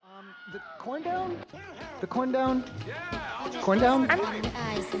The CORNDOWN? The CORNDOWN? CORNDOWN?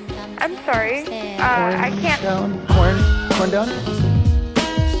 I'm sorry. I can't. CORNDOWN?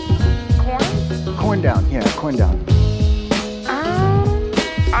 Corn? CORNDOWN, yeah, CORNDOWN.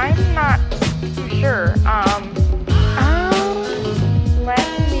 I'm not too sure. Let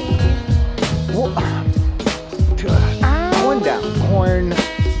me. Well,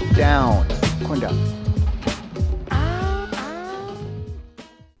 CORNDOWN.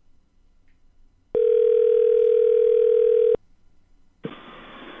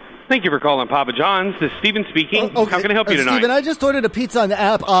 Thank you for calling Papa John's. This is Steven speaking. Okay. How can I help you tonight? Steven, I just ordered a pizza on the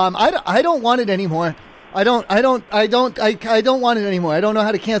app. I don't want it anymore. I don't want it anymore. I don't know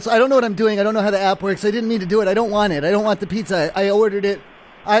how to cancel. I don't know what I'm doing. I don't know how the app works. I didn't need to do it. I don't want it. I don't want the pizza. I ordered it.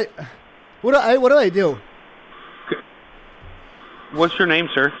 What do I do? What's your name,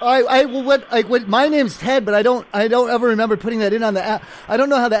 sir? My name's Ted, but I don't ever remember putting that in on the app. I don't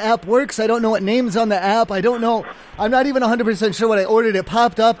know how the app works. I don't know what name's on the app. I don't know. I'm not even 100% sure what I ordered. It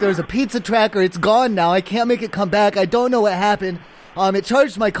popped up. There's a pizza tracker. It's gone now. I can't make it come back. I don't know what happened. It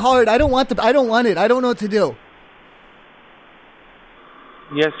charged my card. I don't want it. I don't know what to do.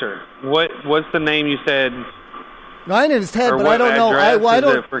 Yes, sir. What's the name you said? My name is Ted, but I don't know. That's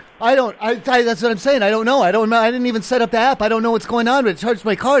what I'm saying. I don't know. I didn't even set up the app. I don't know what's going on, but it charged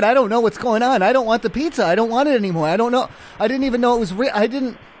my card. I don't know what's going on. I don't want the pizza. I don't want it anymore. I don't know. I didn't even know it was real. I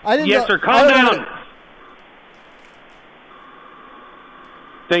didn't. Yes, sir. Calm down.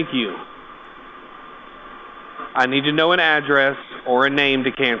 Thank you. I need to know an address or a name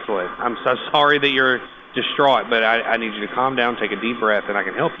to cancel it. I'm so sorry that you're distraught, but I need you to calm down, take a deep breath, and I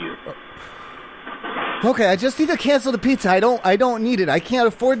can help you. Okay, I just need to cancel the pizza. I don't need it. I can't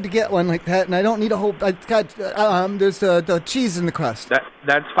afford to get one like that, and I don't need a whole. I got there's the cheese in the crust.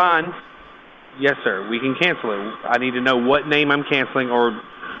 That's fine. Yes, sir. We can cancel it. I need to know what name I'm canceling, or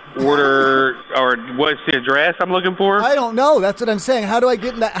order, or what's the address I'm looking for. I don't know. That's what I'm saying. How do I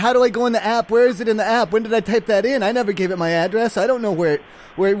get in that? How do I go in the app? Where is it in the app? When did I type that in? I never gave it my address. I don't know where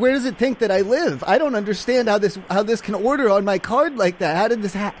does it think that I live? I don't understand how this can order on my card like that. How did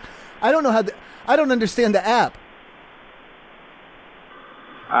this happen? I don't know how. I don't understand the app.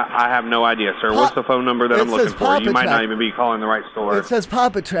 I have no idea, sir. What's the phone number that I'm looking for? You might not even be calling the right store. It says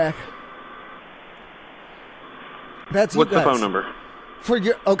Papa Track. That's what's the phone number? For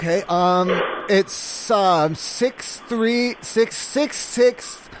your it's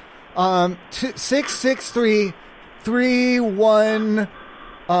 66331.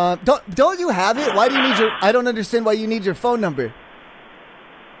 Don't you have it? Why do you need your? I don't understand why you need your phone number.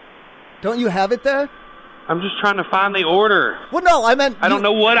 Don't you have it there? I'm just trying to find the order. Well, no, I meant... I don't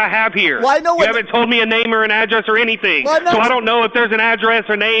know what I have here. Well, I know you haven't told me a name or an address or anything. Well, so I don't know if there's an address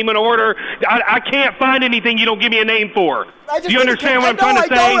or name and order. I can't find anything you don't give me a name for. Do you understand what I'm trying to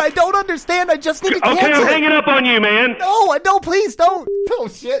say? I don't understand. I just need to cancel Okay, I'm hanging up on you, man. No, please don't. Oh,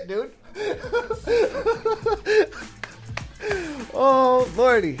 shit, dude. Oh,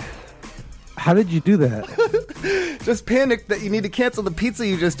 Lordy. How did you do that? Just panicked that you need to cancel the pizza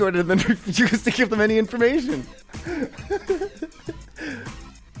you just ordered and then refuse to give them any information.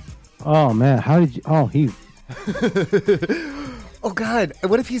 Oh, man. How did you... Oh, he... Oh, God.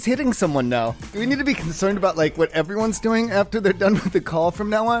 What if he's hitting someone now? Do we need to be concerned about, like, what everyone's doing after they're done with the call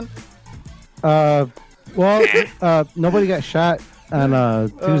from now on? Well, nobody got shot on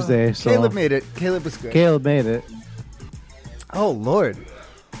Tuesday, so... Caleb made it. Caleb was good. Caleb made it. Oh, Lord.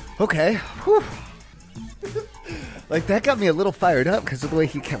 Okay. Whew. Like, that got me a little fired up because of the way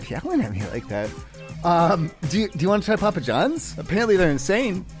he kept yelling at me like that. Do you want to try Papa John's? Apparently they're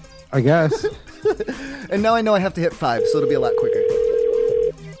insane. I guess. And now I know I have to hit 5, so it'll be a lot quicker.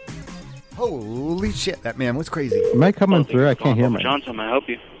 Holy shit, that man was crazy. Am I coming through? I can't hear Papa John's, how may I help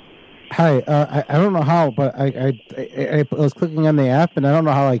you? Hi, I don't know how, but I was clicking on the app, and I don't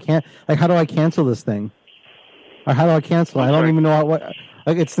know how I can't. Like, how do I cancel this thing? Or how do I cancel? I don't even know what.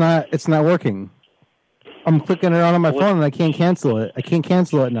 Like, it's not working. I'm clicking around on my phone and I can't cancel it. I can't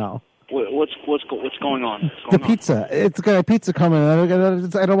cancel it now. What's going on? The pizza. It's got a pizza coming. I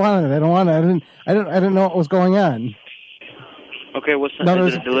don't want it. I don't want it. I didn't know what was going on. Okay, what's that?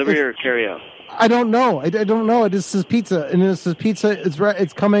 Is it a delivery or a carry out? I don't know. I don't know. It just says pizza, and it says pizza. It's right.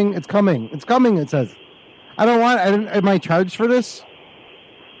 It's coming. It's coming. It's coming. It says. I don't want. Am I charged for this?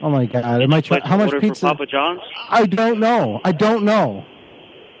 Oh my God! Am I charged? How much pizza? For Papa John's? I don't know.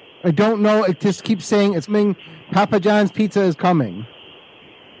 It just keeps saying it's coming. Papa John's pizza is coming.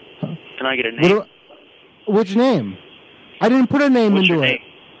 Can I get a name? Which name? I didn't put a name into it.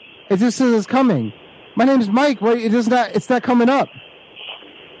 It just says it's coming. My name's Mike. Wait, it's not coming up.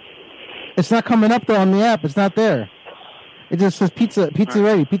 It's not coming up though on the app. It's not there. It just says pizza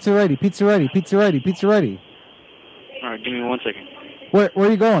ready, pizza ready, pizza ready, pizza ready, pizza ready. All right, give me 1 second. Where are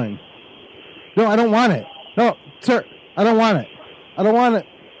you going? No, I don't want it. No, sir, I don't want it. I don't want it.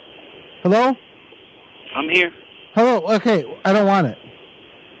 Hello? I'm here. Hello, okay, I don't want it.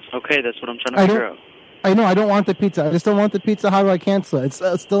 Okay, that's what I'm trying to figure out. I know, I don't want the pizza. I just don't want the pizza. How do I cancel it?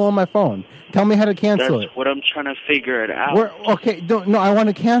 It's still on my phone. Tell me how to cancel it. That's what I'm trying to figure it out. I want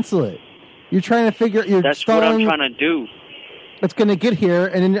to cancel it. You're trying to figure... That's what I'm trying to do. It's going to get here,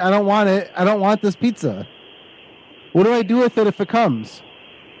 and I don't want it. I don't want this pizza. What do I do with it if it comes?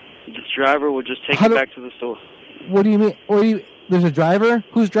 The driver will just take it back to the store. What do you mean? There's a driver?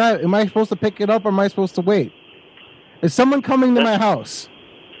 Who's driving? Am I supposed to pick it up, or am I supposed to wait? Is someone coming to my house?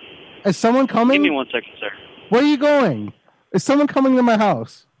 Is someone coming? Give me 1 second, sir. Where are you going? Is someone coming to my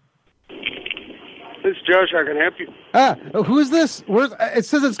house? This is Josh. I can help you. Who's this? It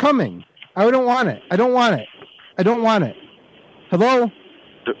says it's coming. I don't want it. I don't want it. I don't want it. Hello?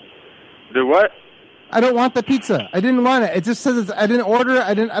 Do what? I don't want the pizza. I didn't want it. It just says I didn't order it.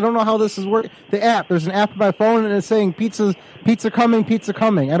 I don't know how this is working. The app. There's an app on my phone, and it's saying pizza coming, pizza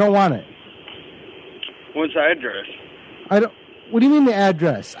coming. I don't want it. What's the address? What do you mean the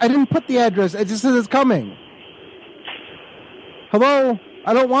address? I didn't put the address. It just says it's coming. Hello?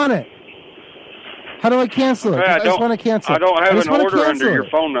 I don't want it. How do I cancel it? I just want to cancel it. I don't have an order under your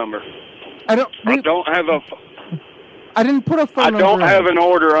phone number. I didn't put a phone number. I don't have an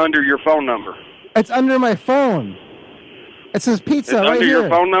order under your phone number. It's under my phone. It says pizza right here. It's under your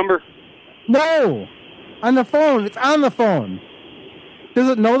phone number? No. On the phone. It's on the phone. Does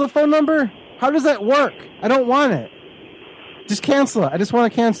it know the phone number? How does that work? I don't want it. Just cancel it. I just want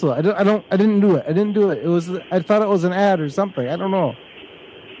to cancel it. I didn't do it. I didn't do it. I thought it was an ad or something. I don't know.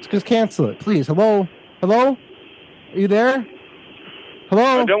 Just cancel it, please. Hello? Hello? Are you there?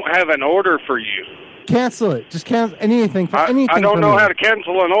 Hello? I don't have an order for you. Cancel it. Just cancel anything. I don't know how to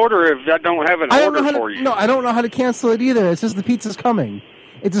cancel an order if I don't have an order for you. No, I don't know how to cancel it either. It's just the pizza's coming.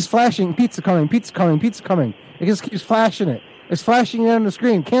 It's just flashing. Pizza coming. Pizza coming. Pizza coming. It just keeps flashing it. It's flashing it on the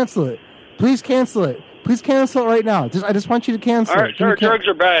screen. Cancel it. Please cancel it. Please cancel it right now. I just want you to cancel it. All right, sir. Drugs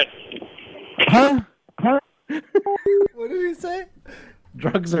are bad. Huh? What did he say?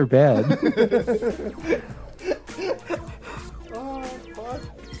 Drugs are bad. Oh, fuck.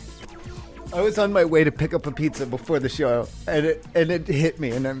 I was on my way to pick up a pizza before the show, and it hit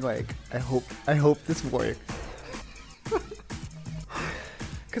me, and I'm like, I hope this works.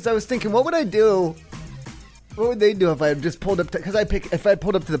 Because I was thinking, what would I do? What would they do if I had just pulled up? If I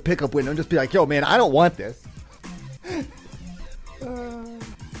pulled up to the pickup window and just be like, "Yo, man, I don't want this."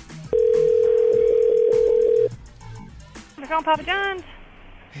 Papa John's.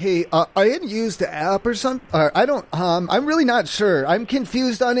 Hey, I had used the app or something. I don't. I'm really not sure. I'm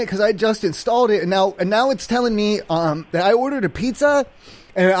confused on it because I just installed it, and now it's telling me that I ordered a pizza,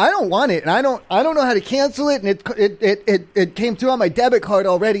 and I don't want it, and I don't know how to cancel it, and it came through on my debit card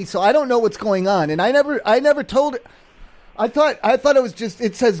already, so I don't know what's going on, and I never told it. I thought it was just,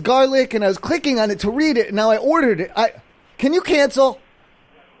 it says garlic, and I was clicking on it to read it, and now I ordered it. Can you cancel?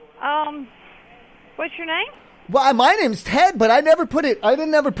 What's your name? Well, my name's Ted, but I didn't ever put it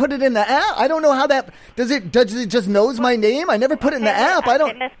in the app. I don't know how that does it just knows my name. I never put it in the app. I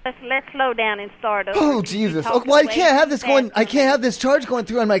don't. Let's slow down and start over. Oh Jesus! Okay, well, I can't have this going. I can't have this charge going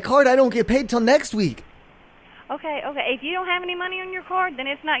through on my card. I don't get paid till next week. Okay. If you don't have any money on your card, then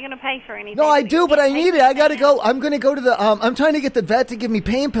it's not going to pay for anything. No, I do, but I need it. I got to go. I'm going to go to the. I'm trying to get the vet to give me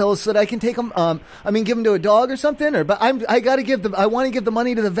pain pills so that I can take them. Give them to a dog or something. I got to give the. I want to give the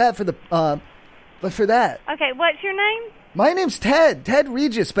money to the vet for the. But for that. Okay, what's your name? My name's Ted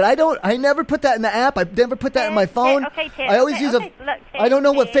Regis, but I never put that in the app. I never put that in my phone. Okay, Ted. I always use Look, Ted, I don't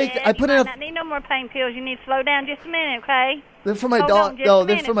know what fake. I put in a. I need no more pain pills. You need to slow down just a minute, okay? They're for my dog. No,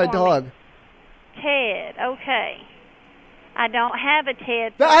 they're for my dog. Ted, okay. I don't have a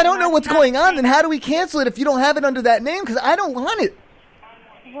Ted. I don't know what's going on. Then how do we cancel it if you don't have it under that name? Because I don't want it.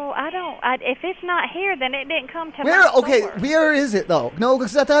 Well, I don't. if it's not here, then it didn't come to my store. Okay, where is it though? No,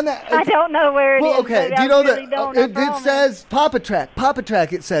 because that's on that. I don't know where it is. Okay, do you know that it says Papa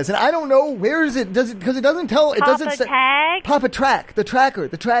Track? It says, and I don't know where is it. Because it doesn't tell. It doesn't say Papa Track. The tracker.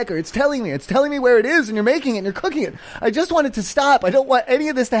 It's telling me. It's telling me where it is, and you're making it, and you're cooking it. I just want it to stop. I don't want any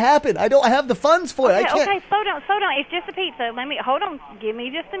of this to happen. I have the funds for it. I can't. Okay, slow down. It's just a pizza. Hold on. Give me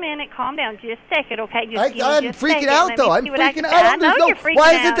just a minute. Calm down. Just a second, okay? I'm freaking out though. I'm freaking out. I know you're freaking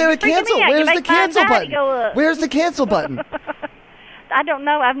out. Why isn't there a cancel? Where's the cancel button? Where's the cancel button? I don't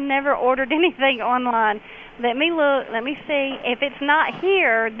know. I've never ordered anything online. Let me look. Let me see. If it's not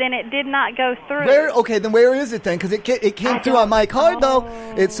here, then it did not go through. Then where is it then? Because it came through on my card, though.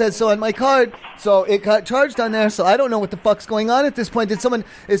 It says so on my card. So it got charged on there. So I don't know what the fuck's going on at this point.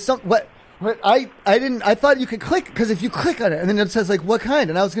 I thought you could click, because if you click on it, and then it says, like, what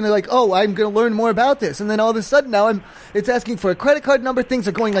kind? And I was going to, like, I'm going to learn more about this. And then all of a sudden now it's asking for a credit card number. Things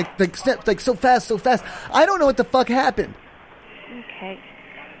are going, like so fast. I don't know what the fuck happened. Okay.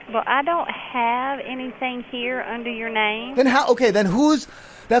 Well, I don't have anything here under your name. Then how? Okay, then who's...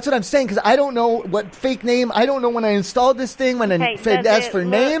 That's what I'm saying, because I don't know what fake name... I don't know when I installed this thing, when it asked for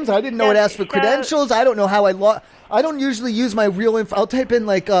names. I didn't know it asked for credentials. I don't know how I don't usually use my real info. I'll type in,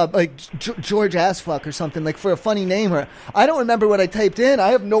 like George Assfuck or something, like, for a funny name. Or I don't remember what I typed in. I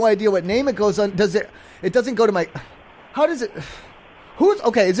have no idea what name it goes on. It doesn't go to my... How does it...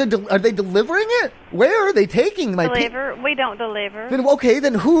 Are they delivering it? Where are they taking my... We don't deliver.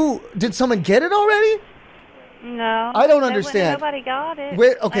 Then who... Did someone get it already? No. I don't understand. Nobody got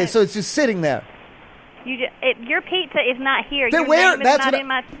it. So it's just sitting there. Your pizza is not here. Then your name is not in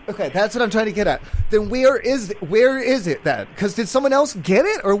my... Okay, that's what I'm trying to get at. Then where is it then? Because did someone else get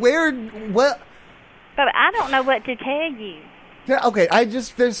it? Or what? But I don't know what to tell you. Yeah, okay,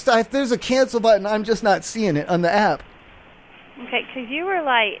 if there's a cancel button, I'm just not seeing it on the app. Okay, because you were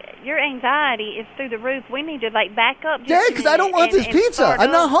like, your anxiety is through the roof. We need to, like, back up. Yeah, because I don't want this pizza.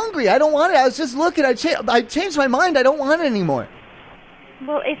 I'm not hungry. I don't want it. I was just looking. I changed my mind. I don't want it anymore.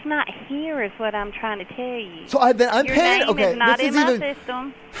 Well, it's not here is what I'm trying to tell you. So I'm paying. Your name okay, is not this in is my even,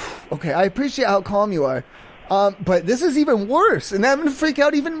 system. Okay, I appreciate how calm you are. But this is even worse, and I'm going to freak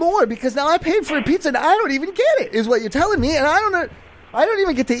out even more, because now I paid for a pizza and I don't even get it, is what you're telling me, and I don't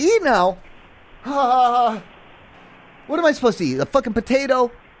even get to eat now. What am I supposed to eat? A fucking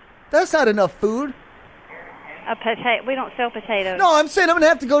potato? That's not enough food. A potato? We don't sell potatoes. No, I'm saying I'm going to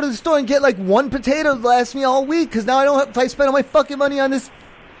have to go to the store and get like one potato to last me all week, because now I don't have, if I spend all my fucking money on this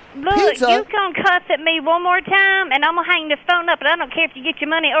pizza. Look, you come cuss at me one more time, and I'm going to hang this phone up, and I don't care if you get your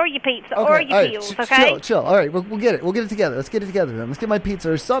money or your pizza or your bills, okay? Chill. All right, we'll get it. We'll get it together. Let's get it together then. Let's get my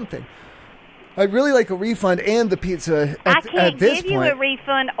pizza or something. I'd really like a refund and the pizza I can't give you a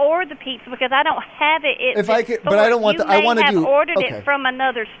refund or the pizza because I don't have it. If I could, but I don't want. I want to do. You may have ordered it from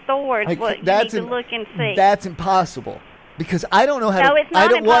another store. Is what you need to look and see. That's impossible because I don't know how. No, it's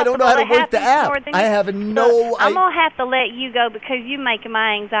not impossible. I don't know how to work the app. I have no. I'm gonna have to let you go because you're making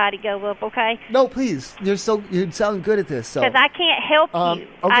my anxiety go up. Okay. No, please. You sound good at this. Because I can't help you.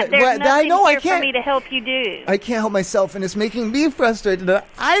 Okay. There's nothing I here can't, for me to help you do. I can't help myself, and it's making me frustrated.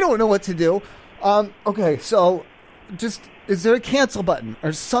 I don't know what to do. Okay, so just is there a cancel button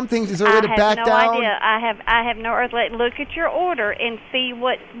or something? Is there a way to back down? I have no idea. I have no idea. Look at your order and see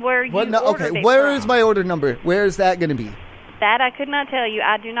where you ordered it where from. is my order number? Where is that going to be? That I could not tell you.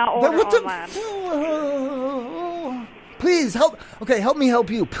 I do not order online. Please help. Okay, help me help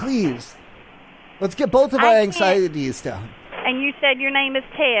you, please. Let's get both of our anxieties down. And you said your name is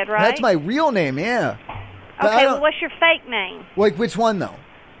Ted, right? That's my real name, yeah. Okay, well, what's your fake name? Like which one though?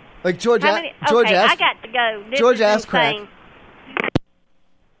 Like George. I got to go. George Asscrack.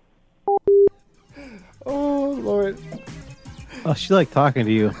 Oh Lord. Oh, she liked talking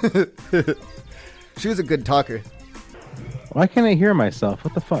to you. She was a good talker. Why can't I hear myself?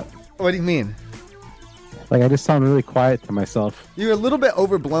 What the fuck? What do you mean? Like I just sound really quiet to myself. You're a little bit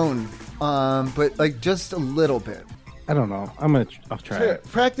overblown, but like just a little bit. I don't know. I'll try it.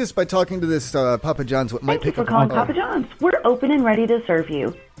 Practice by talking to this Papa John's. What might pick up. Thank you for calling Papa John's. We're open and ready to serve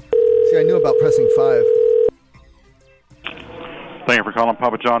you. See, I knew about pressing 5. Thank you for calling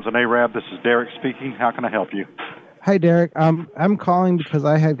Papa John's and Arab. This is Derek speaking. How can I help you? Hi, Derek. I'm calling because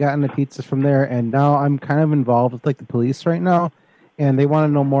I had gotten a pizza from there, and now I'm kind of involved with like the police right now, and they want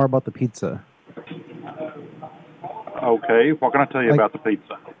to know more about the pizza. Okay, what can I tell you about the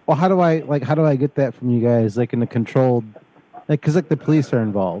pizza? Well, how do I get that from you guys, like in a controlled, like because like the police are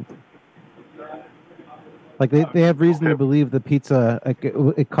involved. Like they have reason to believe the pizza like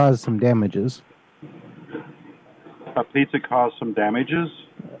it caused some damages. A pizza caused some damages?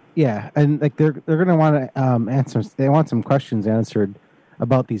 Yeah, and like they're gonna want to answer. They want some questions answered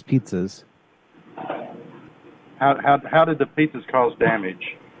about these pizzas. How did the pizzas cause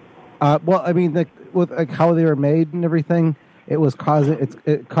damage? Well, I mean, with like how they were made and everything, it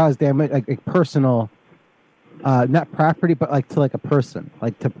caused damage, like personal, not property, but like to like a person,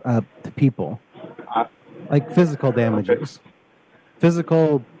 like to people. Like physical damages,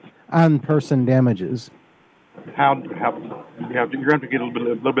 physical on-person damages. How you're going to get a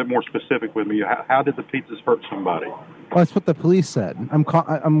little bit more specific with me. How did the pizzas hurt somebody? Well, that's what the police said.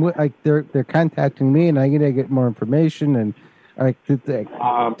 They're contacting me, and I gotta get more information. And Like, do they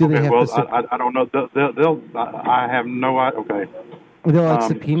have to? I don't know. I have no idea. Okay. They'll like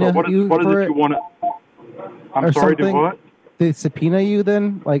subpoena you what for is it you want to? I'm sorry. Do what? They subpoena you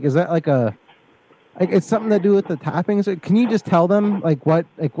then? Like, is that like it's something to do with the toppings? Can you just tell them like what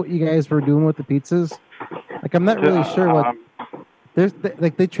you guys were doing with the pizzas? Like, I'm not really sure what.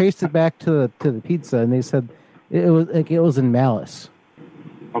 They traced it back to the pizza, and they said it was in malice.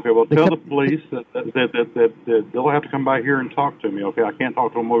 Okay, well, tell the police that they'll have to come by here and talk to me. Okay, I can't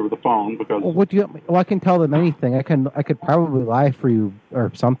talk to them over the phone because. Well, I can tell them anything. I could probably lie for you or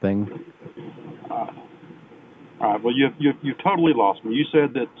something. All right. Well, you totally lost me. You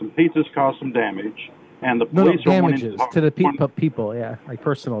said that some pizzas caused some damage, and the police are damages to the people. Yeah, like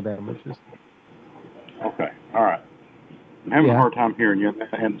personal damages. Okay. All right. I'm having a hard time hearing you,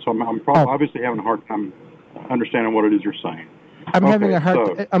 and so I'm obviously having a hard time understanding what it is you're saying. I'm having a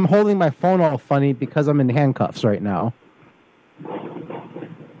hard. I'm holding my phone all funny because I'm in handcuffs right now.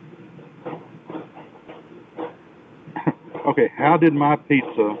 Okay, how did my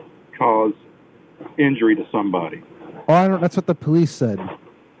pizza cause injury to somebody? Oh, I don't. That's what the police said. Oh,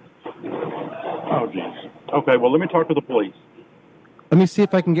 jeez. Okay, well, let me talk to the police. Let me see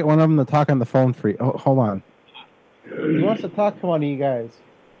if I can get one of them to talk on the phone for you. Oh, hold on. He wants to talk to one of you guys.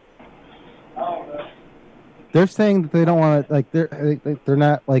 They're saying that they don't want to, like, they're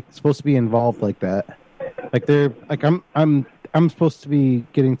not like supposed to be involved like that. Like they're like I'm supposed to be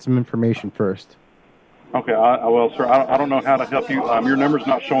getting some information first. Okay, well, sir, I don't know how to help you. Your number's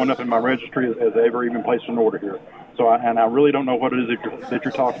not showing up in my registry as ever even placed an order here. So I really don't know what it is that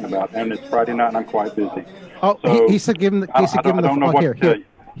you're talking about. And it's Friday night, and I'm quite busy. Oh, so he said give him the phone. Here.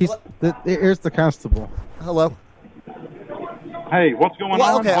 Here's the constable. Hello. Hey, what's going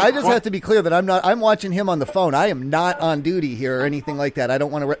on? Okay, I just have to be clear that I'm watching him on the phone. I am not on duty here or anything like that. I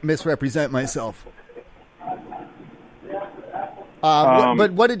don't want to misrepresent myself.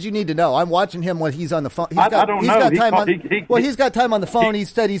 But what did you need to know? I'm watching him when he's on the phone. He's got time on the phone. He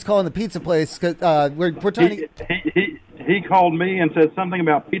said he's calling the pizza place because we're trying to. He called me and said something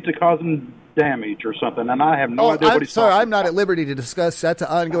about pizza causing damage or something, and I have no idea what he's talking about. I'm not at liberty to discuss. That's an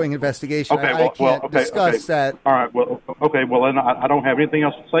ongoing investigation. I can't discuss that. All right. Well, okay. Well, then I don't have anything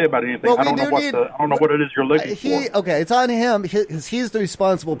else to say about anything. Well, I don't know what it is you're looking for. Okay, it's on him. He's the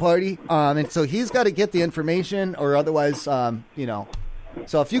responsible party, and so he's got to get the information, or otherwise,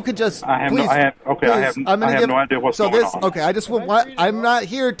 So if you could just, I have no idea what's going on. Okay, I'm not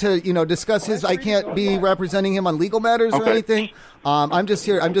here to, discuss his. I can't be representing him on legal matters or anything. I'm just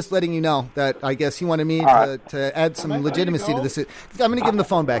here. I'm just letting you know that I guess he wanted me to add some legitimacy to this. I'm going to give him the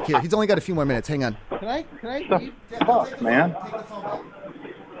phone back here. He's only got a few more minutes. Hang on. Can I? Fuck, man.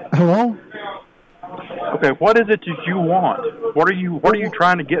 Hello. Okay, what is it that you want? What are you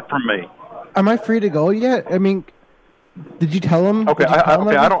trying to get from me? Am I free to go yet? I mean. Did you tell him? Okay, I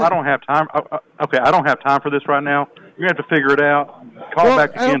don't have time. Okay, I don't have time for this right now. You're gonna have to figure it out. Call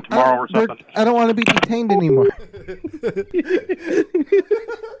back again tomorrow or something. I don't want to be detained anymore.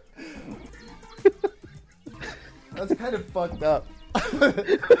 That's kind of fucked up.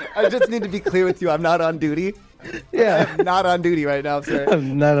 I just need to be clear with you. I'm not on duty. Yeah, I'm not on duty right now, sir.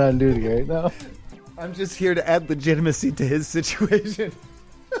 I'm not on duty right now. I'm just here to add legitimacy to his situation.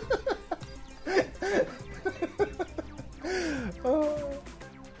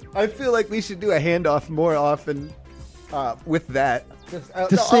 I feel like we should do a handoff more often with that. I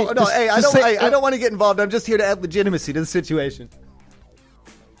don't want to get involved. I'm just here to add legitimacy to the situation.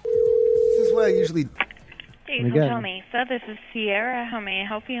 This is what I usually. Tell me. So this is Sierra. How may I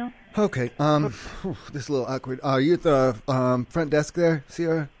help you? Okay. This is a little awkward. Are you at the front desk there,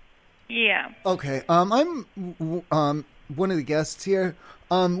 Sierra? Yeah. Okay. I'm one of the guests here.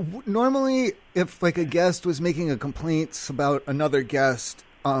 Normally, if like a guest was making a complaint about another guest,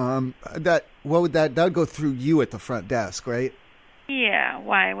 that would go through you at the front desk, right? Yeah.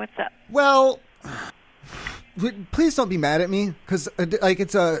 Why? What's up? Well, please don't be mad at me because like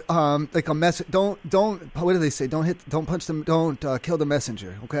it's a mess. Don't. What do they say? Don't punch them. Don't kill the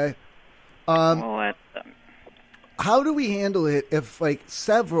messenger. Okay. What? How do we handle it if like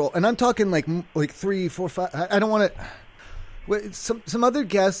several? And I'm talking like 3, 4, 5. I don't want to. Some other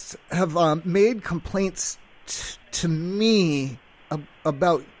guests have made complaints to me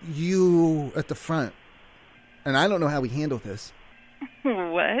about you at the front, and I don't know how we handle this.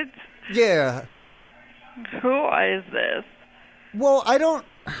 What? Yeah. Who is this? Well,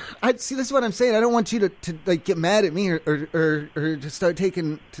 see. This is what I'm saying. I don't want you to like get mad at me or to start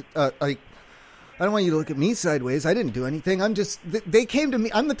taking like. I don't want you to look at me sideways. I didn't do anything. I'm just, they came to me.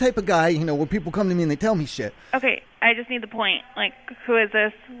 I'm the type of guy, where people come to me and they tell me shit. Okay, I just need the point. Like, who is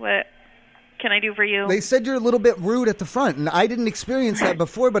this? What? can I do for you? They said you're a little bit rude at the front, and I didn't experience that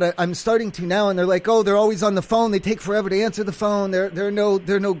before, but I'm starting to now. And they're like, "Oh, they're always on the phone. They take forever to answer the phone. They're no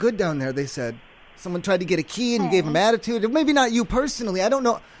good down there." They said someone tried to get a key, and you gave them attitude. Maybe not you personally. I don't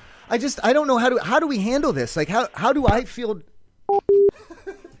know. I don't know how do we handle this? Like how do I feel?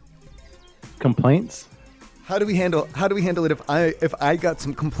 Complaints? How do we handle it if I got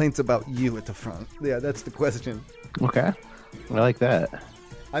some complaints about you at the front? Yeah, that's the question. Okay, I like that.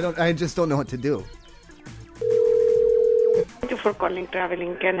 I just don't know what to do. Thank you for calling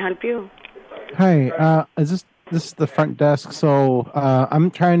Traveling. Can I help you? Hi, this is the front desk. So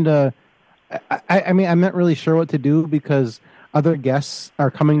I'm trying to. I mean, I'm not really sure what to do because other guests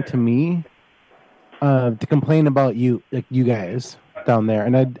are coming to me to complain about you guys down there,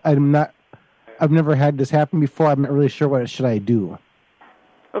 and I've never had this happen before. I'm not really sure what should I do.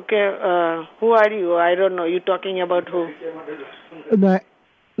 Okay, who are you? I don't know. You talking about who?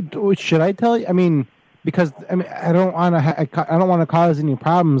 Should I tell you? I mean, because I don't want to cause any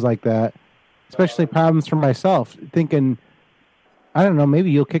problems like that, especially problems for myself. Thinking, I don't know, maybe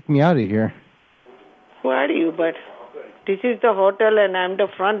you'll kick me out of here. Who are you? But this is the hotel, and I'm the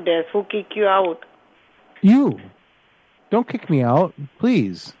front desk. Who kick you out? You. Don't kick me out,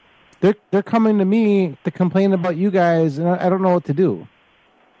 please. They're coming to me to complain about you guys, and I don't know what to do.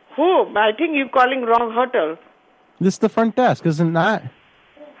 Who? I think you're calling wrong hotel. This is the front desk, isn't that?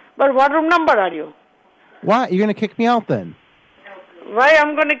 But what room number are you? Why? You're going to kick me out then? Why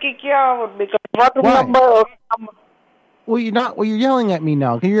I'm going to kick you out? Because what room number? Well, you're not. Well, you're yelling at me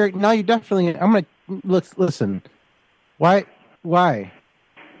now. You're definitely. I'm going to listen. Why? Why?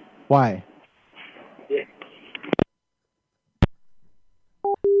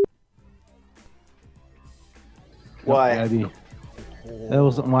 That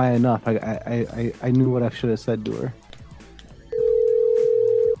wasn't why enough. I knew what I should have said to her.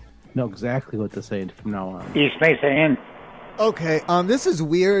 Know exactly what to say from now on. East Mesa Inn. Okay, this is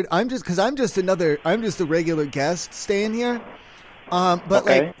weird. I'm just a regular guest staying here. But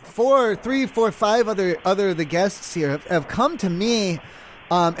okay. Like 3, 4, 5 other of the guests here have come to me,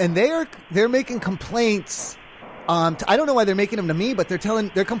 and they're making complaints. I don't know why they're making them to me, but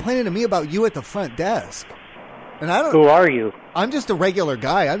they're complaining to me about you at the front desk. And I don't. Who are you? I'm just a regular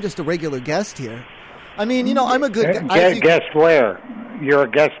guy. I'm just a regular guest here. I mean, I'm a good guy. Guest where? You're a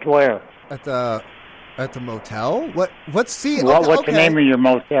guest where? At the motel? What's the name of your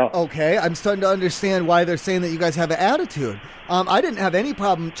motel? Okay, I'm starting to understand why they're saying that you guys have an attitude. I didn't have any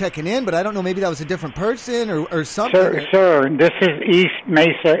problem checking in, but I don't know, maybe that was a different person or something. Sir, this is East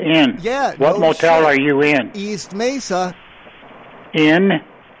Mesa Inn. Yeah. What motel are you in? East Mesa. Inn?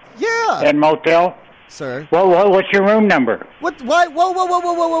 Yeah. And motel? Sir. What's your room number? What? Why?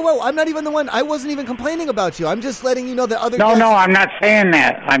 Whoa. I'm not even the one. I wasn't even complaining about you. I'm just letting you know that other guests... No, I'm not saying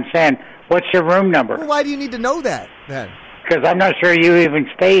that. I'm saying, what's your room number? Well, why do you need to know that, then? Because I'm not sure you even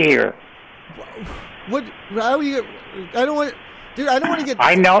stay here. What? How are you... I don't want... Dude, I don't want to get...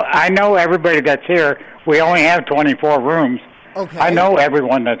 I know everybody that's here. We only have 24 rooms. Okay. I know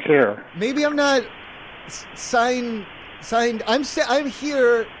everyone that's here. Maybe I'm not signed... I'm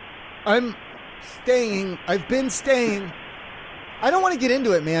here... I'm... staying. I've been staying. I don't want to get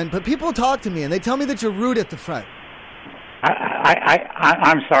into it, man, but people talk to me and they tell me that you're rude at the front.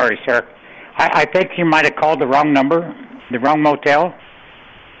 I'm sorry, sir. I think you might have called the wrong number, the wrong motel.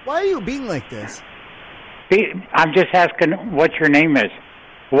 Why are you being like this? I'm just asking what your name is.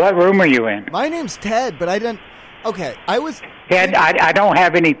 What room are you in? My name's Ted, but I didn't... Okay, I was... Ted, I don't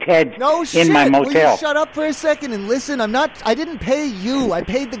have any Teds in my motel. Will you shut up for a second and listen? I didn't pay you. I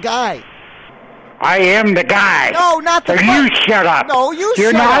paid the guy. I am the guy. No, not the guy. So you shut up. No, you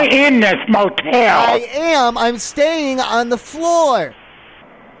You're shut up. You're not in this motel. I am. I'm staying on the floor.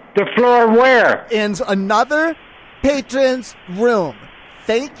 The floor where? In another patron's room.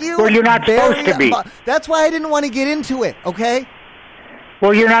 Thank you. Well, you're not supposed to be. That's why I didn't want to get into it, okay?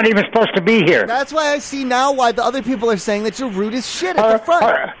 Well, you're not even supposed to be here. That's why I see now why the other people are saying that you're rude as shit at the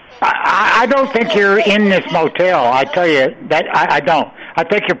front. I don't think you're in this motel. I tell you that I don't. I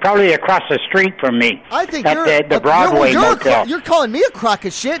think you're probably across the street from me. I think at the Broadway motel. You're calling me a crock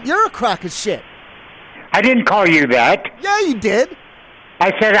of shit. You're a crock of shit. I didn't call you that. Yeah, you did.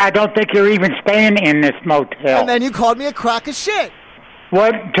 I said I don't think you're even staying in this motel. And then you called me a crock of shit.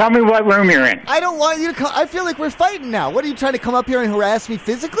 What? Tell me what room you're in. I don't want you to I feel like we're fighting now. What, are you trying to come up here and harass me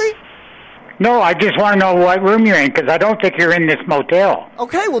physically? No, I just want to know what room you're in because I don't think you're in this motel.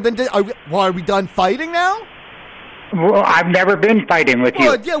 Okay, well then, are we done fighting now? Well, I've never been fighting with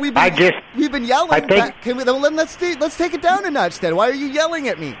you. Yeah, we've been yelling. I think, let's take it down a notch then. Why are you yelling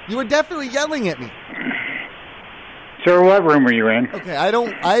at me? You were definitely yelling at me. Sir, what room are you in? Okay, I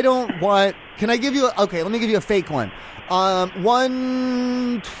don't want Can I give you okay, let me give you a fake one.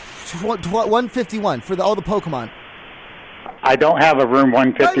 151 for all the Pokemon. I don't have a room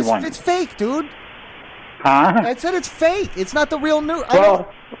 151. It's fake, dude. Huh? I said it's fake. It's not the real new.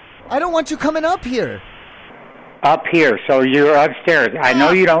 Well, I don't want you coming up here. Up here, so you're upstairs. I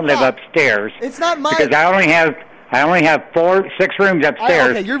know you don't live upstairs. It's not my... Because I only have 6 rooms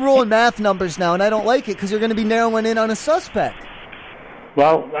upstairs. Okay, you're rolling math numbers now, and I don't like it because you're going to be narrowing in on a suspect.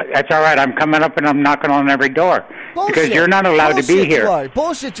 Well, that's all right. I'm coming up and I'm knocking on every door. Bullshit. Because you're not allowed to be here. You are.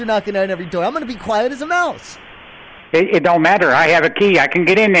 Bullshit, you're knocking on every door. I'm going to be quiet as a mouse. It don't matter. I have a key. I can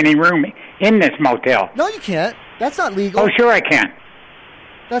get in any room in this motel. No, you can't. That's not legal. Oh, sure I can.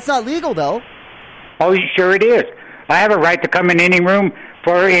 That's not legal, though. Oh, sure it is. I have a right to come in any room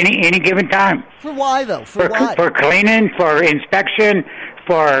for any given time. For why, though? For why? For cleaning, for inspection,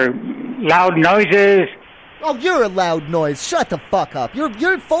 for loud noises. Oh, you're a loud noise. Shut the fuck up.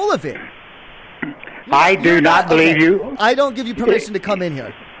 You're full of it. I do not believe you. I don't give you permission to come in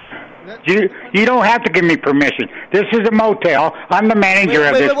here. You don't have to give me permission. This is a motel. I'm the manager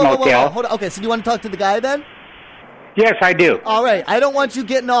of this motel. Hold on. Okay, so do you want to talk to the guy then? Yes, I do. All right. I don't want you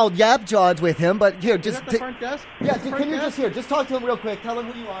getting all yap-jawed with him, but here, just... the front desk? Yeah, can you just just talk to him real quick. Tell him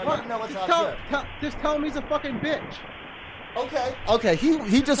who you are. Let him know what's up here. Just tell him he's a fucking bitch. Okay. Okay,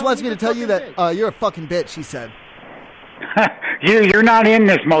 he just wants me to tell you that you're a fucking bitch, he said. You're not in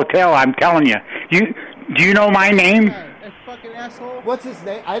this motel, I'm telling you. Do you know my name? That fucking asshole. What's his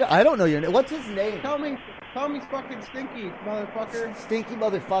name? I don't know your name. What's his name? Tell me he's fucking stinky, motherfucker. Stinky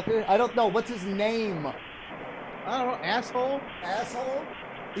motherfucker? I don't know. What's his name? I don't know, asshole? Asshole?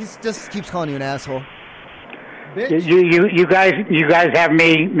 He just keeps calling you an asshole. Bitch. You guys have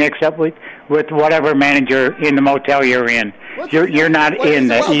me mixed up with whatever manager in the motel you're in. You're not in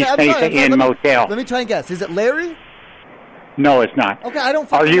the East Mesa Inn motel. Let me try and guess. Is it Larry? No, it's not. Okay, I don't.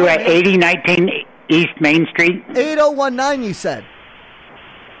 Are you at 8019 East Main Street? 8019, you said.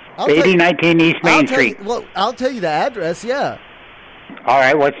 8019 East Main Street. I'll tell you the address. Yeah. All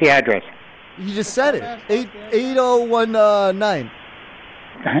right. What's the address? You just said it. 8019.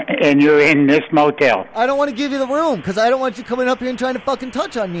 And you're in this motel. I don't want to give you the room because I don't want you coming up here and trying to fucking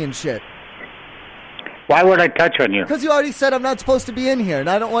touch on me and shit. Why would I touch on you? Because you already said I'm not supposed to be in here, and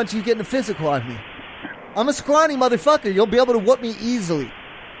I don't want you getting physical on me. I'm a scrawny motherfucker. You'll be able to whoop me easily.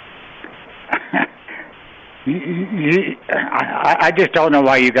 I just don't know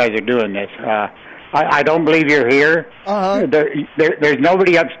why you guys are doing this. I don't believe you're here. Uh-huh. There's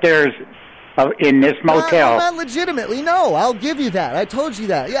nobody upstairs in this motel. Not legitimately, no. I'll give you that. I told you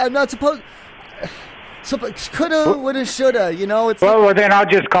that. Yeah, I'm not supposed... Coulda, woulda, shoulda, you know? It's well, then I'll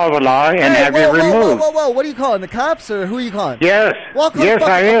just call the law and have you removed. Whoa. What are you calling, the cops, or who are you calling? Yes. Well, yes,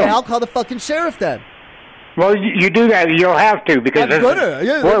 I am. Okay, I'll call the fucking sheriff then. Well, you do that. You'll have to because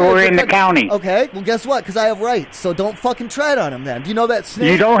we're in the county. Okay. Well, guess what? Because I have rights, so don't fucking tread on them. Then do you know that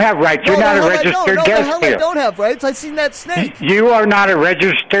snake? You don't have rights. You're not a registered guest here. I don't have rights. I seen that snake. You are not a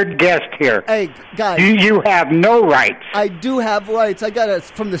registered guest here. Hey, guys. You have no rights. I do have rights. I got it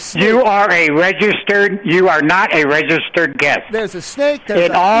from the snake. You are not a registered guest. There's a snake. There's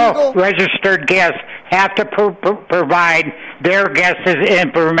and all registered guests have to provide their guests'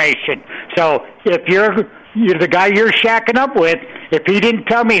 information. So if you're the guy you're shacking up with, if he didn't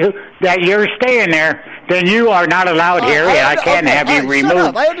tell me that you're staying there, then you are not allowed here, and I can't have you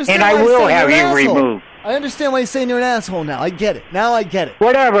removed. And I will have you removed. I understand why you're saying you're an asshole now. I get it. Now I get it.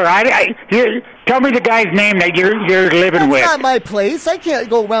 Whatever. Tell me the guy's name that you're living with. That's not my place. I can't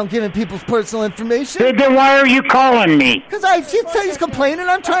go around giving people's personal information. Then why are you calling me? Because he's complaining.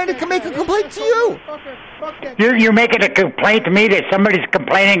 I'm trying to make a complaint to you. You're making a complaint to me that somebody's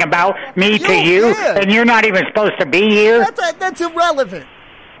complaining about me to you, and you're not even supposed to be here? That's irrelevant.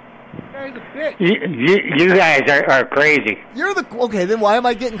 You guys are crazy. Okay, then why am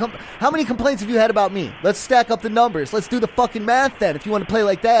I getting... How many complaints have you had about me? Let's stack up the numbers. Let's do the fucking math then, if you want to play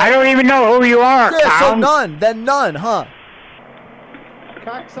like that. I don't even know who you are, yeah, so none. Then none, huh?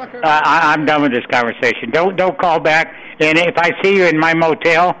 Cocksucker. I'm done with this conversation. Don't call back, and if I see you in my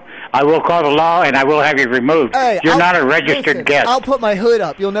motel, I will call the law, and I will have you removed. Hey, you're not a registered guest. I'll put my hood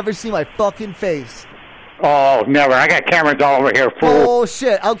up. You'll never see my fucking face. Oh, never. I got cameras all over here, fool. Oh,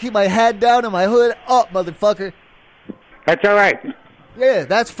 shit. I'll keep my head down and my hood up, motherfucker. That's all right. Yeah,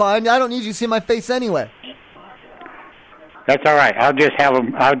 that's fine. I don't need you to see my face anyway. That's all right. I'll just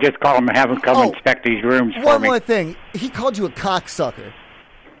call him and have him come inspect these rooms for me. One more thing. He called you a cocksucker.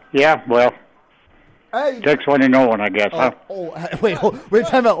 Yeah, well, takes one to know one, I guess, huh? Wait,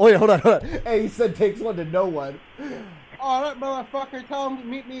 time out. Wait, hold on. Hey, he said takes one to know one. All right, motherfucker, tell him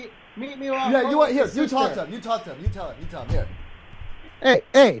meet me. Yeah, you want here? You talk to him. You tell him. Here.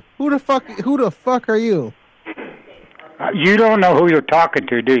 Hey, who the fuck are you? You don't know who you're talking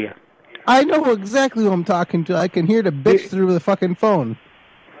to, do you? I know exactly who I'm talking to. I can hear the bitch through the fucking phone.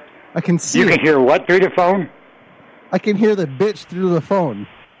 I can see. You can hear what through the phone? I can hear the bitch through the phone.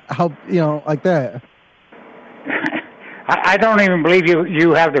 How, like that. I don't even believe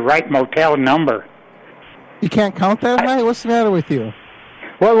you have the right motel number. You can't count that high? What's the matter with you?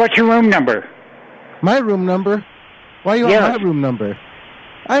 Well, what's your room number? My room number? Why you want my room number?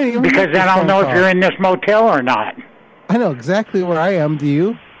 I didn't even because then I'll know if you're in this motel or not. I know exactly where I am. Do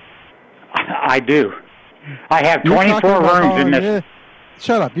you? I do. I have 24 rooms in this.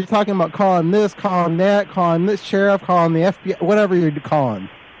 Shut up. You're talking about calling this, calling that, calling this sheriff, calling the FBI, whatever you're calling.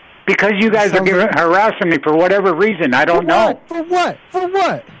 Because you guys are harassing me for whatever reason. I don't know. For what? For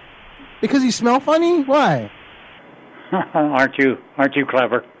what? Because you smell funny? Why? Aren't you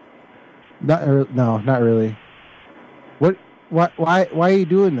clever? No, not really. What? Why are you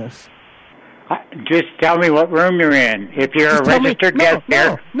doing this? Just tell me what room you're in. If you're a registered guest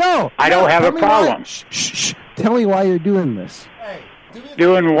here, I don't have a problem. Shh. Tell me why you're doing this.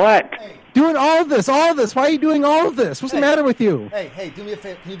 Doing what? Doing all of this. Why are you doing all of this? What's the matter with you? Hey, do me a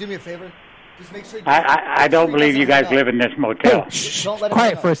favor. Can you do me a favor? Just make sure. I don't believe you guys live in this motel. Hey,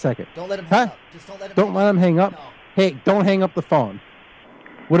 quiet for a second. Don't let him hang up. Just don't let him hang up. No. Hey, don't hang up the phone.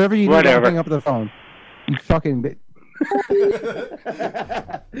 Whatever you do, don't hang up the phone. You fucking bitch.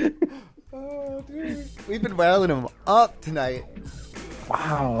 Oh, dude. We've been riling him up tonight.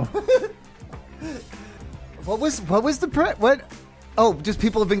 Wow. What was the what? Oh, just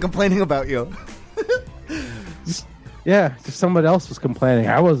people have been complaining about you. just somebody else was complaining.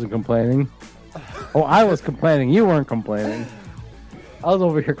 I wasn't complaining. Oh, I was complaining. You weren't complaining. I was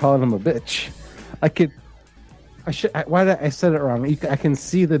over here calling him a bitch. Why did I said it wrong? I can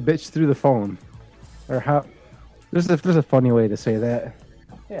see the bitch through the phone. Or how? There's a funny way to say that.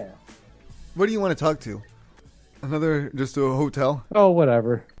 Yeah. What do you want to talk to? Just a hotel? Oh,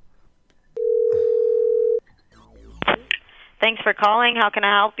 whatever. Thanks for calling. How can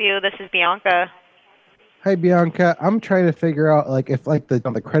I help you? This is Bianca. Hi, Bianca. I'm trying to figure out, if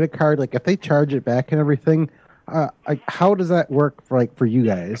the credit card, if they charge it back and everything, how does that work for you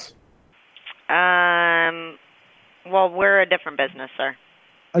guys? Well, we're a different business, sir.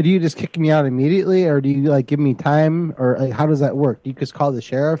 Do you just kick me out immediately, or do you give me time, or how does that work? Do you just call the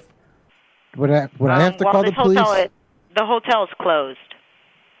sheriff? Would I have to call the police? The hotel is closed.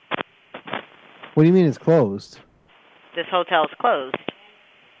 What do you mean it's closed? This hotel is closed.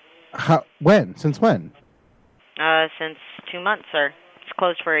 How? When? Since when? Since 2 months, sir. It's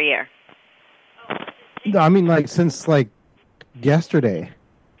closed for a year. No, I mean since yesterday.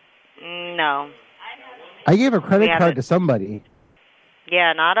 No. I gave a credit card to somebody.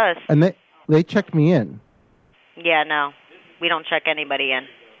 Yeah, not us. And they checked me in. Yeah, no. We don't check anybody in.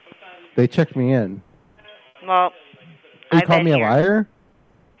 They checked me in. Well, you call me a liar?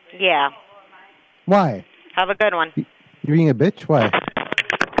 Yeah. Why? Have a good one. You're being a bitch? Why?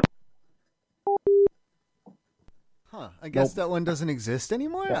 Huh. I guess that one doesn't exist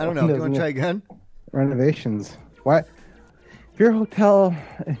anymore? I don't know. Do you want to try again? Renovations. Why? If you're a hotel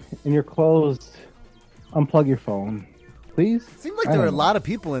and you're closed, unplug your phone. Please? It seemed like there were a lot of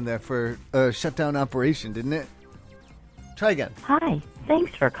people in there for a shutdown operation, didn't it? Try again. Hi.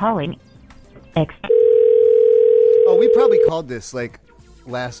 Thanks for calling. Oh, we probably called this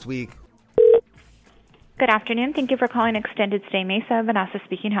last week. Good afternoon. Thank you for calling Extended Stay Mesa. Vanessa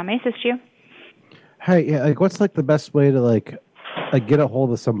speaking. How may I assist you? Hi. Yeah. What's the best way to get a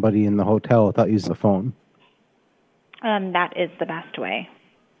hold of somebody in the hotel without using the phone? That is the best way.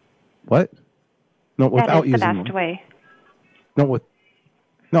 What? No, without using the best way. No,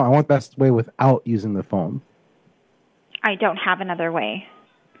 I want best way without using the phone. I don't have another way.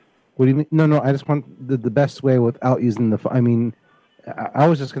 What do you mean? No, I just want the best way without using the phone. I mean, I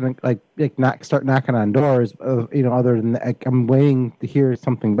was just gonna not start knocking on doors. Other than that, I'm waiting to hear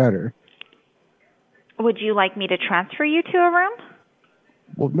something better. Would you like me to transfer you to a room?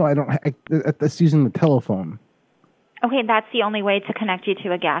 Well, no, I don't. That's using the telephone. Okay, that's the only way to connect you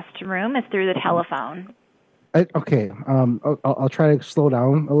to a guest room is through the telephone. Okay, I'll try to slow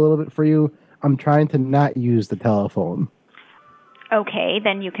down a little bit for you. I'm trying to not use the telephone. Okay,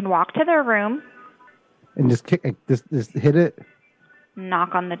 then you can walk to their room. And just hit it?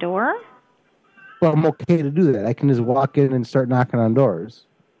 Knock on the door? Well, I'm okay to do that. I can just walk in and start knocking on doors.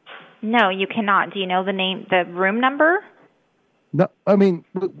 No, you cannot. Do you know the room number? No, I mean,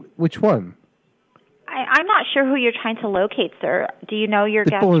 which one? I'm not sure who you're trying to locate, sir. Do you know your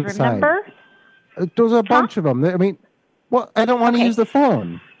guest room number? There's a bunch of them. I mean, I don't want to use the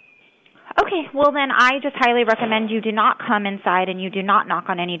phone. Okay, well then I just highly recommend you do not come inside and you do not knock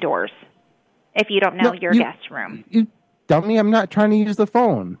on any doors if you don't know your guest room. You dummy, I'm not trying to use the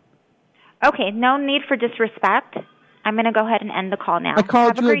phone. Okay, no need for disrespect. I'm going to go ahead and end the call now. I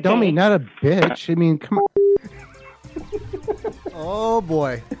called you a dummy, not a bitch. I mean, come on. Oh,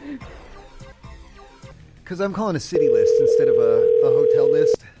 boy. Because I'm calling a city list instead of a hotel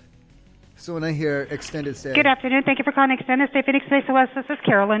list. So when I hear extended stay... Good afternoon. Thank you for calling Extended Stay Phoenix Mesa West. This is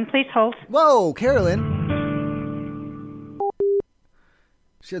Carolyn. Please hold. Whoa, Carolyn.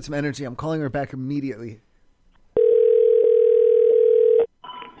 She had some energy. I'm calling her back immediately.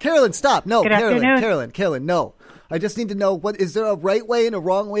 Carolyn, stop. No, Carolyn, no. I just need to know, is there a right way and a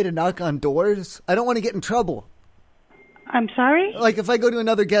wrong way to knock on doors? I don't want to get in trouble. I'm sorry? Like if I go to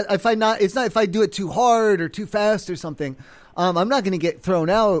another guest, if I do it too hard or too fast or something, I'm not going to get thrown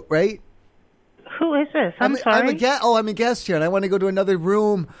out, right? Who is this? I'm sorry. I'm a guest here and I want to go to another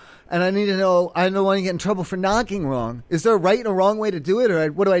room and I need to know, I don't want to get in trouble for knocking wrong. Is there a right and a wrong way to do it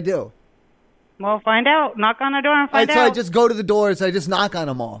or what do I do? Well, find out. Knock on the door and find out. So I just go to the doors, I just knock on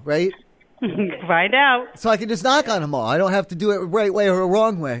them all, right? Find out. So I can just knock on them all. I don't have to do it right way or a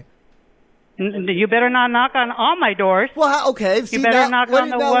wrong way. You better not knock on all my doors. Well, okay. You better knock on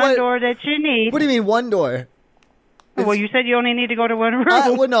the one door that you need. What do you mean one door? Well, you said you only need to go to one room.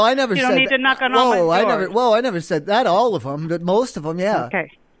 Well, no, I never said that. You don't need to knock on all my doors. I never said that. All of them, but most of them, yeah. Okay.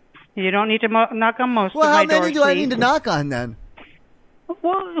 You don't need to knock on most of my doors. Well, how many do I need to knock on then?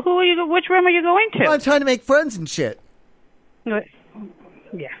 Well, which room are you going to? Well, I'm trying to make friends and shit. Yeah.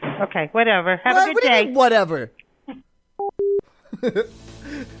 Okay. Whatever. Have a good day. What do you mean, whatever?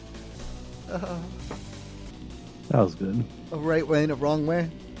 That was good. A right way and a wrong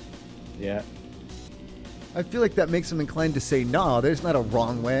way? Yeah. I feel like that makes them inclined to say, no, there's not a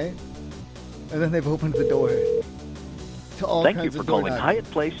wrong way. And then they've opened the door to all kinds of Thank you for calling Hyatt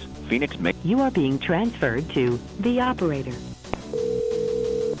Place, Phoenix. You are being transferred to the operator.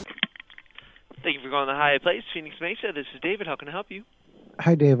 Thank you for calling the Hyatt Place, Phoenix Mesa. This is David. How can I help you?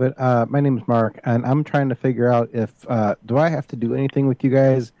 Hi, David. My name is Mark, and I'm trying to figure out if do I have to do anything with you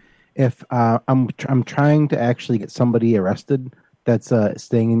guys if I'm trying to actually get somebody arrested that's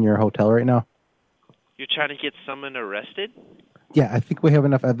staying in your hotel right now. You're trying to get someone arrested? Yeah, I think we have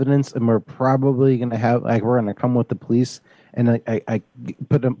enough evidence, and we're probably going to have we're going to come with the police, and I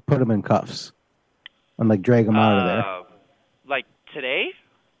put them in cuffs and drag them out of there. Like today?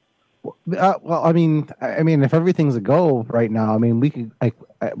 Well, I mean, if everything's a go right now, I mean, we could. I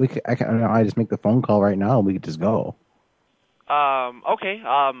just make the phone call right now, and we could just go. Okay.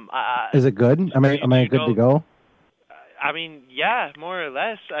 Is it good? Am I good to go? I mean, yeah, more or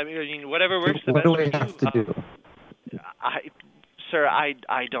less. I mean, whatever works the what best. What do we have to do? Sir, I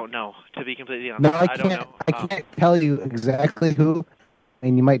don't know. To be completely honest, No, I can't. don't know. I can't tell you exactly who. I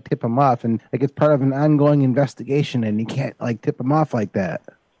mean, you might tip them off, and it's part of an ongoing investigation, and you can't tip them off like that.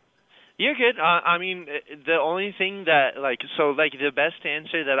 You're good. I mean, the only thing that the best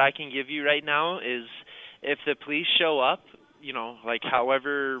answer that I can give you right now is if the police show up,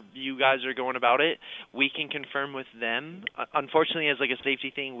 however you guys are going about it, we can confirm with them. Unfortunately, as a safety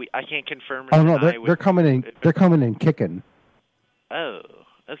thing, I can't confirm. Oh no, they're coming in. They're coming in kicking. Oh,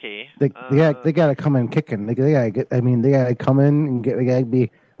 okay. They gotta come in kicking. They gotta come in and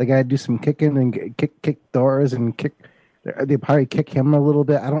they gotta do some kicking and kick doors and kick. They probably kick him a little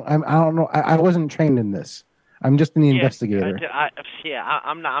bit. I don't know. I wasn't trained in this. I'm just an investigator.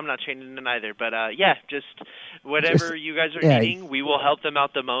 I'm not trained in it either. But just whatever you guys are needing, we will help them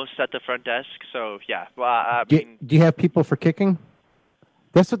out the most at the front desk. So yeah. Well, do you have people for kicking?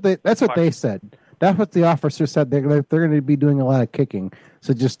 That's what they said. That's what the officer said. They're going to be doing a lot of kicking.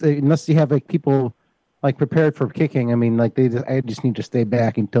 So just unless you have people prepared for kicking, I mean, I just need to stay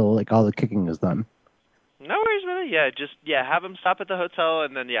back until all the kicking is done. No worries, brother. Yeah, have them stop at the hotel,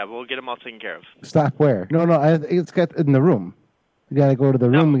 and then we'll get them all taken care of. Stop where? No, it's got in the room. We got to go to the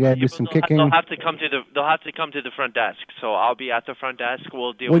room. We got to do some kicking. They'll have to come to the front desk. So I'll be at the front desk.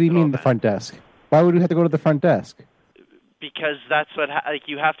 We'll deal. What do you mean the front desk? Why would we have to go to the front desk? Because that's what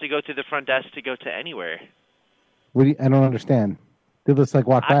you have to go to the front desk to go to anywhere. I don't understand. They just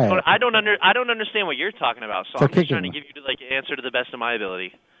walk by. I don't understand what you're talking about. So I'm just trying to give you the answer to the best of my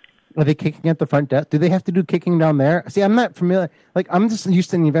ability. Are they kicking at the front desk? Do they have to do kicking down there? See, I'm not familiar. I'm just used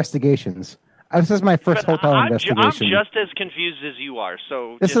to investigations. This is my first hotel investigation. I'm just as confused as you are.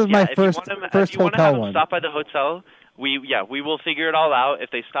 So this is my first if you want to hotel have one. Them stop by the hotel, we will figure it all out.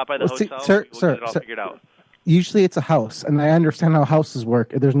 If they stop by the hotel, we'll get it all figured out. Usually it's a house, and I understand how houses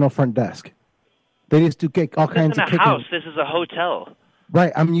work. There's no front desk. They just do all kinds of kicking. This isn't a house. This is a hotel.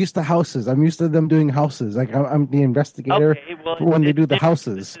 Right. I'm used to houses. I'm used to them doing houses. I'm the investigator when they do the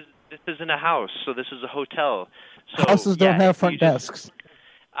houses. This isn't a house, so this is a hotel. So, Houses don't have front desks.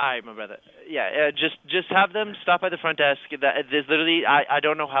 All right, my brother. Yeah, just have them stop by the front desk. There's literally, I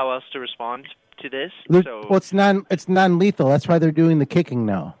don't know how else to respond to this. So Well, it's non-lethal. That's why they're doing the kicking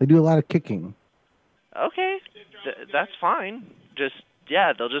now. They do a lot of kicking. okay, that's fine.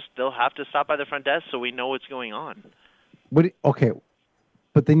 They'll have to stop by the front desk so we know what's going on. Okay,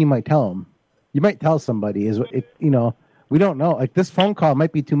 but then you might tell them. You might tell somebody. We don't know. Like this phone call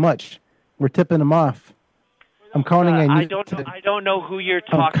might be too much. We're tipping them off. I'm counting. I don't know who you're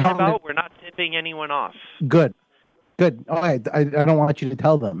talking about. We're not tipping anyone off. Good. Oh, I don't want you to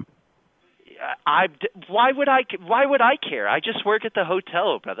tell them. Why would I care? I just work at the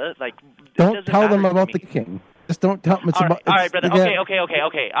hotel, brother. Like, don't tell them about the kicking. Just don't tell them. All right, brother.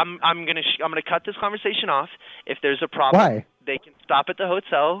 Okay. I'm gonna cut this conversation off. If there's a problem, Why? They can stop at the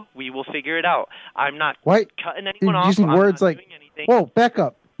hotel. We will figure it out. I'm not Why? cutting anyone You're off. using words like, whoa, back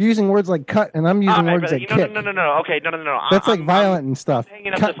up. You're using words like cut, and I'm using words brother. like kick. No. Okay, no. That's like violent and stuff.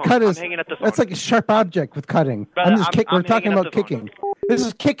 Hanging up the phone. Cut is, I'm hanging up the phone. That's like a sharp object with cutting. Brother, We're talking about kicking. This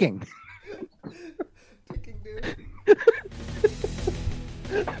is kicking.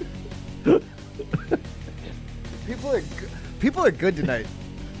 People are good tonight.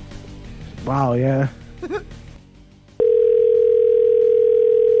 Wow, yeah.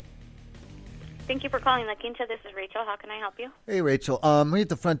 Thank you for calling La Quinta. This is Rachel. How can I help you? Hey, Rachel. We're at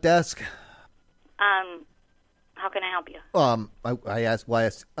the front desk. How can I help you? I asked why.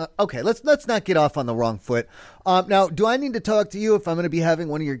 Okay, let's not get off on the wrong foot. Now, do I need to talk to you if I'm going to be having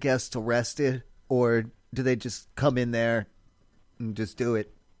one of your guests arrested, or do they just come in there and just do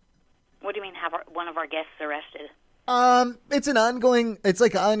it? What do you mean, have one of our guests arrested? It's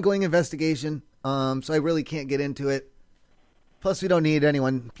like an ongoing investigation. So I really can't get into it. Plus, we don't need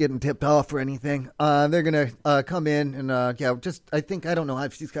anyone getting tipped off or anything. They're gonna come in and I don't know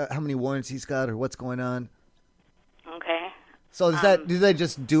if how many warrants he's got or what's going on. Okay. So do they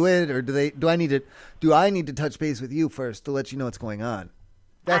just do it, or do I need to touch base with you first to let you know what's going on?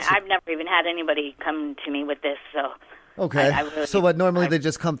 I've never even had anybody come to me with this, so. Okay. So what? Normally they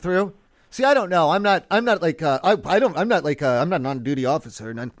just come through. See, I don't know. I'm not like I'm not an on-duty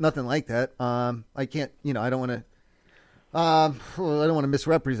officer, nothing like that. I can't. I don't want to. I don't want to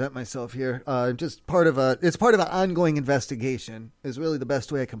misrepresent myself here. Just it's part of an ongoing investigation is really the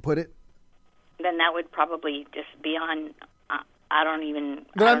best way I can put it. Then that would probably just be on. I don't even.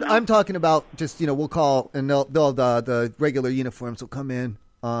 But I'm talking about just we'll call and they'll the regular uniforms will come in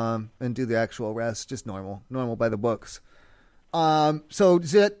and do the actual arrest, just normal by the books. So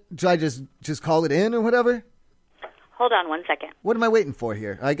do I just call it in or whatever? Hold on 1 second. What am I waiting for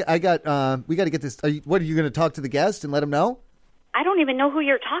here? We got to get this. Are you going to talk to the guest and let him know? I don't even know who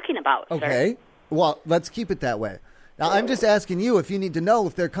you're talking about. Okay. Sir. Well, let's keep it that way. Now, I'm just asking you if you need to know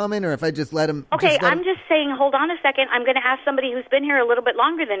if they're coming or if I just let them. Okay, I'm just saying, hold on a second. I'm going to ask somebody who's been here a little bit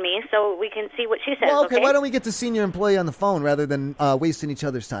longer than me so we can see what she says. Well, okay, why don't we get the senior employee on the phone rather than wasting each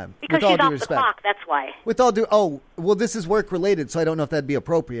other's time? Because she's off the clock, that's why. This is work related, so I don't know if that'd be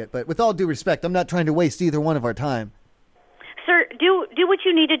appropriate. But with all due respect, I'm not trying to waste either one of our time. Sir, do what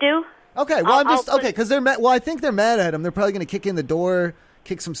you need to do. Okay, well, because they're mad. Well, I think they're mad at him. They're probably going to kick in the door,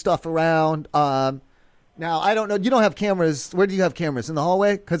 kick some stuff around. Now, I don't know. You don't have cameras. Where do you have cameras? In the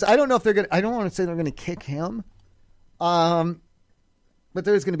hallway? Because I don't know if they're going to... I don't want to say they're going to kick him. But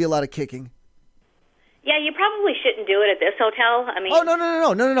there's going to be a lot of kicking. Yeah, you probably shouldn't do it at this hotel. I mean...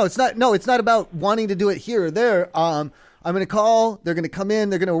 Oh, no. It's not... No, it's not about wanting to do it here or there. I'm going to call. They're going to come in.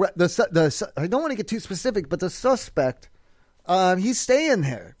 They're going to... I don't want to get too specific, but the suspect... he's staying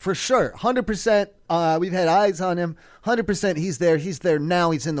there for sure. 100%. We've had eyes on him. 100% he's there. He's there now.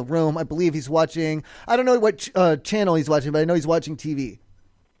 He's in the room. I believe he's watching. I don't know what channel he's watching, but I know he's watching TV.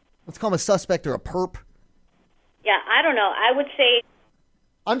 Let's call him a suspect or a perp. Yeah, I don't know. I would say.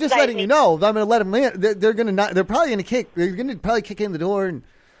 I'm just letting you know. I'm going to let them in. They're going to not. They're probably going to kick. They're going to probably kick in the door, and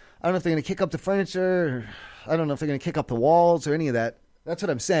I don't know if they're going to kick up the furniture. Or I don't know if they're going to kick up the walls or any of that. That's what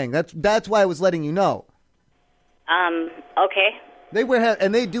I'm saying. That's why I was letting you know. Okay. They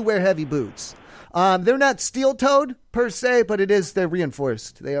do wear heavy boots. They're not steel-toed per se, but they're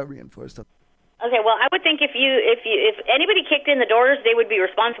reinforced. They are reinforced. Okay, well, I would think if anybody kicked in the doors, they would be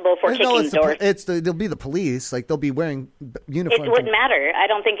responsible for kicking the doors. They'll be the police. Like they'll be wearing uniforms. It wouldn't matter. I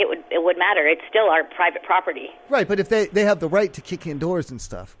don't think it would matter. It's still our private property. Right, but if they have the right to kick in doors and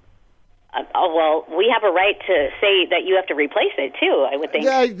stuff. Well, we have a right to say that you have to replace it, too, I would think.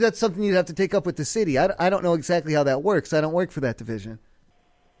 Yeah, that's something you'd have to take up with the city. I don't know exactly how that works. I don't work for that division.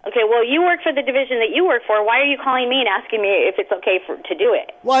 Okay, well, you work for the division that you work for. Why are you calling me and asking me if it's okay to do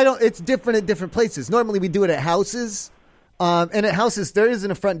it? Well, it's different at different places. Normally we do it at houses. And at houses, there isn't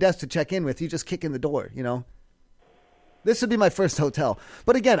a front desk to check in with. You just kick in the door, you know. This would be my first hotel.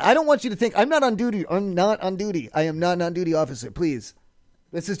 But again, I don't want you to think I'm not on duty. I'm not on duty. I am not an on-duty officer, please.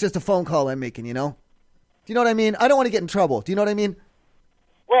 This is just a phone call I'm making, you know? Do you know what I mean? I don't want to get in trouble. Do you know what I mean?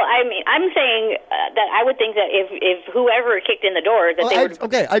 Well, I mean, I'm saying that I would think that if whoever kicked in the door, that they would...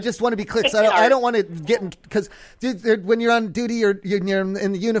 Okay, I just want to be clear. I don't want to get in... Because when you're on duty or you're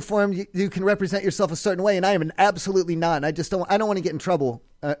in the uniform, you can represent yourself a certain way, and I am absolutely not. I don't want to get in trouble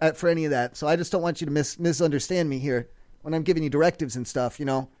for any of that. So I just don't want you to misunderstand me here when I'm giving you directives and stuff, you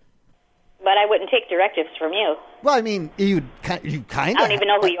know? But I wouldn't take directives from you. Well, I mean, you kind of... I don't even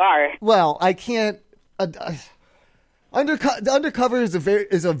know who you are. Well, I can't... Undercover is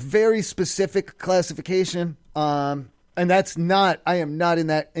a very specific classification, and that's not. I am not in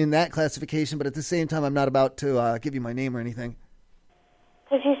that classification. But at the same time, I'm not about to give you my name or anything.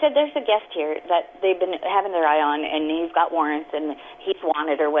 Because you said there's a guest here that they've been having their eye on, and he's got warrants, and he's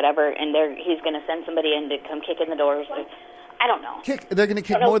wanted or whatever, and he's going to send somebody in to come kick in the doors. I don't know. They're going to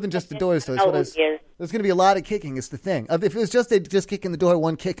kick more than just the doors, though. There's going to be a lot of kicking. Is the thing. If it was they just kick in the door,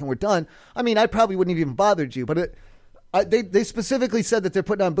 one kick, and we're done. I mean, I probably wouldn't have even bothered you, but they specifically said that they're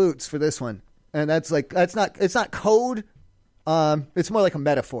putting on boots for this one, and it's not code. It's more like a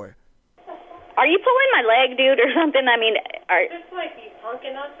metaphor. Are you pulling my leg, dude, or something? I mean, Just like he's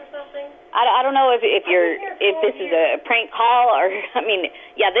punking us or something. I don't know if this is a prank call or I mean,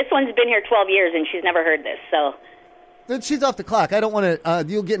 yeah, this one's been here 12 years and she's never heard this, so. Then she's off the clock. I don't want to.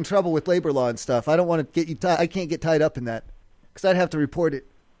 You'll get in trouble with labor law and stuff. I don't want to get you. I can't get tied up in that because I'd have to report it.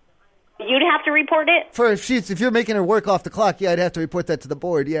 You'd have to report it? If you're making her work off the clock, yeah, I'd have to report that to the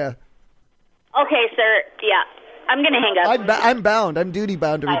board, yeah. Okay, sir. Yeah. I'm going to hang up. I'm bound. I'm duty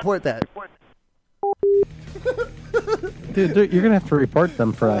bound to report that. Dude, you're going to have to report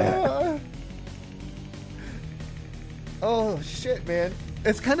them for that. Oh, shit, man.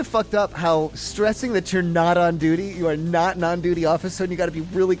 It's kind of fucked up how stressing that you're not on duty, you are not an on-duty officer, and you got to be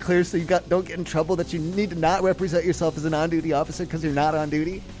really clear so don't get in trouble that you need to not represent yourself as an on-duty officer because you're not on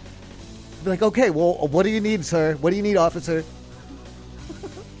duty. Be like, okay, well, what do you need, sir? What do you need, officer?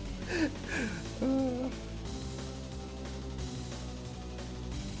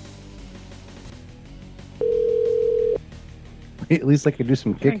 At least I could do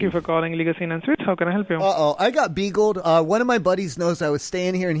some kicking. Thank you for calling Legacy and Suites. How can I help you? Uh-oh, I got beagled. One of my buddies knows I was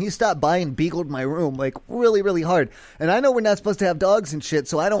staying here, and he stopped by and beagled my room, like, really, really hard. And I know we're not supposed to have dogs and shit,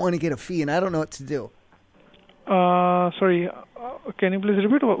 so I don't want to get a fee, and I don't know what to do. Sorry, can you please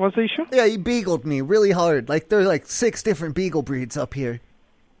repeat? What's the issue? Yeah, he beagled me really hard. Like, there are like 6 different beagle breeds up here.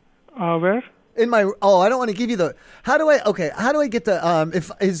 Where? In my... Oh, I don't want to give you the... How do I get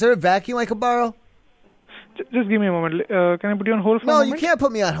the... Is there a vacuum I could borrow? Just give me a moment. Can I put you on hold for a moment? No, you can't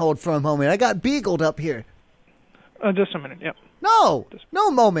put me on hold for a moment. I got beagled up here. Just a minute, yeah. No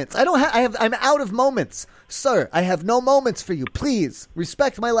moments. I'm out of moments. Sir, I have no moments for you. Please,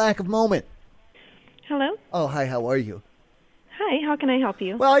 respect my lack of moment. Hello? Oh, hi, how are you? Hi, how can I help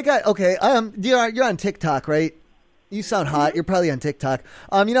you? Well, you're on TikTok, right? You sound hot. Mm-hmm. You're probably on TikTok.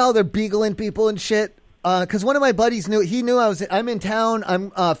 You know how they're beagling people and shit? Because one of my buddies knew I'm in town.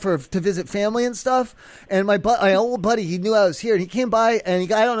 To visit family and stuff. And my old buddy, he knew I was here, and he came by, and he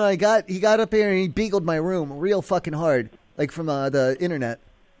got up here and he beagled my room real fucking hard, like from the internet.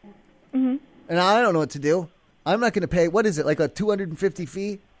 Mm-hmm. And I don't know what to do. I'm not going to pay. What is it, like a $250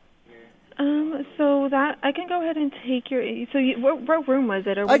 fee? So that I can go ahead and take your. So what room was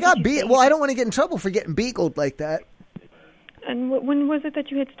it? Or I got beat. Well, I don't want to get in trouble for getting beagled like that. And when was it that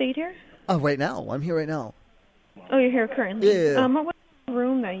you had stayed here? Oh, right now. I'm here right now. Oh, you're here currently. Yeah. What was the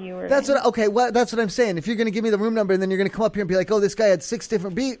room that you were? That's in? That's what I'm saying. If you're going to give me the room number and then you're going to come up here and be like, oh, this guy had 6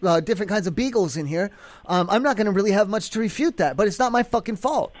 different kinds of beagles in here, I'm not going to really have much to refute that. But it's not my fucking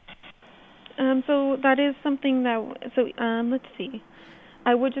fault. So that is something that. So let's see.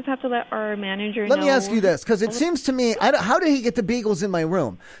 I would just have to let our manager know. Let me ask you this, because it seems to me, how did he get the beagles in my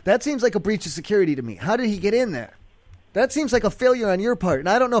room? That seems like a breach of security to me. How did he get in there? That seems like a failure on your part, and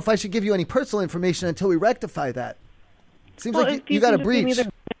I don't know if I should give you any personal information until we rectify that. It seems like you got a breach.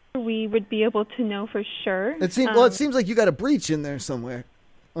 We would be able to know for sure. It seems like you got a breach in there somewhere.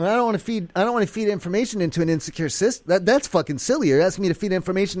 I don't want to feed information into an insecure system. That's fucking silly. You're asking me to feed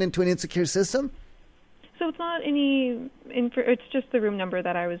information into an insecure system? So it's not any. It's just the room number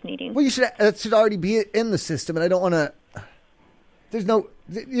that I was needing. Well, that should already be in the system, and I don't want to. There's no.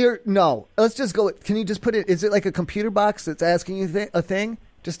 No. Let's just go. Can you just put it? Is it like a computer box that's asking you a thing?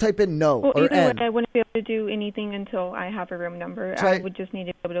 Just type in no or either N. Way, I wouldn't be able to do anything until I have a room number. I would just need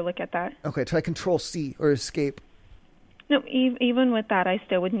to be able to look at that. Okay. Try Control C or Escape. No, even with that, I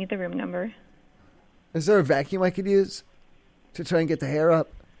still would need the room number. Is there a vacuum I could use? to try and get the hair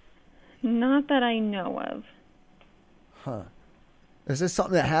up? Not that I know of. Huh. Is this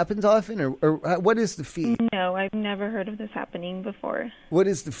something that happens often, or what is the fee? No, I've never heard of this happening before. What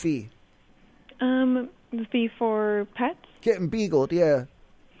is the fee? The fee for pets? Getting beagled, yeah.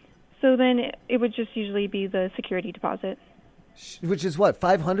 So then it would just usually be the security deposit. Which is what,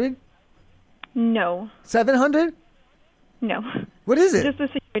 $500? No. $700? No. What is it? Just the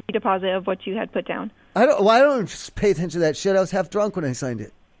security deposit of what you had put down. I don't just pay attention to that shit. I was half drunk when I signed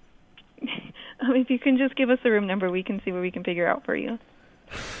it. If you can just give us the room number, we can see what we can figure out for you.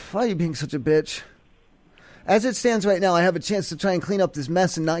 Why are you being such a bitch? As it stands right now, I have a chance to try and clean up this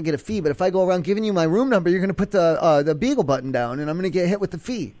mess and not get a fee. But if I go around giving you my room number, you're going to put the beagle button down, and I'm going to get hit with the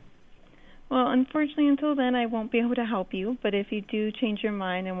fee. Well, unfortunately, until then, I won't be able to help you. But if you do change your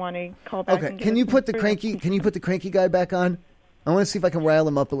mind and want to call back, okay. Can you put the cranky guy back on? I want to see if I can rile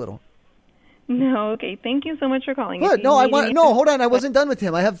him up a little. No, okay. Thank you so much for calling. What? No, hold on. I wasn't done with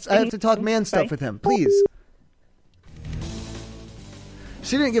him. I have to talk man stuff with him. Please.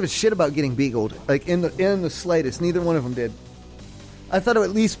 She didn't give a shit about getting beagled, like in the slightest. Neither one of them did. I thought it would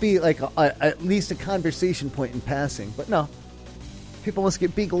at least be like at least a conversation point in passing, but no. People must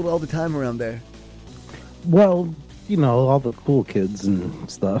get beagled all the time around there. Well, all the cool kids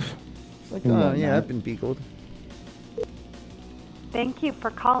and stuff. Like, yeah, I've been beagled. Thank you for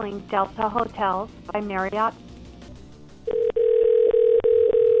calling Delta Hotels by Marriott.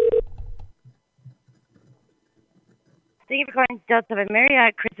 Thank you for calling Delta by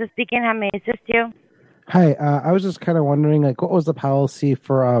Marriott. Krista speaking. How may I assist you? Hi, I was just kind of wondering, like, what was the policy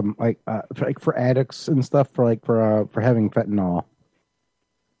for for addicts and stuff for having fentanyl?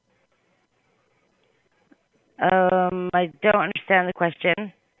 I don't understand the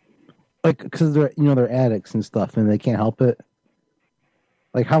question. Like, because they're addicts and stuff, and they can't help it.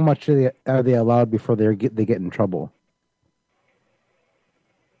 Like, how much are they allowed before they get in trouble?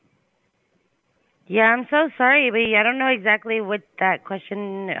 Yeah, I'm so sorry, but I don't know exactly what that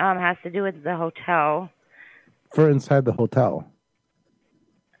question has to do with the hotel. For inside the hotel.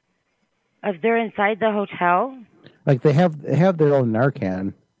 If they're inside the hotel? Like, they have their own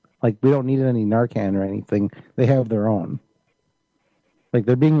Narcan. Like, we don't need any Narcan or anything. They have their own. Like,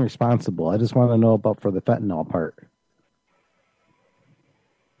 they're being responsible. I just want to know about for the fentanyl part.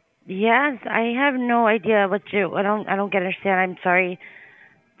 Yes, I have no idea what I don't understand. I'm sorry.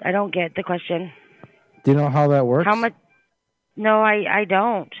 I don't get the question. Do you know how that works? How much? No, I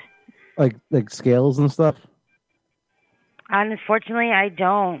don't. Like scales and stuff? Unfortunately, I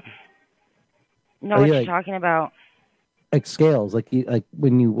don't know what you're talking about. Like scales, like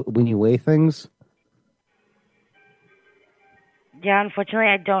when you weigh things? Yeah, unfortunately,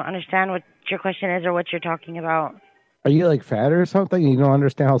 I don't understand what your question is or what you're talking about. Are you like fat or something? You don't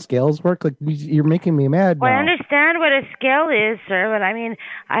understand how scales work? Like, you're making me mad now. Well, I understand what a scale is, sir, but I mean,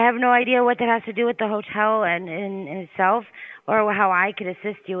 I have no idea what that has to do with the hotel and in itself, or how I could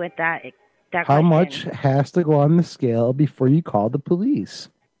assist you with that How question. much has to go on the scale before you call the police?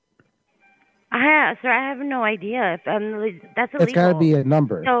 Sir, I have no idea. That's illegal. It's got to be a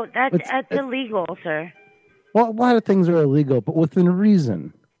number. So that's illegal, sir. Well, a lot of things are illegal, but within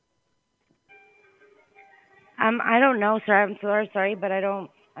reason. I don't know, sir. I'm so sorry, but I don't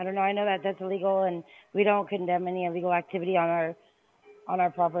know. I know that that's illegal, and we don't condemn any illegal activity on our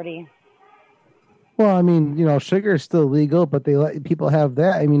property. Well, I mean, sugar is still legal, but they let people have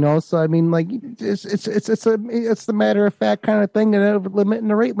that. I mean, also, I mean, like, it's the matter of fact kind of thing, and a limit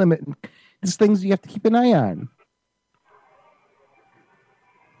and a rate limit. These things you have to keep an eye on.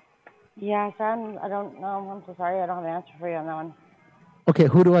 Yeah, sir. I don't know. I'm so sorry. I don't have an answer for you on that one. Okay,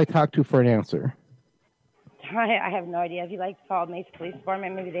 who do I talk to for an answer? I have no idea. If you'd like to call Mesa Police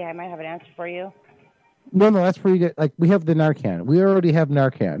Department, maybe they might have an answer for you. No, that's where you get, like, we have the Narcan. We already have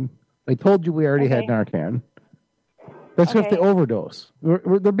Narcan. I told you we already had Narcan. That's if they overdose.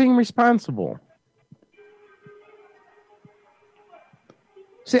 They're being responsible.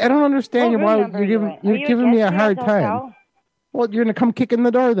 See, I don't understand why you're giving me a hard time. Well, you're going to come kick in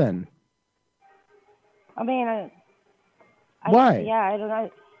the door then. I mean, why? Yeah, I don't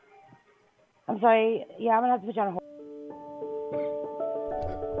know. I'm sorry. Yeah, I'm going to have to put you on hold.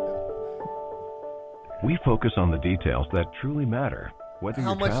 We focus on the details that truly matter, whether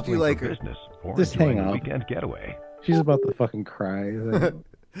you're traveling for business or enjoying a weekend getaway. She's about to fucking cry.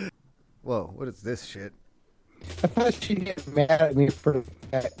 Whoa, what is this shit? I thought she'd get mad at me for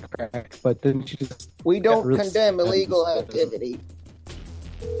that crack, but then she just... We don't condemn illegal activity.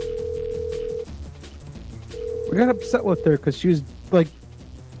 We got upset with her because she was like...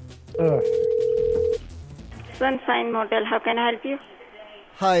 Sunshine Motel, how can I help you?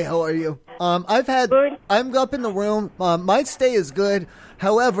 Hi, how are you? I'm up in the room. My stay is good.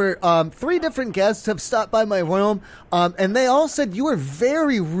 However, 3 different guests have stopped by my room, and they all said you were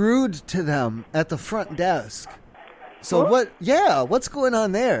very rude to them at the front desk. So what? Yeah, what's going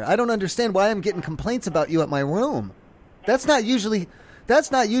on there? I don't understand why I'm getting complaints about you at my room. That's not usually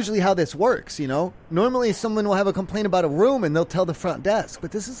how this works, you know? Normally someone will have a complaint about a room and they'll tell the front desk,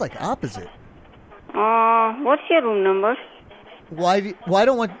 but this is like opposite. What's your room number? Why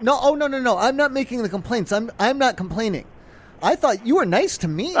don't want... No, no. I'm not making the complaints. I'm not complaining. I thought you were nice to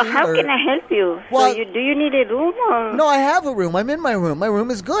me. How can I help you? Well, do you need a room or? No, I have a room. I'm in my room. My room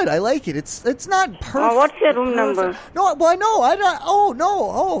is good. I like it. It's not perfect. What's your room number? No, well, no, I don't. Oh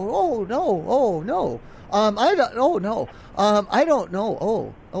no. Oh no. I don't. Oh no. I don't know.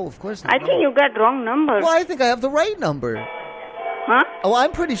 Oh, of course not. I think you got wrong number. Well, I think I have the right number. Huh? Oh,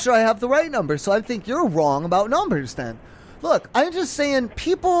 I'm pretty sure I have the right number. So I think you're wrong about numbers then. Look, I'm just saying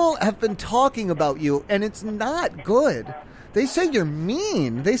people have been talking about you, and it's not good. They say you're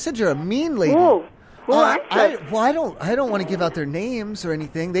mean. They said you're a mean lady. Who? I don't want to give out their names or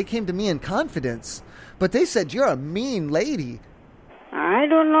anything. They came to me in confidence, but they said you're a mean lady. I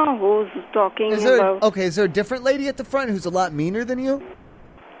don't know who's talking about. Okay, is there a different lady at the front who's a lot meaner than you?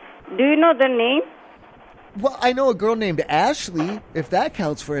 Do you know the name? Well, I know a girl named Ashley, if that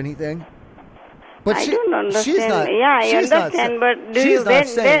counts for anything. But I don't understand. She's not. Yeah, I understand. But do you?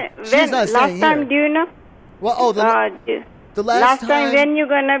 Last time, do you know? Well, the last time when you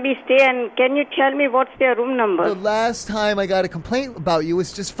gonna be stay, and can you tell me what's your room number? The last time I got a complaint about you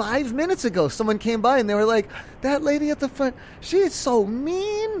was just 5 minutes ago. Someone came by and they were like, "That lady at the front, she's so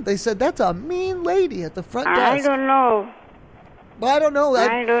mean." They said that's a mean lady at the front desk. I don't know. Well, I don't know.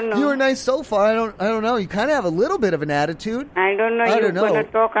 I don't know. You were nice so far. I don't know. You kind of have a little bit of an attitude. I don't know. You're gonna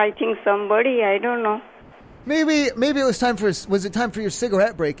talk. I think somebody. I don't know. Maybe it was time for. Was it time for your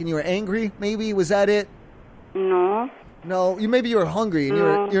cigarette break and you were angry? Maybe was that it? No. No, maybe you were hungry and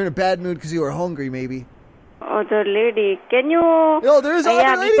you're in a bad mood because you were hungry. Maybe. Other lady, can you? Oh, there's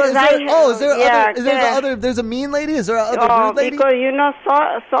another lady. There's a mean lady. Is there another rude lady? Because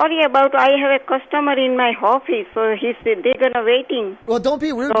sorry about. I have a customer in my office, so they're gonna waiting. Well, don't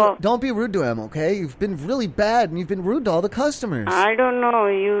be rude. Don't be rude to him, okay? You've been really bad, and you've been rude to all the customers. I don't know.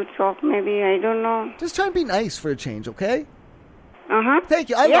 You talk maybe. I don't know. Just try and be nice for a change, okay? Thank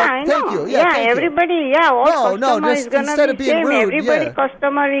you. I know. Thank you. Yeah, thank everybody. You. All customer is gonna instead be of being same. rude, Everybody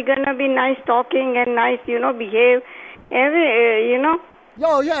customer is gonna be nice talking and nice, behave.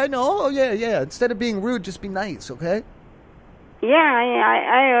 Oh yeah, I know. Oh yeah. Instead of being rude, just be nice, okay? Yeah,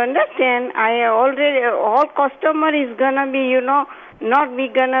 I understand. All customer is gonna be, not be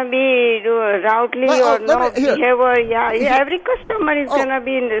gonna be rudely or not behavior. Yeah, every customer is gonna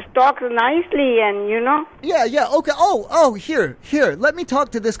be talk nicely and Yeah. Okay. Oh, here. Let me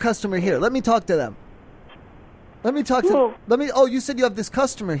talk to this customer here. Let me talk to them. Oh, you said you have this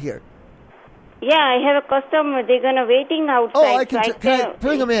customer here. Yeah, I have a customer. They're gonna waiting outside. Oh, can I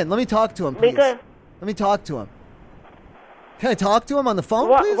bring him in? Let me talk to him, please. Let me talk to him. Can I talk to him on the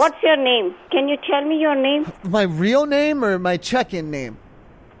phone, please? What's your name? Can you tell me your name? My real name or my check-in name?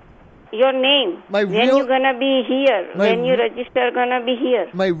 Your name. When you gonna be here? When you register, gonna be here?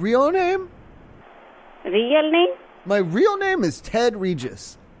 My real name? Real name? My real name is Ted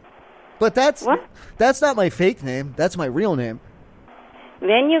Regis. But that's not my fake name. That's my real name.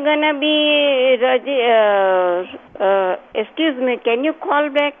 When you gonna be, excuse me, can you call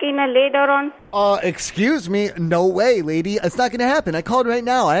back later on? Excuse me? No way, lady. It's not gonna happen. I called right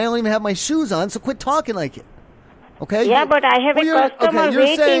now. I don't even have my shoes on, so quit talking like it. Okay? Yeah, but I have a customer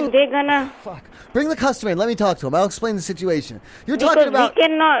waiting. They're gonna... Fuck. Bring the customer in. Let me talk to him. I'll explain the situation. You're talking about... We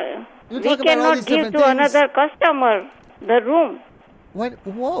cannot give to another customer the room. What?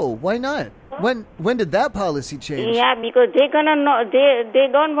 Whoa, why not? When did that policy change? Yeah, because they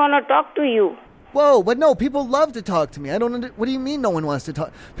don't want to talk to you. Whoa, but no, people love to talk to me. What do you mean no one wants to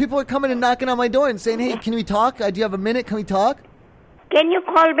talk? People are coming and knocking on my door and saying, "Hey, can we talk? Do you have a minute? Can we talk?" Can you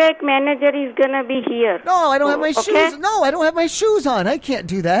call back? Manager is gonna be here. No, I don't have my shoes. No, I don't have my shoes on. I can't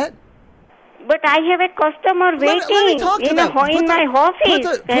do that. But I have a customer waiting let me talk to in them. my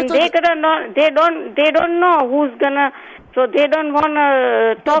office, and they don't know who's gonna. So they don't want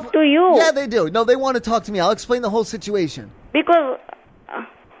to talk to you. Yeah, they do. No, they want to talk to me. I'll explain the whole situation. Because...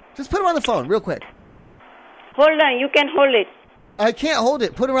 just put him on the phone real quick. Hold on. You can hold it. I can't hold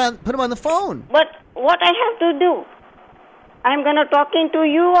it. Put him on the phone. But what I have to do? I'm going to talking to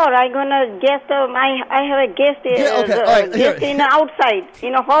you or I'm going to guest... I have a guest, guest in outside,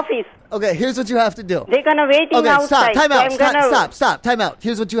 in a office. Okay, here's what you have to do. They're going to waiting outside. Stop. Time out. Stop. Time out.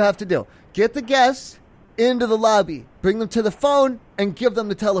 Here's what you have to do. Get the guest... into the lobby. Bring them to the phone and give them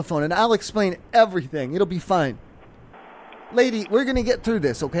the telephone, and I'll explain everything. It'll be fine. Lady, we're going to get through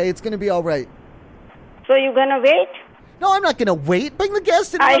this, okay? It's going to be all right. So you're going to wait? No, I'm not going to wait. Bring the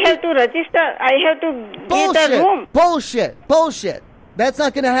guest in. I have to register. I have to get a room. Bullshit. That's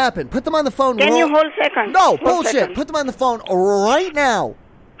not going to happen. Put them on the phone. Can you hold a second? No, bullshit. Second. Put them on the phone right now.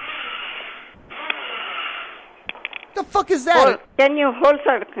 The fuck is that? Can you hold a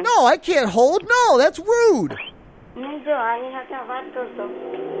second? No, I can't hold. No, that's rude.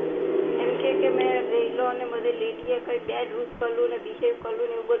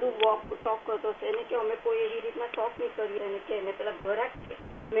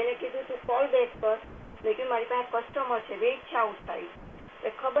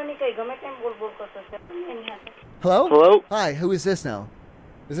 Hello? Hello? Hi, who is this now?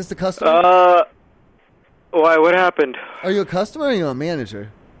 Is this the customer? Why, what happened? Are you a customer or are you a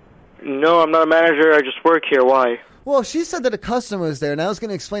manager? No, I'm not a manager. I just work here. Why? Well, she said that a customer was there, and I was going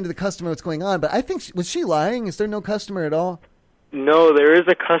to explain to the customer what's going on, but I think, was she lying? Is there no customer at all? No, there is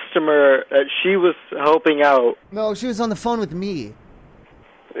a customer that she was helping out. No, she was on the phone with me.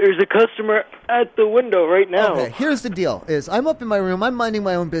 There's a customer at the window right now. Okay, here's the deal, is I'm up in my room, I'm minding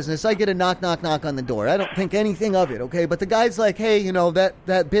my own business, I get a knock on the door. I don't think anything of it, okay? But the guy's like, hey, you know, the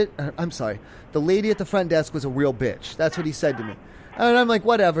lady at the front desk was a real bitch. That's what he said to me. And I'm like,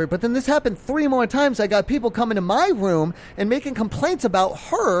 whatever. But then this happened 3 more times. I got people coming to my room and making complaints about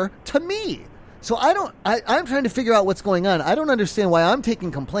her to me. So I'm trying to figure out what's going on. I don't understand why I'm taking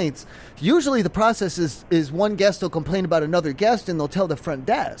complaints. Usually the process is one guest will complain about another guest and they'll tell the front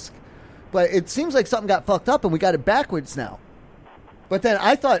desk. But it seems like something got fucked up and we got it backwards now. But then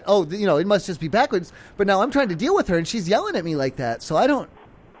I thought, it must just be backwards. But now I'm trying to deal with her and she's yelling at me like that. So I don't...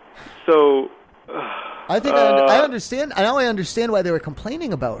 So... I think I understand. Now I understand why they were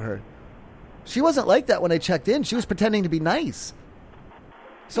complaining about her. She wasn't like that when I checked in. She was pretending to be nice.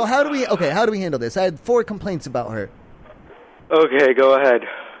 So how do we handle this? I had 4 complaints about her. Okay, go ahead.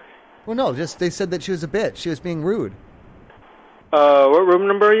 Well, no, just they said that she was a bitch. She was being rude. What room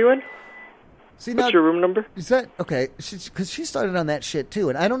number are you in? See, what's your room number? Is that okay? Because she started on that shit too,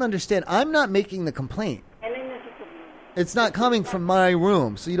 and I don't understand. I'm not making the complaint. It's not coming from my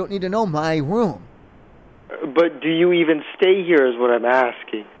room, so you don't need to know my room. But do you even stay here is what I'm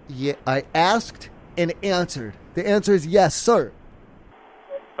asking. Yeah, I asked and answered. The answer is yes, sir.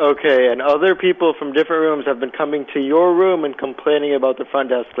 Okay, and other people from different rooms have been coming to your room and complaining about the front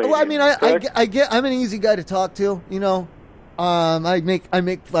desk lady. Well, I mean, I'm an easy guy to talk to, you know. I make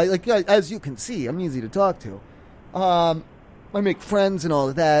like as you can see, I'm easy to talk to. I make friends and all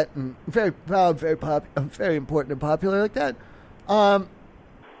of that, and I'm very proud, I'm very important and popular like that.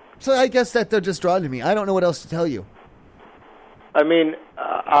 So I guess that they're just drawn to me. I don't know what else to tell you. I mean,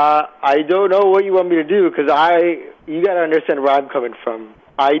 I don't know what you want me to do, because you got to understand where I'm coming from.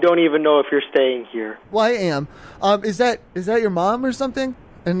 I don't even know if you're staying here. Well, I am. Is that your mom or something?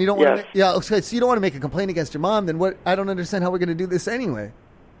 And you don't want to? Yeah. Okay. So you don't want to make a complaint against your mom? Then what? I don't understand how we're going to do this anyway.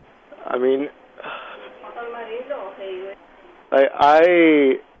 I mean,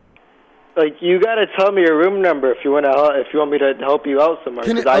 you got to tell me your room number if you want me to help you out somewhere.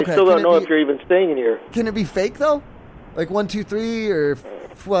 Because I still don't know if you're even staying in here. Can it be fake though? Like 123 or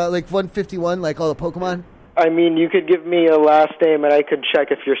like 151, like all the Pokemon? I mean, you could give me a last name and I could check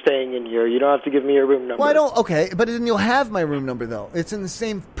if you're staying in here. You don't have to give me your room number. Well, okay, but then you'll have my room number though. It's in the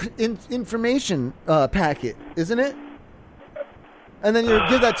same information packet, isn't it? And then you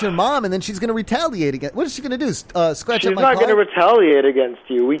give that to your mom, and then she's going to retaliate again. What is she going to do? Scratch up my car? She's not going to retaliate against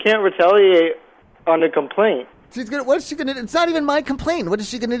you. We can't retaliate on a complaint. What is she going to do? It's not even my complaint. What is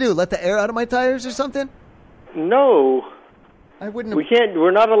she going to do? Let the air out of my tires or something? No. I wouldn't. We can't.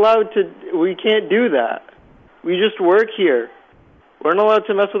 We're not allowed to. We can't do that. We just work here. We're not allowed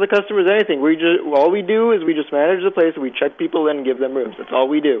to mess with the customers or anything. All we do is we just manage the place. We check people in and give them rooms. That's all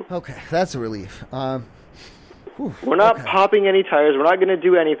we do. Okay, that's a relief. We're not popping any tires. We're not going to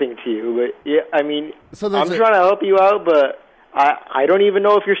do anything to you. But yeah, I mean, I'm trying to help you out, but I don't even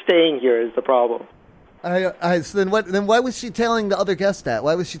know if you're staying here is the problem. So then what? Then why was she telling the other guests that?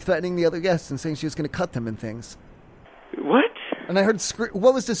 Why was she threatening the other guests and saying she was going to cut them and things? What? And I heard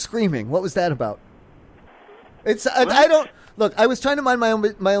what was the screaming? What was that about? I don't look. I was trying to mind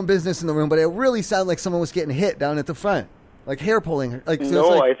my own business in the room, but it really sounded like someone was getting hit down at the front, like hair pulling her. I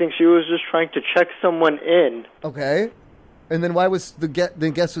think she was just trying to check someone in. Okay, and then why was the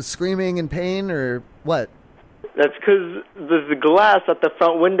guest was screaming in pain or what? That's because the glass at the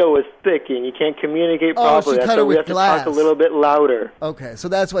front window is thick and you can't communicate properly. She cut her with glass. To talk a little bit louder. Okay, so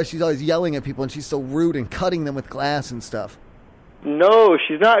that's why she's always yelling at people and she's so rude and cutting them with glass and stuff. No,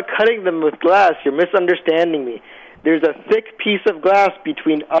 she's not cutting them with glass. You're misunderstanding me. There's a thick piece of glass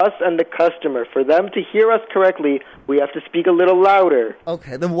between us and the customer. For them to hear us correctly, we have to speak a little louder.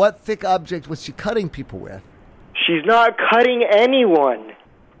 Okay, then what thick object was she cutting people with? She's not cutting anyone.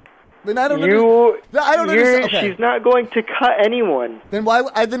 Then I don't understand. Okay. She's not going to cut anyone. Then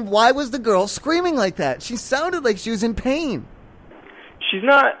why was the girl screaming like that? She sounded like she was in pain. She's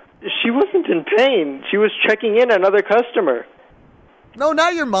not. She wasn't in pain. She was checking in another customer. No,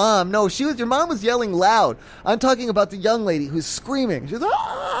 not your mom. No, your mom was yelling loud. I'm talking about the young lady who's screaming. She's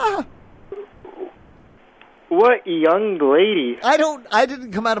ah! What young lady? I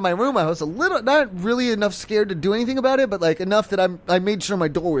didn't come out of my room. I was a little, not really enough scared to do anything about it, but like enough that I made sure my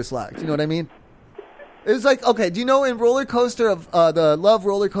door was locked. You know what I mean? It was like, okay, do you know in Roller Coaster of the Love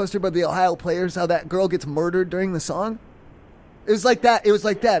Roller Coaster by the Ohio Players how that girl gets murdered during the song? It was like that. It was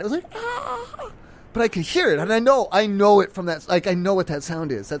like ah! But I could hear it, and I know it from that. Like I know what that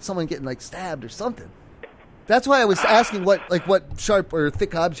sound is. That's someone getting like stabbed or something. That's why I was asking what sharp or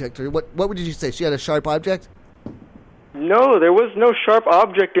thick object or what did you say? She had a sharp object? No, there was no sharp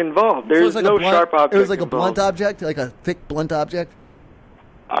object involved. There's like no sharp object. It was like a involved. blunt object, like a thick blunt object.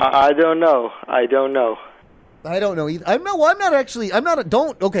 I don't know. I don't know either. I'm not actually.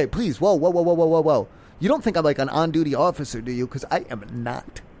 Don't. Okay, please. Whoa. You don't think I'm like an on-duty officer, do you? Because I am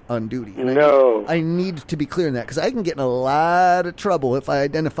not on duty. And no. I need to be clear on that because I can get in a lot of trouble if I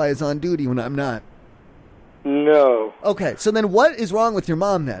identify as on duty when I'm not. No. Okay, so then what is wrong with your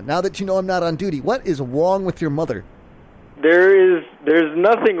mom then? Now that you know I'm not on duty, what is wrong with your mother? There's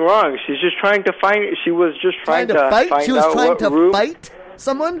nothing wrong. She's just trying to find. She was just trying to fight. Find she was out trying what to room. Fight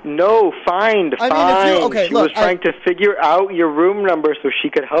someone? No, find. I mean, if you, she was trying to figure out your room number so she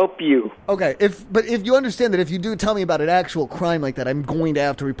could help you. Okay, if you understand that if you do tell me about an actual crime like that, I'm going to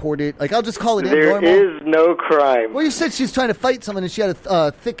have to report it. Like I'll just call it in normal. There is no crime. Well, you said she's trying to fight someone and she had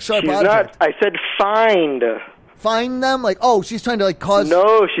a thick, sharp She's object. not. I said find. Find them? Like, oh, she's trying to like cause.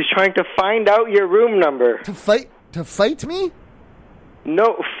 No, she's trying to find out your room number. To fight me?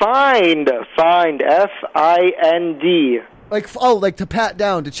 No, find. Find. Like to pat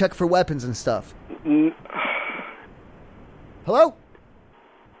down, to check for weapons and stuff. Hello?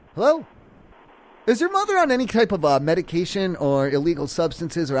 Is your mother on any type of medication or illegal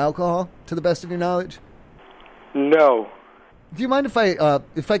substances or alcohol, to the best of your knowledge? No. Do you mind if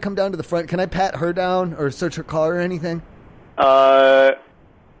I come down to the front? Can I pat her down or search her car or anything?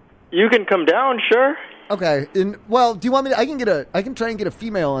 You can come down, sure. Okay. Do you want me to? I can try and get a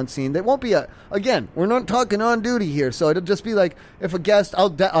female on scene. There won't be again, we're not talking on duty here, so it'll just be like if a guest,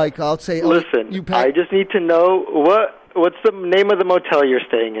 I'll say, listen, I just need to know what's the name of the motel you're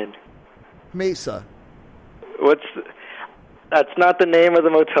staying in? Mesa. That's not the name of the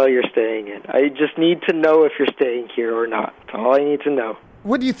motel you're staying in. I just need to know if you're staying here or not. That's all I need to know.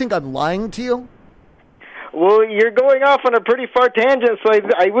 What do you think? I'm lying to you? Well, you're going off on a pretty far tangent, so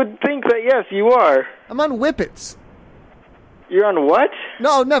I would think that, yes, you are. I'm on Whippets. You're on what?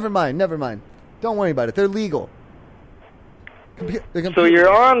 No, never mind. Don't worry about it. They're legal. So you're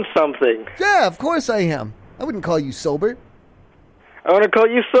on something. Yeah, of course I am. I wouldn't call you sober. I want to call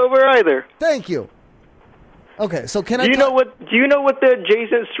you sober either. Thank you. Okay, so Do you know what the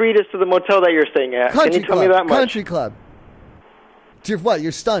adjacent street is to the motel that you're staying at? Can you tell me that much? Country Club.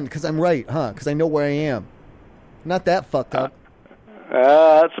 You're stunned because I'm right, huh? Because I know where I am. Not that fucked up.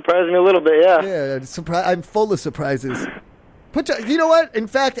 That surprised me a little bit, yeah. Yeah, I'm full of surprises. You know what? In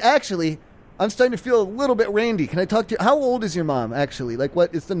fact, actually, I'm starting to feel a little bit randy. Can I talk to you? How old is your mom, actually? Like,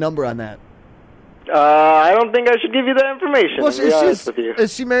 what is the number on that? I don't think I should give you that information, well, to be honest with you.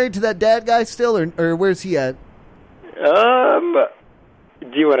 Is she married to that dad guy still, or where's he at?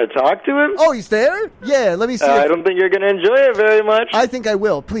 Do you want to talk to him? Oh, he's there? Yeah, let me see. I don't think you're going to enjoy it very much. I think I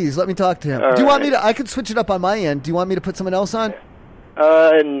will. Please, let me talk to him. Do you want me to? I could switch it up on my end. Do you want me to put someone else on?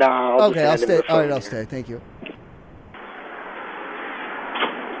 No. Okay, I'll stay. All right, I'll stay. Thank you.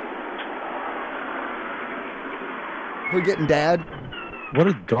 We're getting dad. What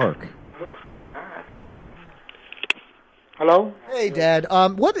a dark. Hello? Hey, Dad.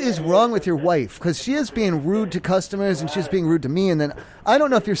 What is wrong with your wife? Because she is being rude to customers and she's being rude to me. And then I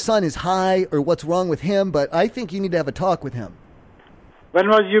don't know if your son is high or what's wrong with him, but I think you need to have a talk with him. When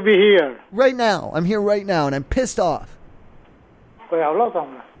was you be here? Right now. I'm here right now, and I'm pissed off.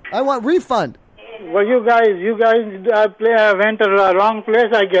 I want refund. Well, you guys went to the wrong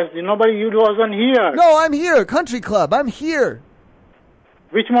place, I guess. Nobody, you wasn't here. No, I'm here. Country Club. I'm here.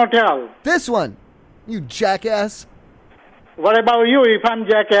 Which motel? This one. You jackass. What about you if I'm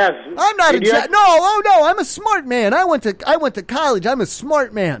jackass? I'm not a jackass. No, I'm a smart man. I went to college. I'm a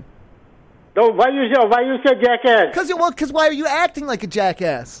smart man. So why you say jackass? Because why are you acting like a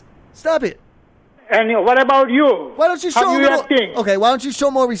jackass? Stop it. And what about you? Why don't you show How you acting? Okay, why don't you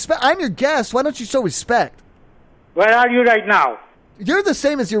show more respect? I'm your guest. Why don't you show respect? Where are you right now? You're the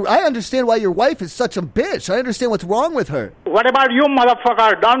same as I understand why your wife is such a bitch. I understand what's wrong with her. What about you,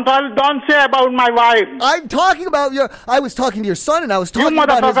 motherfucker? Don't say about my wife. I'm talking about I was talking to your son, and I was talking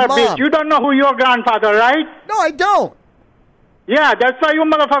about his mom. Bitch. You don't know who your grandfather, right? No, I don't. Yeah, that's why you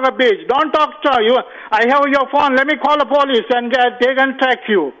motherfucker bitch. Don't talk to you. I have your phone. Let me call the police and they can track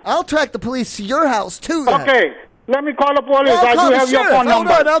you. I'll track the police to your house too. Then. Okay. Let me call the police. I do have your phone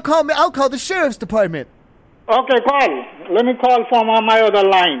number. Hold on. I'll call the sheriff's department. Okay, call. Let me call from my other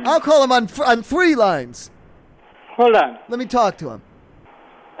line. I'll call him on 3 lines. Hold on. Let me talk to him.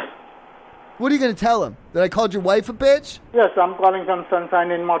 What are you going to tell him? That I called your wife a bitch? Yes, I'm calling from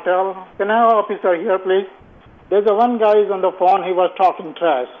Sunshine Inn Motel. Can I have an officer here, please? There's one guy on the phone. He was talking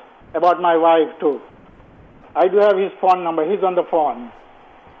trash about my wife, too. I do have his phone number. He's on the phone.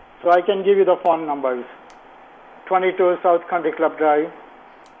 So I can give you the phone numbers. 22 South Country Club Drive.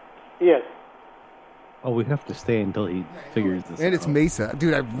 Yes. Oh, we have to stay until he figures this out. And it's Mesa.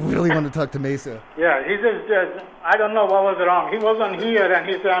 Dude, I really want to talk to Mesa. Yeah, he says, I don't know what was wrong. He wasn't here, and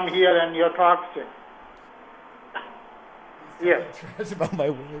he said, I'm here, and you're talking. Yes. Trash about my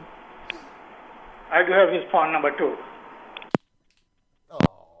wife. I do have his phone number, too.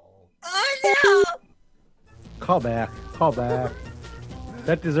 Oh, no! Call back.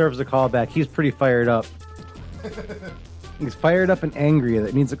 That deserves a call back. He's pretty fired up. He's fired up and angry.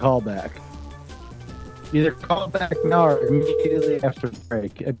 That needs a call back. Either call back now or immediately after the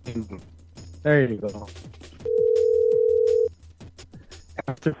break. I mean, there you go.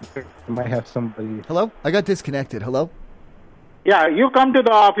 After the break, we might have somebody. Hello? I got disconnected. Hello? Yeah, you come to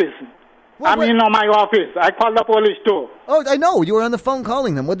the office. I'm in my office. I called the police too. Oh, I know. You were on the phone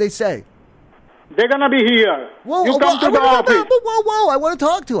calling them. What'd they say? They're going to be here. Whoa, you come to the office. Whoa. I want to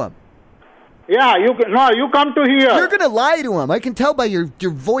talk to him. Yeah, you come to here. You're going to lie to him. I can tell by your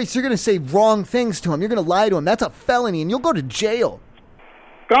voice. You're going to say wrong things to him. You're going to lie to him. That's a felony, and you'll go to jail.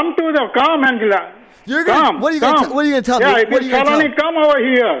 Come and you're gonna, what are you going to tell me? Yeah, if it's felony, come over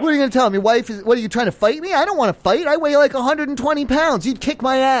here. What are you going to tell me? Your wife is, what are you trying to fight me? I don't want to fight. I weigh like 120 pounds. You'd kick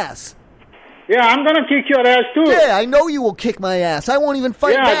my ass. Yeah, I'm going to kick your ass too. Yeah, I know you will kick my ass. I won't even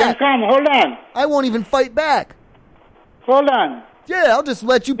fight back. Yeah, then come. Hold on. I won't even fight back. Hold on. Yeah, I'll just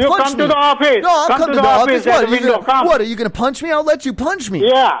let you punch me. You come to the office. No, I'll come to the office. What, are you going to punch me? I'll let you punch me.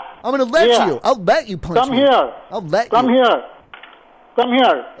 Yeah. I'm going to let you. I'll let you punch me. Come here. I'll let you. Come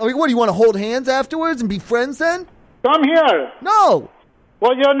here. I mean, what, do you want to hold hands afterwards and be friends then? Come here. No.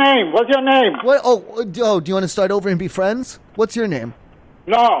 What's your name? What? Oh, do you want to start over and be friends? What's your name?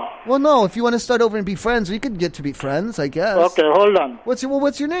 No. Well, no. If you want to start over and be friends, we could get to be friends, I guess. Okay, hold on. What's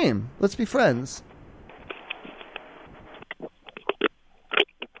your name? Let's be friends.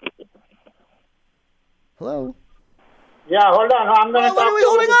 Hello? Yeah, hold on. I'm going to What are we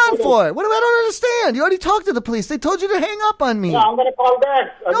holding on for? What do I don't understand? You already talked to the police. They told you to hang up on me. Yeah, I'm going to call back.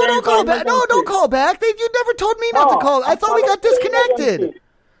 No, don't call back. No, don't call back. You never told me not to call. I thought we got disconnected.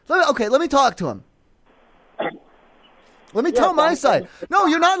 Okay, let me talk to him. Let me tell my side. No,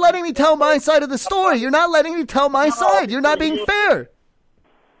 you're not letting me tell my side of the story. You're not letting me tell my side. You're not being fair.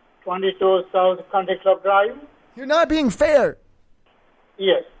 22 South Country Club Drive. You're not being fair.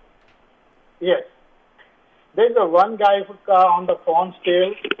 Yes. There's one guy on the phone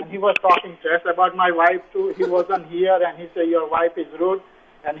still, and he was talking trash about my wife too. He wasn't here, and he said, your wife is rude.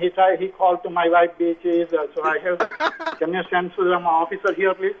 And he called to my wife, bitches. So I have, can you send to my officer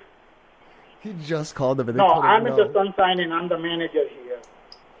here, please? He just called them. No, I'm at the Sunshine Inn. I'm the manager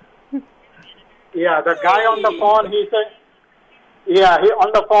here. Yeah, the guy on the phone, he said, he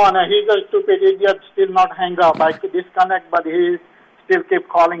on the phone, and he's a stupid idiot, still not hang up. I could disconnect, but he still keep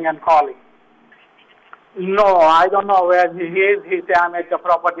calling and calling. No, I don't know where he is. He said, I'm at the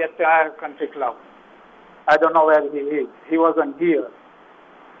property at Country Club. I don't know where he is. He wasn't here.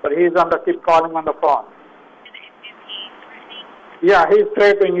 But he's keep calling on the phone. Yeah, he's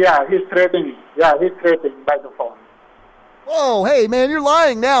threatening. He's threatening by the phone. Oh, hey, man, you're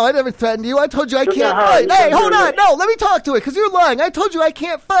lying now. I never threatened you. I told you I can't fight. Hey, hold on. No, let me talk to it, because you're lying. I told you I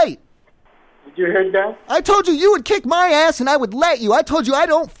can't fight. Did you hear that? I told you would kick my ass and I would let you. I told you I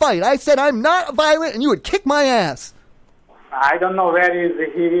don't fight. I said I'm not violent and you would kick my ass. I don't know where he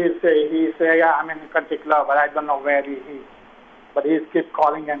is. He say I'm in Country Club, but I don't know where he is. But he keeps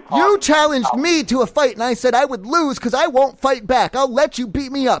calling and calling. You challenged me to a fight, and I said I would lose because I won't fight back. I'll let you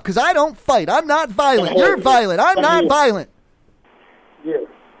beat me up because I don't fight. I'm not violent. You're violent. I'm not violent. Yes.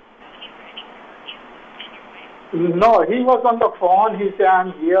 No, he was on the phone. He said,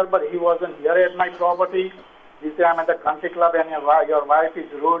 I'm here, but he wasn't here at my property. He said, I'm at the country club and your wife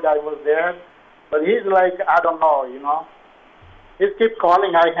is rude. I was there. But he's like, I don't know, you know. He keep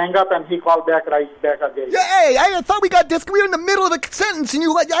calling. I hang up and he called back again. Yeah, hey, I thought we got we were in the middle of a sentence and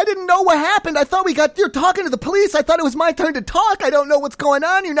I didn't know what happened. I thought you're talking to the police. I thought it was my turn to talk. I don't know what's going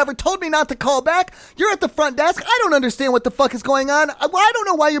on. You never told me not to call back. You're at the front desk. I don't understand what the fuck is going on. I don't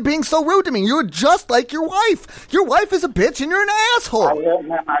know why you're being so rude to me. You're just like your wife. Your wife is a bitch and you're an asshole.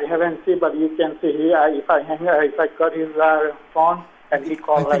 I haven't seen, but you can see here, if I cut his phone and he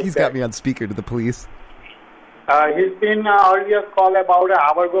called I think he's got me on speaker to the police. He's been earlier called about an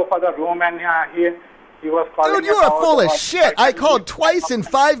hour ago for the room, and he was calling. Dude, you are full of shit. I called twice in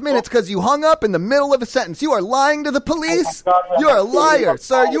 5 minutes because you hung up in the middle of a sentence. You are lying to the police. You're a liar,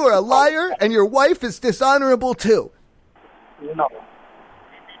 sir. You are a liar, and your wife is dishonorable too. No.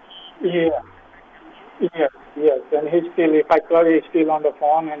 Yes. And he's still, if I cut, he's still on the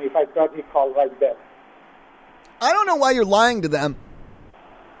phone, and if I cut, he called right back. I don't know why you're lying to them.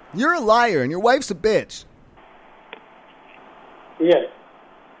 You're a liar, and your wife's a bitch. Yes.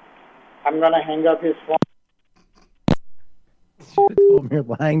 I'm going to hang up his phone. You should have told me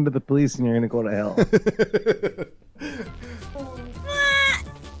you're lying to the police and you're going to go to hell.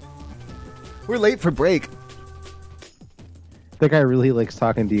 We're late for break. That guy really likes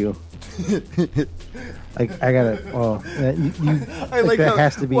talking to you. Like, I gotta. Oh, I like that how.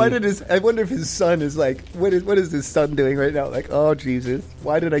 Has to be. Why did I wonder if his son is like. What is his son doing right now? Like, oh Jesus!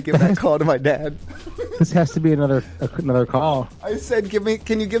 Why did I give that call to my dad? This has to be another call. I said,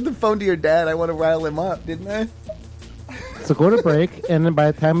 can you give the phone to your dad? I want to rile him up, didn't I? So go to break, and then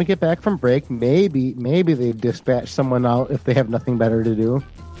by the time we get back from break, maybe they dispatch someone out if they have nothing better to do.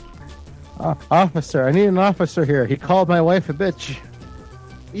 Officer, I need an officer here. He called my wife a bitch.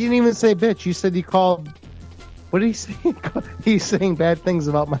 You didn't even say bitch. You said he called. What did he say? He's saying bad things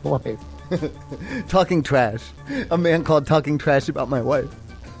about my wife. Talking trash. A man called talking trash about my wife.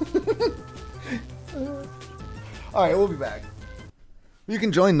 All right, we'll be back. You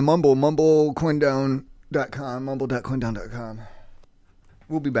can join the mumblecorndown.com, mumble.corndown.com.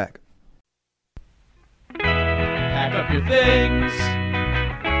 We'll be back. Pack up your things.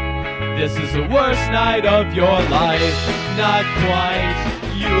 This is the worst night of your life. Not quite.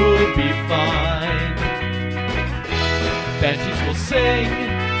 You'll be fine. Banshees will sing.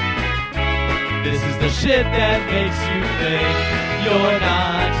 This is the shit that makes you think you're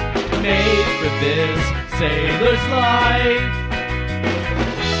not made for this sailor's life.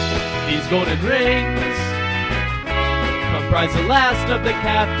 These golden rings comprise the last of the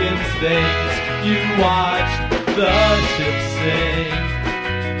captain's things. You watched the ship sing.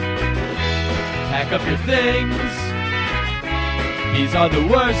 Pack up your things. These are the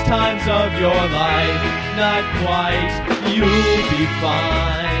worst times of your life. Not quite, you'll be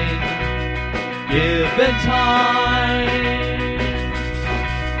fine. Given time,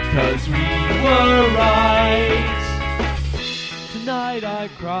 'cause we were right. Tonight I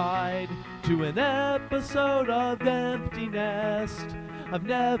cried to an episode of Empty Nest. I've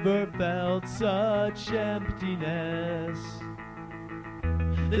never felt such emptiness.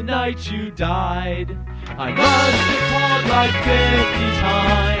 The night you died, I must have called like 50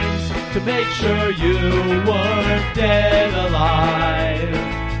 times to make sure you weren't dead alive.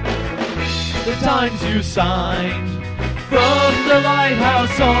 The times you signed from the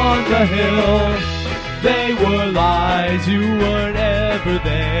lighthouse on the hill, they were lies, you weren't ever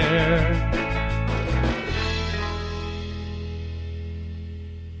there.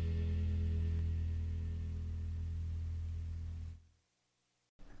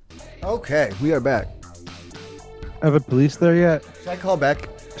 Okay, we are back. Are the police there yet? Should I call back?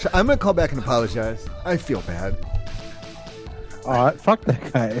 I'm going to call back and apologize. I feel bad. Fuck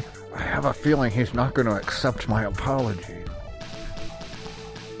that guy. I have a feeling he's not going to accept my apology.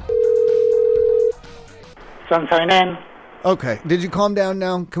 Sunshine. Okay, did you calm down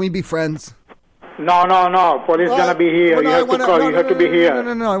now? Can we be friends? No. Police gonna be here. You have to call. You have to be here.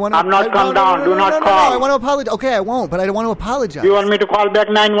 No. I'm not come down. Do not call. No, I want to apologize. Okay, I won't, but I don't want to apologize. You want me to call back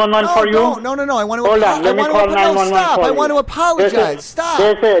 911 for you? No. I want to. Hold on. Let me call 911 stop. for you. I want to apologize. Stop.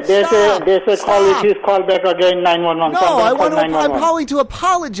 They say call it. Please call back again 911. No, I want to. I'm calling to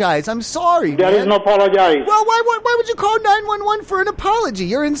apologize. I'm sorry. There is no apologize. Well, why would you call 911 for an apology?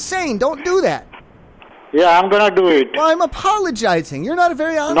 You're insane. Don't do that. Yeah, I'm gonna do it. Well, I'm apologizing. You're not a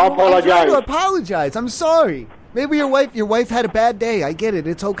very honest. No apologize. I'm trying to apologize. I'm sorry. Maybe your wife had a bad day. I get it.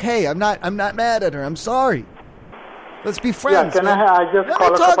 It's okay. I'm not mad at her. I'm sorry. Let's be friends. Yeah, I just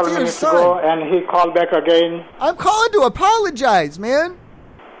called a couple of minutes ago, and he called back again. I'm calling to apologize, man.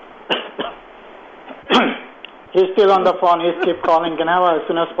 He's still on the phone. He's keep calling. Can I have as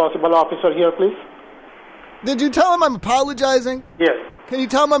soon as possible officer here, please? Did you tell him I'm apologizing? Yes. Can you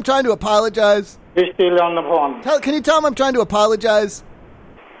tell him I'm trying to apologize? He's still on the phone. Can you tell him I'm trying to apologize?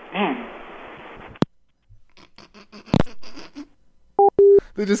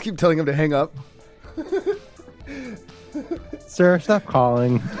 They just keep telling him to hang up. Sir, stop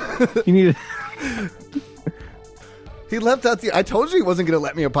calling. You need He left out I told you he wasn't going to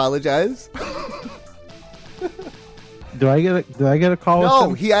let me apologize. Do I get a call? No,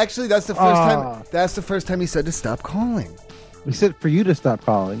 with him? he actually. That's the first time. That's the first time he said to stop calling. We said for you to stop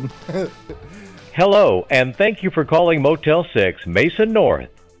calling. Hello, and thank you for calling Motel 6, Mason North.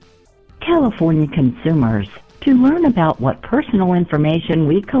 California consumers, to learn about what personal information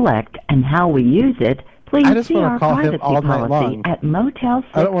we collect and how we use it, please I just see want our to call him privacy all night policy long. at motel6.com.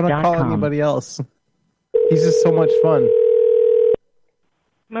 I don't want to call anybody else. He's just so much fun.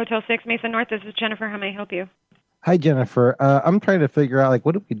 Motel 6, Mason North. This is Jennifer. How may I help you? Hi, Jennifer. I'm trying to figure out,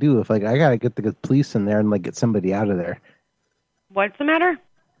 what do we do if, I gotta get the police in there and, get somebody out of there? What's the matter?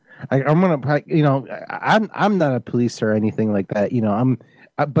 I'm not a police or anything like that.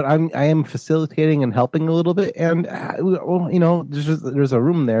 I am facilitating and helping a little bit. And, there's a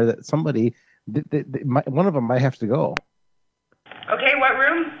room there that somebody, one of them might have to go. Okay, what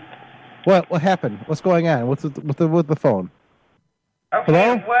room? What happened? What's going on? What's with the phone? Okay,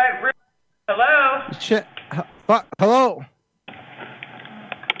 hello? what room? Hello? Shit. Hello?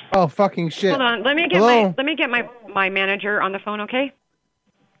 Oh, fucking shit. Hold on. Let me get my manager on the phone, okay?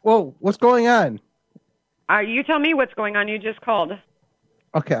 Whoa, what's going on? You tell me what's going on. You just called.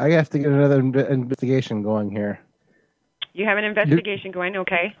 Okay, I have to get another investigation going here. You have an investigation going,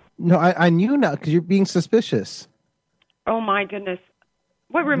 okay? No, I knew now because you're being suspicious. Oh, my goodness.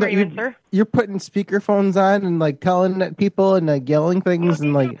 What room are you in, sir? You're putting speakerphones on and, telling people and, yelling things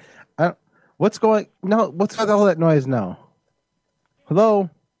and, what's going... No, what's all that noise now? Hello?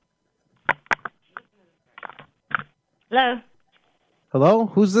 Hello? Hello?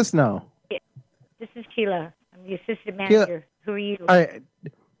 Who's this now? This is Sheila. I'm the assistant manager. Who are you? All right.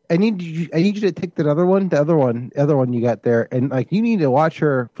 I need you to take the other one you got there, and you need to watch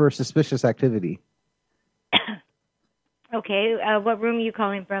her for suspicious activity. Okay. What room are you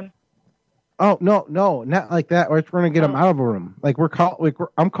calling from? Oh no, not like that. We're going to get them out of a room.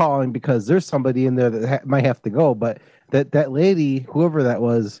 I'm calling because there's somebody in there that might have to go. But that lady, whoever that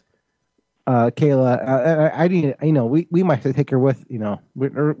was, Kayla, I need. We might have to take her with. We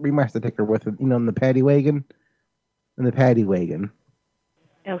might have to take her with. In the paddy wagon.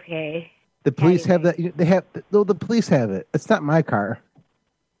 Okay. The police have that. They have. The police have it. It's not my car.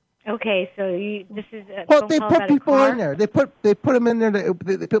 Okay, so this is a well, phone they call put about people a car? in there. They put them in there.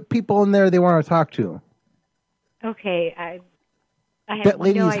 They put people in there they want to talk to. Okay, I have that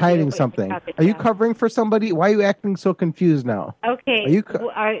lady no is idea hiding what something. you're talking Are you about. covering for somebody? Why are you acting so confused now? Okay. Are you?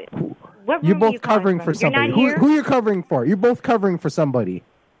 What room You're are both you calling covering from? for somebody. You're not here? Who are you covering for? You're both covering for somebody.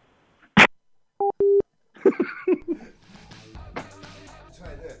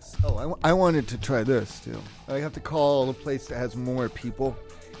 Oh, I wanted to try this too. I have to call a place that has more people.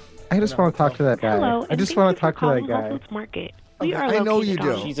 I just want to talk to that guy. Hello, I just want to talk to that guy. Whole Foods Market. We Okay, are I know located you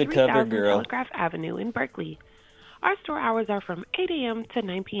do. on She's a cover 3000 girl. Telegraph Avenue in Berkeley. Our store hours are from 8 a.m. to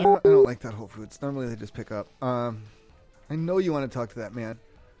 9 I p.m. don't like that Whole Foods. Normally they just pick up. I know you want to talk to that man.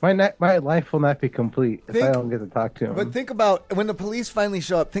 My life will not be complete if I don't get to talk to him. But think about when the police finally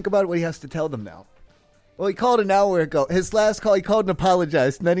show up. Think about what he has to tell them now. Well, he called an hour ago. His last call, he called and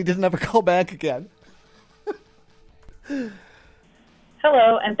apologized, and then he didn't ever call back again.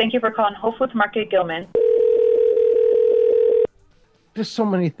 Hello, and thank you for calling Whole Foods Market Gilman. Just so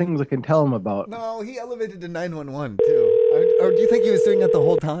many things I can tell him about. No, he elevated to 911 too. Or do you think he was doing that the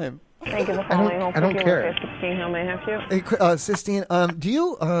whole time? Thank you for calling I don't care. Sistine, how may I help you? Hey, Sistine, do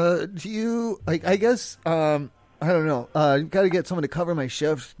you? I guess I don't know. You got to get someone to cover my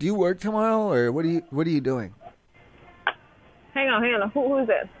shift. Do you work tomorrow, or what are you doing? Hang on. Who is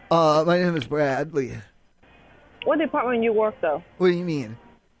this? My name is Bradley. What department you work, though? What do you mean?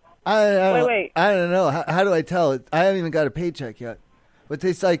 I Wait. I don't know. How do I tell? I haven't even got a paycheck yet. But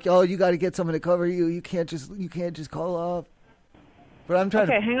it's like, oh, you got to get someone to cover you. You can't just call off. But I'm trying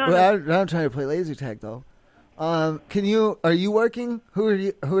hang on. I'm trying to play laser tag though. Are you working? Who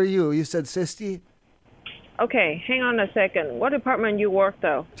are you? You said Sisty? Okay, hang on a second. What department you work,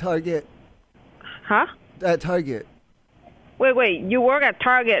 though? Target. Huh? At Target. Wait. You work at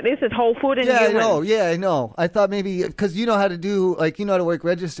Target. This is Whole Food in Yeah, Gilman. I know. Yeah, I know. I thought maybe because you know how to do you know how to work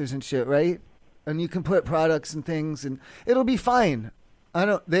registers and shit, right? And you can put products and things, and it'll be fine.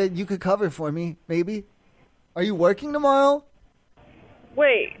 You could cover for me, maybe. Are you working tomorrow?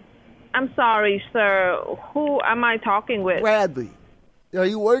 Wait. I'm sorry, sir. Who am I talking with? Bradley. Are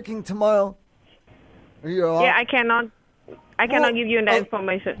you working tomorrow? Are you off? Yeah, I cannot give you that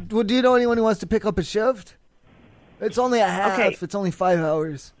information. Well, do you know anyone who wants to pick up a shift? It's only a half. Okay. It's only 5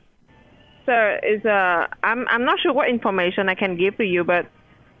 hours. Sir, I'm not sure what information I can give to you, but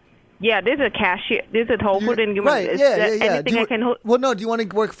yeah, this is a cashier. This is Whole Food and Right, yeah. anything I can. Well, no. Do you want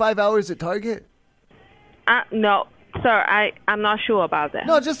to work 5 hours at Target? No, sir. I'm not sure about that.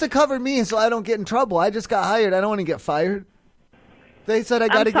 No, just to cover me so I don't get in trouble. I just got hired. I don't want to get fired. They said I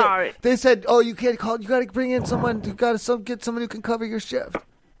got to sorry. They said, oh, you can't call. You got to bring in someone. You got to get someone who can cover your shift.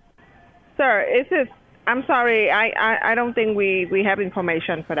 Sir, I'm sorry. I don't think we have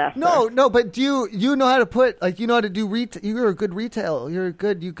information for that. No, sir. no. But do you know how to put you know how to do retail? You're a good retail.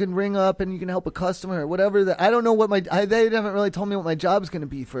 You can ring up and you can help a customer or whatever. I don't know what they haven't really told me what my job's going to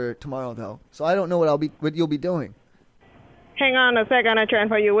be for tomorrow though. So I don't know what you'll be doing. Hang on a second. I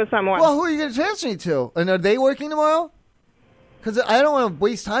transfer you with someone. Well, who are you going to transfer me to? And are they working tomorrow? Because I don't want to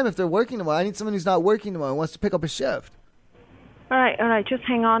waste time if they're working tomorrow. I need someone who's not working tomorrow and wants to pick up a shift. All right. Just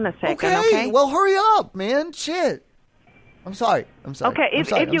hang on a second, okay? Well, hurry up, man. Shit. I'm sorry. Okay, if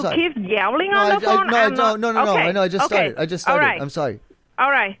you keep yelling on the phone, No. Okay. I know. I just started. All right. I'm sorry.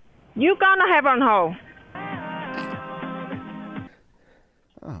 All right. You're gonna have on hold.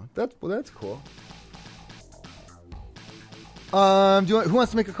 Oh, that's cool. Who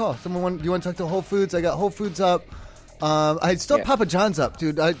wants to make a call? Do you want to talk to Whole Foods? I got Whole Foods up. I still have Papa John's up,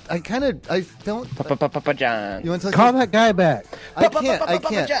 dude. I don't. Papa John. You want to call that guy back? I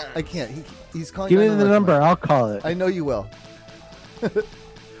can't. He's calling. Give me the number. I'll call it. I know you will.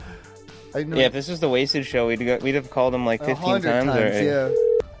 I know. Yeah, if this was the Wasted Show, we'd have called him like 15 times.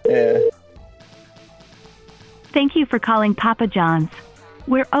 Yeah. Thank you for calling Papa John's.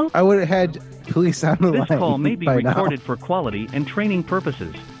 We're open. I would have had police on the line. This call may be by recorded now. for quality and training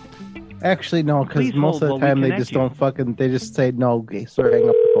purposes. Actually, no, because Please most of hold the while time we they just connect don't they just say, no, okay, sir, hang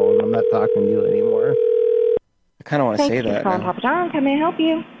up the phone. I'm not talking to you anymore. I kind of want to say Thank you that. for calling Papa John's. How may I help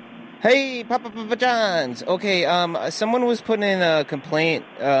you? Hey, Papa John's. Okay, someone was putting in a complaint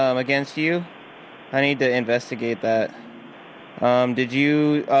against you. I need to investigate that. Did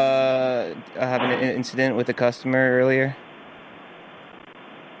you have an incident with a customer earlier?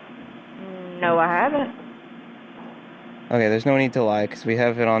 No, I haven't. Okay, there's no need to lie because we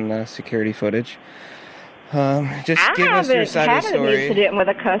have it on the security footage. Just give us your side of the I haven't had an story. incident with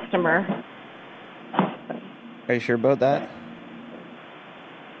a customer. Are you sure about that?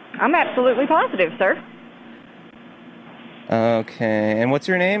 I'm absolutely positive, sir. Okay, and what's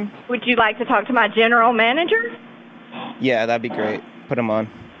your name? Would you like to talk to my general manager? Yeah, that'd be great. Put him on.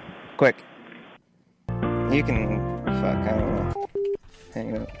 Quick. You can... Fuck, I don't know.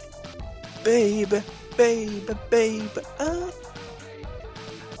 Hang up. Baby. Okay,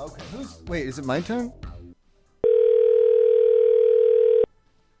 wait, is it my turn?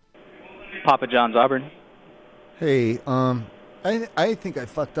 Papa John's Auburn. Hey, I think I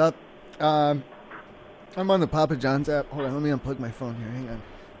fucked up. I'm on the Papa John's app. Hold on, let me unplug my phone here. Hang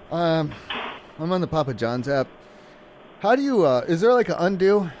on. I'm on the Papa John's app. How do you, is there like an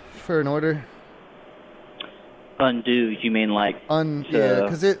undo for an order? Undo, you mean like... Yeah,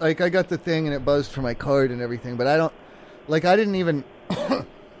 because it, like, I got the thing and it buzzed for my card and everything, but I don't, like, I didn't even,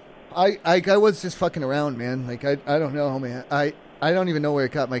 I was just fucking around, man. Like, I don't know, man. I don't even know where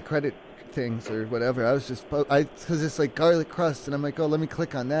it got my credit things or whatever. I was just, because it's like garlic crust, and I'm like, oh, let me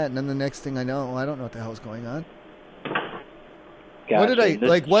click on that, and then the next thing I know, I don't know what the hell's going on. Gotcha. What did I, this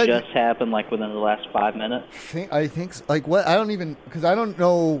like, what? just happened, like, within the last 5 minutes? I think, like, what, I don't even, because I don't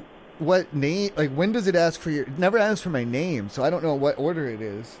know what name, like, when does it ask for your, it never asks for my name, so I don't know what order it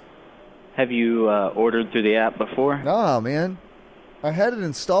is. Have you ordered through the app before? No, man. I had it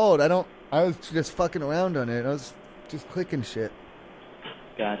installed. I was just fucking around on it. I was just clicking shit.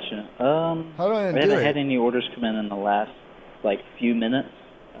 Gotcha. How do I undo I haven't it? had any orders come in the last, like, few minutes.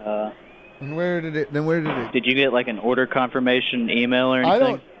 And where did it? Did you get, like, an order confirmation email or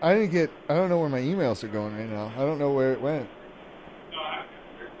anything? I don't know where my emails are going right now. I don't know where it went.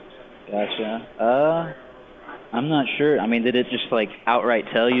 Gotcha. I'm not sure. I mean, did it just, like, outright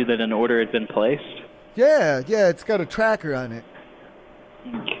tell you that an order had been placed? Yeah, it's got a tracker on it.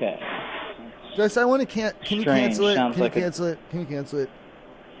 Okay. Just, I want to can you cancel it? Can you cancel it?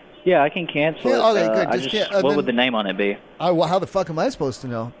 Yeah, I can cancel it. Okay, good. What would the name on it be? Well, how the fuck am I supposed to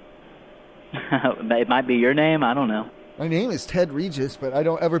know? It might be your name. I don't know. My name is Ted Regis, but I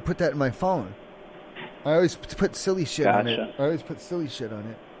don't ever put that in my phone. I always put silly shit on it.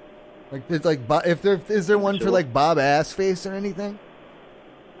 Like, it's like, is there one for like Bob Assface or anything?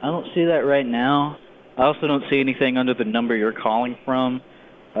 I don't see that right now. I also don't see anything under the number you're calling from.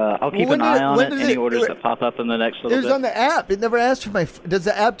 I'll keep an eye on it. Any orders that pop up in the next little It was bit. on the app. It never asked for my... Does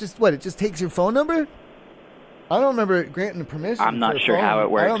the app just... What? It just takes your phone number? I don't remember it granting permission. I'm not for a sure phone. how it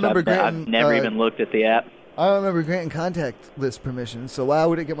works. I don't remember I've never even looked at the app. I don't remember granting contact list permission, so why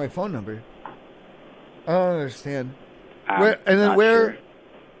would it get my phone number? I don't understand. Where?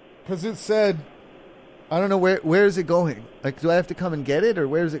 Because it said... I don't know where is it going? Like, do I have to come and get it, or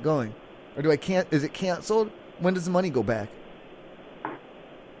where is it going? Or is it canceled? When does the money go back?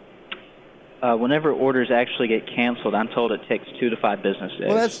 Whenever orders actually get canceled, I'm told it takes 2 to 5 business days.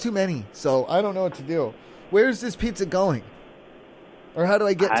 Well, that's too many, so I don't know what to do. Where's this pizza going? Or how do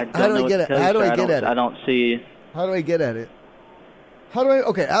I get? How do I get it? How do I get at it? I don't see. How do I get at it? How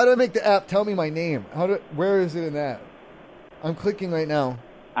do I make the app tell me my name? Where is it in that? I'm clicking right now.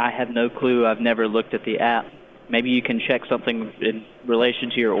 I have no clue. I've never looked at the app. Maybe you can check something in relation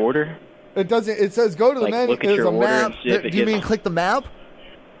to your order. It doesn't. It says go to the menu. Look at your order and see if it Do you mean click the map?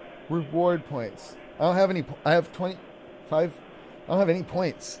 Reward points. I don't have any. I have 25. I don't have any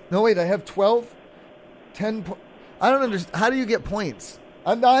points. No, wait. I have 12. 10. I don't understand. How do you get points?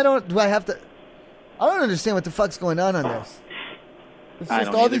 I don't. Do I have to? I don't understand what the fuck's going on this. It's just I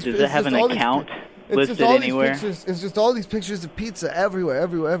don't either. Does it have an account listed anywhere? It's just all these pictures of pizza everywhere.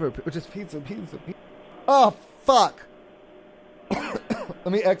 Just pizza. Oh, fuck.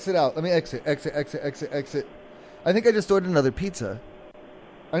 Let me exit out. Let me exit. Exit. I think I just ordered another pizza.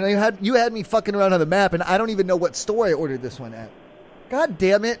 I know you had me fucking around on the map, and I don't even know what store I ordered this one at. God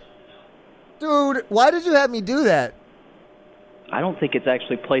damn it. Dude, why did you have me do that? I don't think it's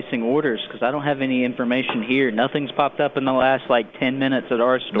actually placing orders because I don't have any information here. Nothing's popped up in the last 10 minutes at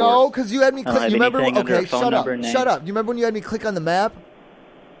our store. No, because you had me click. You remember? Okay, shut up. Shut up. You remember when you had me click on the map?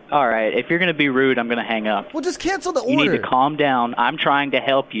 All right, if you're going to be rude, I'm going to hang up. Well, just cancel the order. You need to calm down. I'm trying to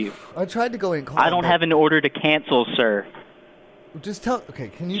help you. I tried to go in. I don't have an order to cancel, sir. Just tell. Okay,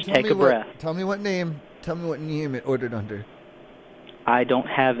 can you tell Take me a breath. Tell me what name. Tell me what name it ordered under. I don't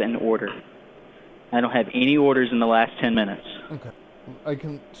have an order. I don't have any orders in the last 10 minutes.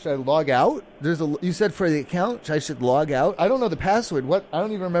 Okay. Should I log out? You said for the account, I should log out? I don't know the password. What? I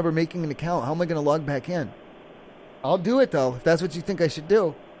don't even remember making an account. How am I going to log back in? I'll do it, though, if that's what you think I should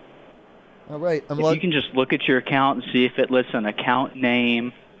do. All right. If you can just look at your account and see if it lists an account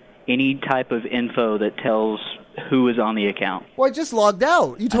name, any type of info that tells who is on the account. Well, I just logged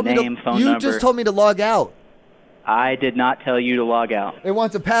out. You told phone number. Just told me to log out. I did not tell you to log out. It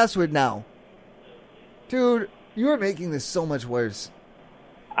wants a password now. Dude, you are making this so much worse.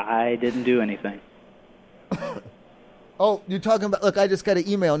 I didn't do anything. Oh, you're talking about... Look, I just got an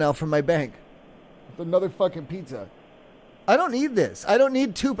email now from my bank. With another fucking pizza. I don't need this. I don't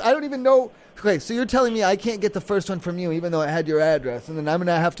need two... I don't even know... Okay, so you're telling me I can't get the first one from you even though I had your address, and then I'm going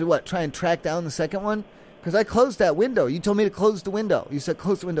to have to, try and track down the second one? Because I closed that window. You told me to close the window. You said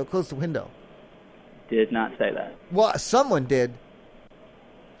close the window, close the window. Did not say that. Well, someone did.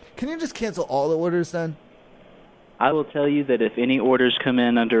 Can you just cancel all the orders then? I will tell you that if any orders come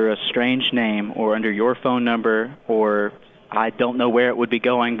in under a strange name or under your phone number, or I don't know where it would be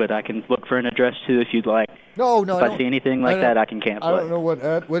going, but I can look for an address too if you'd like. No, if I see anything like that, I can cancel it. I don't know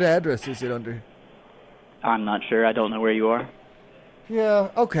what address is it under. I'm not sure. I don't know where you are. Yeah,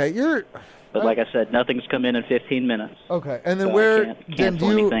 okay. But like I said, nothing's come in 15 minutes. Okay, and then so where... I can't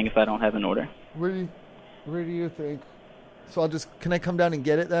cancel anything if I don't have an order. Where do you think... So can I come down and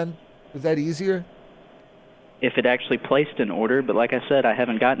get it then? Is that easier? If it actually placed an order, but like I said, I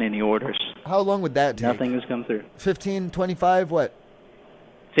haven't gotten any orders. How long would that take? Nothing has come through. 15, 25, what?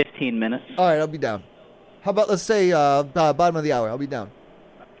 15 minutes. All right, I'll be down. How about, let's say, bottom of the hour. I'll be down.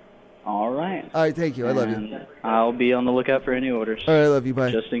 All right. All right, thank you. I love you. I'll be on the lookout for any orders. All right, I love you.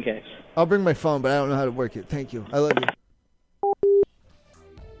 Bye. Just in case. I'll bring my phone, but I don't know how to work it. Thank you. I love you.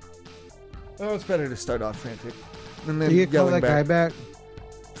 Oh, it's better to start off frantic. And then you call that guy back?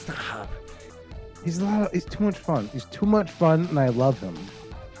 Stop. He's too much fun. He's too much fun, and I love him.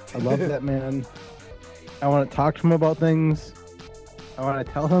 I love that man. I want to talk to him about things. I want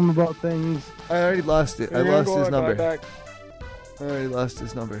to tell him about things. I already lost it. I lost his number. I already lost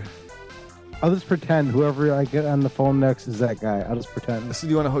his number. I'll just pretend whoever I get on the phone next is that guy. I'll just pretend. So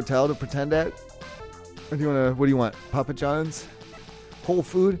do you want a hotel to pretend at? Or do you want what do you want? Papa John's? Whole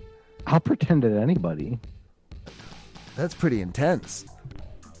Food? I'll pretend at anybody. That's pretty intense.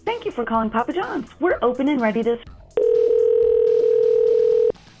 Thank you for calling Papa John's. We're open and ready to...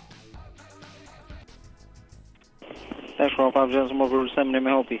 Thanks for calling Papa John's. Mobile Reception. May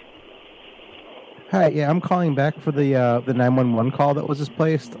I help you? Hi, yeah, I'm calling back for the 911 call that was just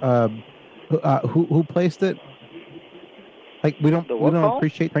placed. Who placed it? Like we don't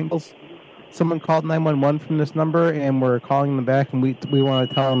appreciate prank calls. someone called 911 from this number, and we're calling them back, and we want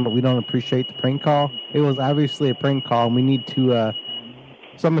to tell them that we don't appreciate the prank call. It was obviously a prank call, and we need to.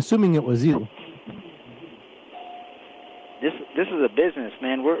 So I'm assuming it was you. This is a business,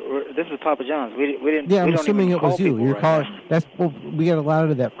 man. This is Papa John's. We didn't. Yeah, I'm we assuming it was you. You're right calling. now. We get a lot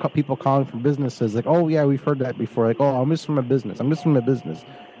of that. People calling from businesses, like, oh yeah, we've heard that before. Like, oh, I'm just from a business.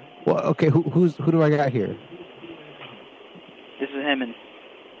 Well, okay, who do I got here? This is Hemmon.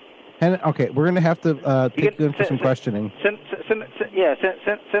 And okay, we're gonna have to take you in for some questioning. Send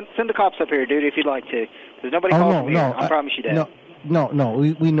the cops up here, dude, if you'd like to. There's nobody calling me. I promise you that. No.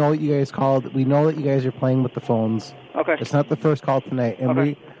 We know what you guys called. We know that you guys are playing with the phones. Okay. It's not the first call tonight, and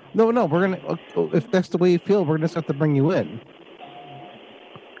Okay. we're gonna. If that's the way you feel, we're gonna just have to bring you in.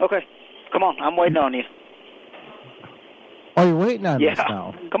 Okay. Come on, I'm waiting on you. Oh, you're waiting on us Yeah.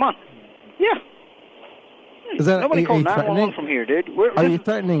 now. Come on. Yeah. Is that Nobody are called you 911 threatening? from here, dude. Are you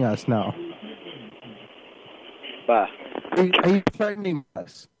threatening us now? Bye. Are you threatening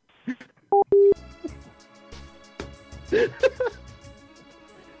us?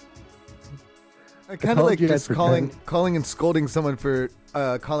 I kind of like just calling and scolding someone for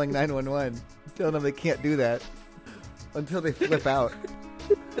calling 911, telling them they can't do that until they flip out.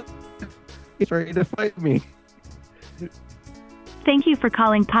 He's ready to fight me. Thank you for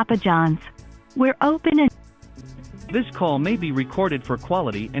calling Papa John's. We're open and... This call may be recorded for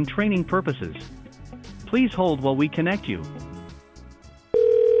quality and training purposes. Please hold while we connect you.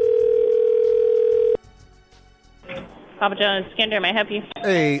 Papa John's, Kendra, may I help you?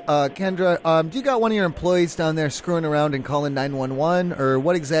 Hey, Kendra, do you got one of your employees down there screwing around and calling 911, or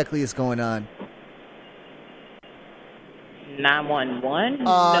what exactly is going on? 911?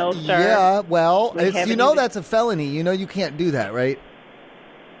 No, sir. Yeah, well, We haven't even- that's a felony. You know you can't do that, right?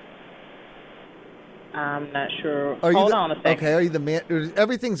 I'm not sure. Are you Hold the- on a second. Okay, are you the man?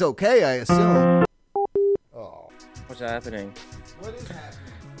 Everything's okay, I assume. What's happening? What is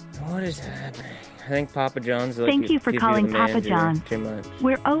happening? What is happening? I think Papa John's. Thank you for calling Papa John's. Too much.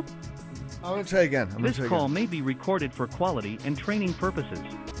 We're open. I'm gonna try again. This call may be recorded for quality and training purposes.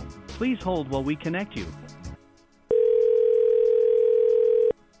 Please hold while we connect you.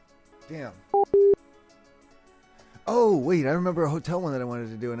 Damn. Oh wait, I remember a hotel one that I wanted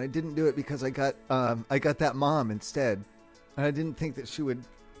to do, and I didn't do it because I got that mom instead, and I didn't think that she would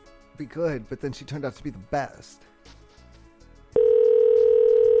be good, but then she turned out to be the best.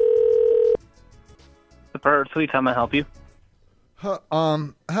 The Bird Suite, how may I help you? Hi,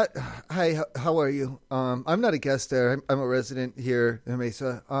 how are you? I'm not a guest there. I'm a resident here in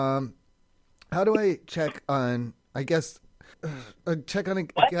Mesa. How do I check on? I guess check on a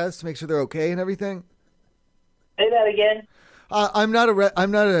guest to make sure they're okay and everything. Say that again. I'm not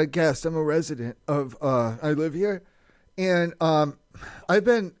a guest. I'm a resident of. I live here, and I've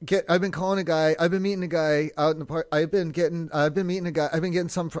been calling a guy. I've been meeting a guy out in the park. I've been meeting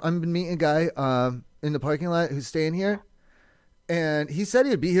a guy in the parking lot who's staying here, and he said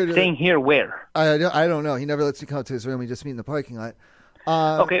he'd be here. Staying here where? I don't know. He never lets me come to his room. We just meet in the parking lot.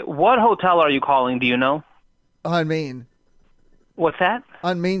 Okay, what hotel are you calling? Do you know? On Main. What's that?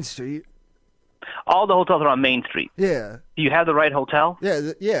 On Main Street. All the hotels are on Main Street. Yeah. Do you have the right hotel? Yeah,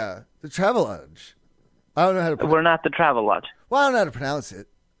 the Travelodge. I don't know how to. We're not the Travelodge. Well, I don't know how to pronounce it.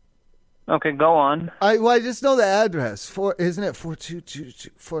 Okay, go on. I just know the address. Isn't it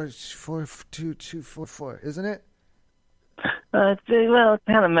 42244? Isn't it? Well, it's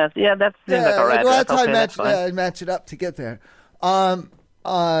kind of messy. Yeah, that seems like our address. Well, that's how Okay, I match it up to get there.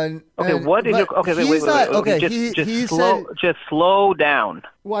 Okay, what is your? Okay, wait. Okay, just slow down.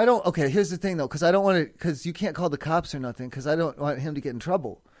 Well, I don't. Okay, here's the thing though, because I don't want to. Because you can't call the cops or nothing, because I don't want him to get in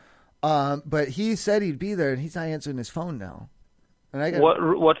trouble. But he said he'd be there, and he's not answering his phone now. And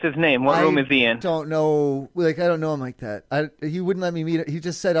What's his name? What room is he in? I don't know. Like, I don't know him like that. He wouldn't let me meet. He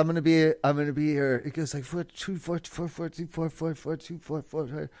just said, I'm gonna be here. It goes like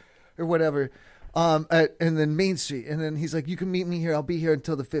 424442444 or whatever. And then Main Street, and then he's like, you can meet me here. I'll be here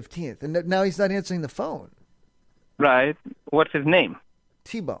until the 15th. And now he's not answering the phone. Right. What's his name?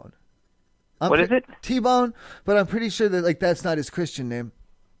 T-Bone. What is it? T-Bone. But I'm pretty sure that that's not his Christian name.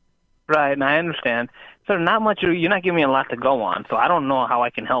 Right, and I understand. So not much. You're not giving me a lot to go on, so I don't know how I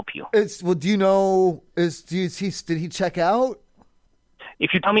can help you. Do you know? Did he check out?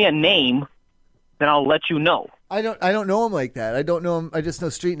 If you tell me a name, then I'll let you know. I don't know him like that. I don't know him. I just know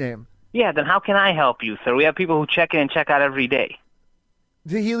street name. Yeah, then how can I help you, sir? We have people who check in and check out every day.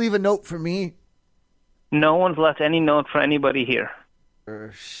 Did he leave a note for me? No one's left any note for anybody here.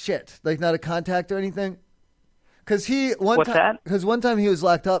 Shit, like not a contact or anything. Because What's that? Because one time he was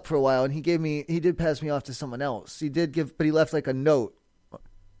locked up for a while, and he did pass me off to someone else. He did but he left like a note.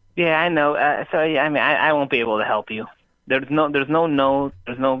 Yeah, I know. I won't be able to help you. There's no note.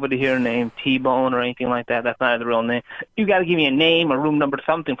 There's nobody here named T-Bone or anything like that. That's not the real name. You got to give me a name, a room number,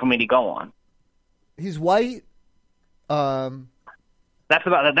 something for me to go on. He's white. That's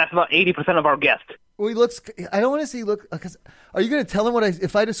about 80% of our guests. Well, he looks. I don't want to say look. Cause are you going to tell him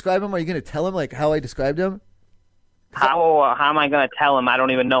if I describe him? Are you going to tell him like how I described him? How am I going to tell him? I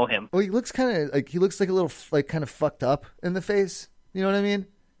don't even know him. Well, he looks kind of like a little like kind of fucked up in the face. You know what I mean?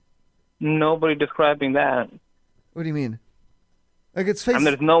 Nobody describing that. What do you mean? Like it's face. I mean,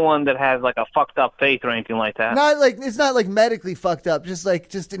 there's no one that has like a fucked up face or anything like that. Not like it's not like medically fucked up.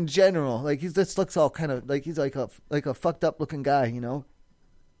 Just in general. Like he just looks all kind of like he's like a fucked up looking guy. You know.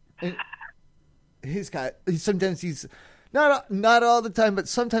 And sometimes he's not all the time, but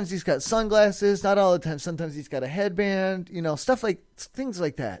sometimes he's got sunglasses. Not all the time. Sometimes he's got a headband. You know, things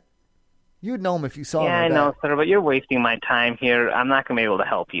like that. You would know him if you saw him. Yeah, I know, sir, but you're wasting my time here. I'm not going to be able to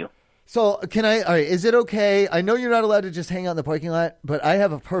help you. So all right, is it okay? I know you're not allowed to just hang out in the parking lot, but I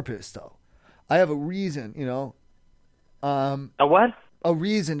have a purpose, though. I have a reason, you know. A what? A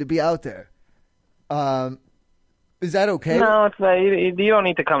reason to be out there. Is that okay? No, it's you don't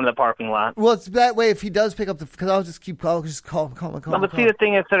need to come to the parking lot. Well, it's that way if he does pick up because I'll just keep calling, just call him. No, but see, the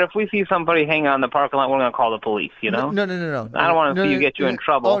thing is that if we see somebody hanging out in the parking lot, we're going to call the police, you know? No. I don't want to see you get you in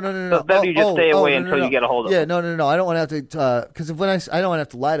trouble. Oh, no. So it's better you just stay away until you get a hold of them. Yeah, no. I don't want to have to, because I don't want to have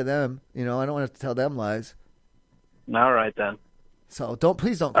to lie to them, you know? I don't want to have to tell them lies. All right, then. So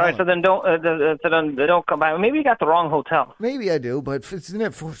please don't call All right, so then don't come by. Maybe you got the wrong hotel. Maybe I do, but it's in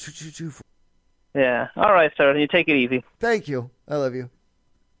it for... Yeah. All right, sir. You take it easy. Thank you. I love you.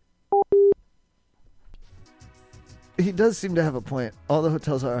 He does seem to have a point. All the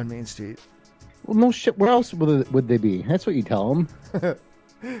hotels are on Main Street. Well, no shit. Where else would they be? That's what you tell them.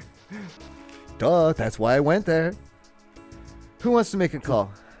 Duh. That's why I went there. Who wants to make a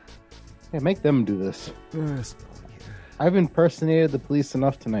call? Yeah, make them do this. I've impersonated the police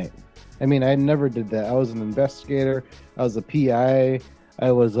enough tonight. I mean, I never did that. I was an investigator. I was a PI.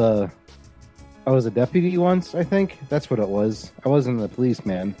 I was a deputy once, I think. That's what it was. I wasn't a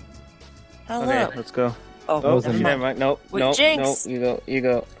policeman. Hello. Okay, let's go. Never mind. Nope. Jinx. You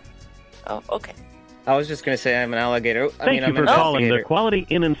go. Oh, okay. I was just going to say I'm an alligator. Thank you for calling the Quality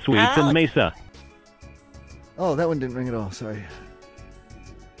Inn and Suites in Mesa. Oh, that one didn't ring at all. Sorry.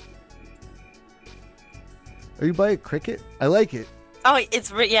 Are you by a cricket? I like it. Oh,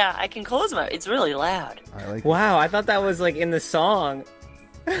 I can close my... It's really loud. I like Wow, I thought that was like in the song.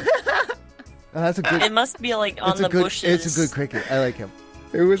 That's a good... It must be like on the bushes. It's a good cricket. I like him.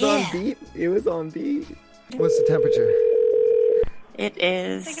 It was on beat. What's the temperature? It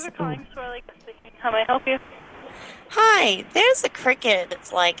is... Thank you for calling Swirly. How may I help you? Hi, there's a cricket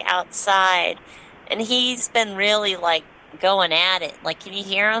that's like outside, and he's been really like going at it. Like, can you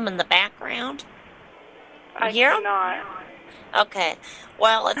hear him in the background? I cannot. Okay.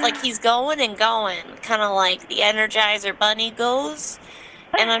 Well, it's like he's going and going, kind of like the Energizer Bunny goes.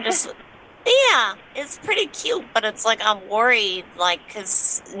 And I'm just, yeah, it's pretty cute, but it's like I'm worried, like,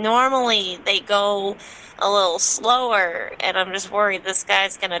 because normally they go a little slower, and I'm just worried this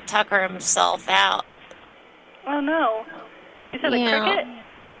guy's going to tucker himself out. Oh, no. You said a cricket?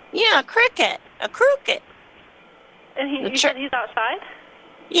 Yeah, a cricket. A crooked. And you said he's outside?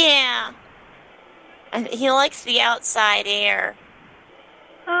 Yeah. And he likes the outside air.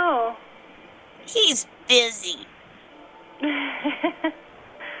 Oh. He's busy.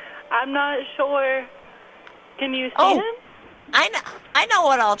 I'm not sure. Can you see him? I know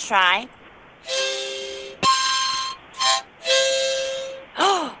what I'll try.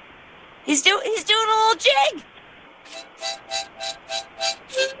 Oh, he's doing a little jig.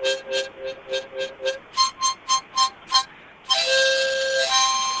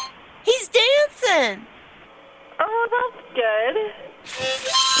 He's dancing. Oh, that's good.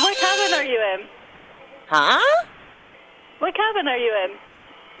 What cabin are you in? Huh? What cabin are you in?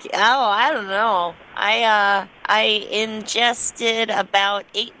 Oh, I don't know. I ingested about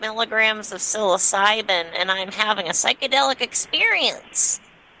 8 milligrams of psilocybin, and I'm having a psychedelic experience.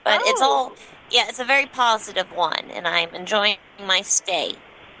 But it's a very positive one, and I'm enjoying my stay.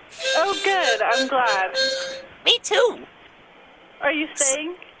 Oh, good. I'm glad. Me too. Are you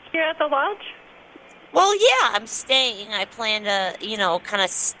staying here at the lodge? Well, yeah, I'm staying. I plan to, kind of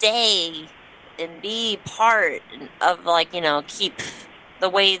stay and be part of, keep the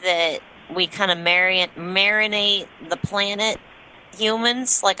way that we kind of marinate the planet,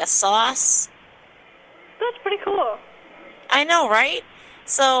 humans, like a sauce. That's pretty cool. I know, right?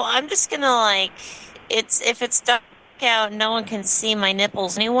 So I'm just gonna, if it's stuck out, no one can see my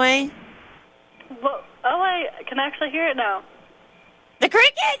nipples anyway. Well, I can actually hear it now. The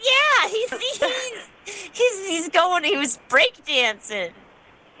cricket, yeah, he's going. He was breakdancing.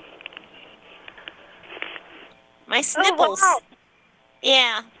 My snipples. Oh, wow.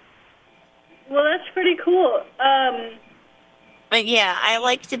 Yeah. Well, that's pretty cool. But yeah, I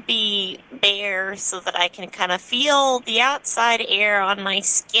like to be bare so that I can kind of feel the outside air on my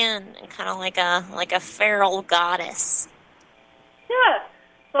skin, and kind of like a feral goddess. Yeah.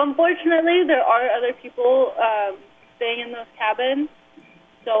 So unfortunately, there are other people staying in those cabins.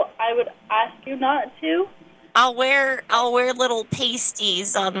 So I would ask you not to. I'll wear little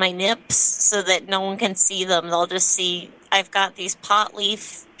pasties on my nips so that no one can see them. They'll just see I've got these pot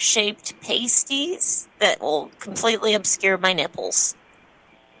leaf shaped pasties that will completely obscure my nipples.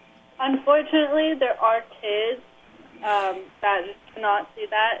 Unfortunately, there are kids that just cannot see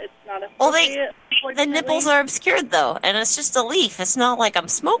that. It's not appropriate. Well, the nipples are obscured though, and it's just a leaf. It's not like I'm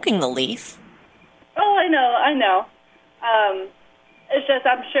smoking the leaf. Oh, I know. It's just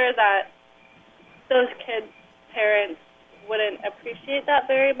I'm sure that those kids' parents wouldn't appreciate that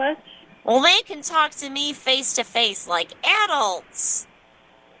very much. Well, they can talk to me face to face like adults.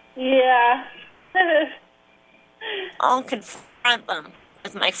 Yeah. I'll confront them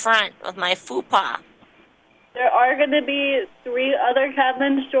with my fupa. There are going to be 3 other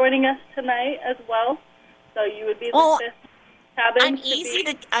cabins joining us tonight as well. So you would be the 5th cabin.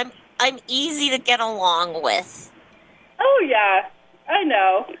 I'm easy to get along with. Oh yeah, I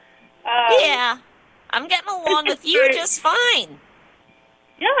know. Yeah, I'm getting along with you just fine.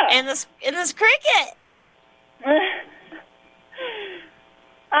 Yeah. And this cricket.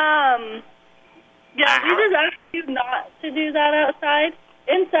 Yeah, we just ask you not to do that outside.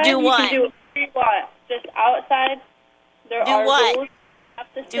 Inside, you can do whatever you want. Just outside, there are rules you have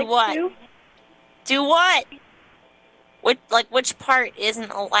to stick to. Do what? Which part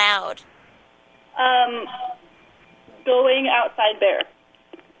isn't allowed? Going outside bare.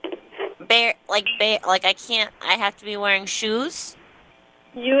 Bare, like I can't. I have to be wearing shoes.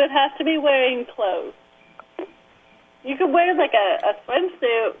 You would have to be wearing clothes. You could wear like a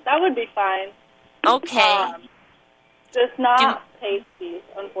swimsuit. That would be fine. Okay. Just not pasties,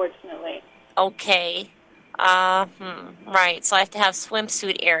 unfortunately. Okay. Right. So I have to have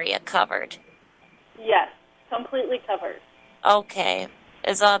swimsuit area covered. Yes, completely covered. Okay.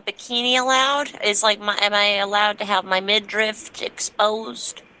 Is a bikini allowed? Am I allowed to have my midriff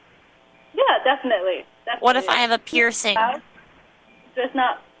exposed? Yeah, definitely. What if I have a piercing? Just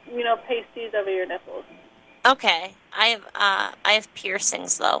not, pasties over your nipples. Okay. I have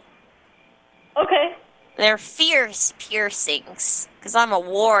piercings though. Okay. They're fierce piercings because I'm a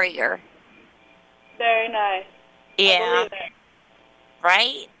warrior. Very nice. Yeah.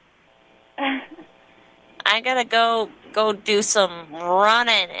 Right? I gotta go do some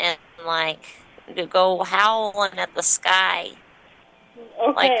running and go howling at the sky.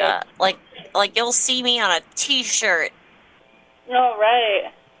 Okay. Like you'll see me on a t-shirt. All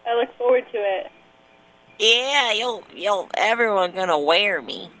right. I look forward to it. Yeah, everyone gonna wear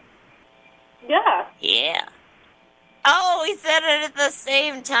me. Yeah. Yeah. Oh, we said it at the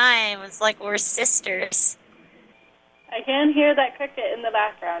same time. It's like we're sisters. I can hear that cricket in the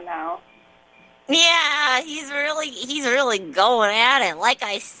background now. Yeah, he's really going at it, like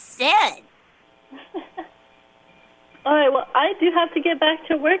I said. All right, well, I do have to get back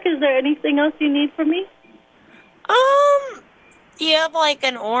to work. Is there anything else you need from me? Do you have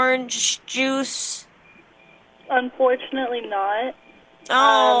an orange juice? Unfortunately not.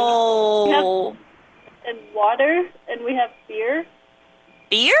 Oh. And water, and we have beer.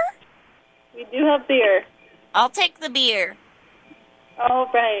 Beer? We do have beer. I'll take the beer. All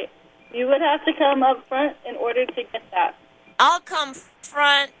right. You would have to come up front in order to get that. I'll come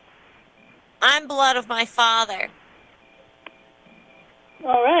front. I'm blood of my father.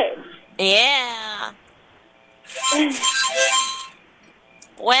 All right. Yeah.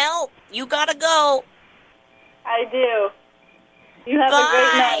 Well, you gotta go. I do. You have a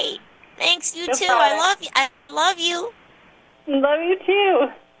great night. Thanks, you Goodbye. too. I love you. I love you. Love you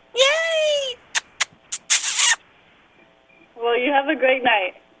too. Yay! Well, you have a great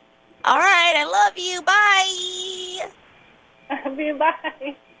night. All right, I love you. Bye. I love you.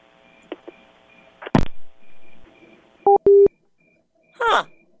 Bye. Huh.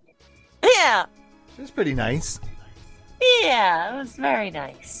 Yeah. That's pretty nice. Yeah, it was very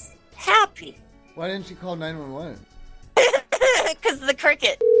nice. Happy. Why didn't you call 911? Because of the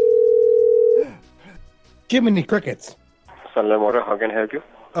cricket. Jiminy Crickets. Sunlight Water, how can I help you?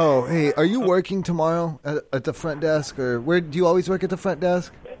 Oh, hey, are you working tomorrow at the front desk, or where do you always work at the front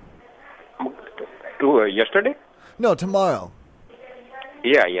desk? Yesterday? No, tomorrow.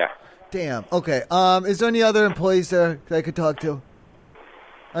 Yeah. Damn. Okay. Is there any other employees there that I could talk to?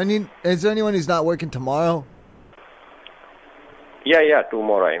 Is there anyone who's not working tomorrow? Yeah,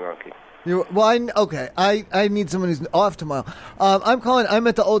 tomorrow I'm working. I need someone who's off tomorrow. I'm calling. I'm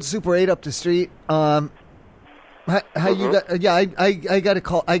at the old Super 8 up the street. How you got? Yeah, I got to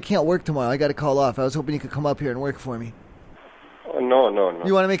call. I can't work tomorrow. I got to call off. I was hoping you could come up here and work for me. No.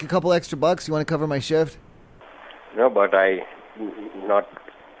 You want to make a couple extra bucks? You want to cover my shift? No, but I not.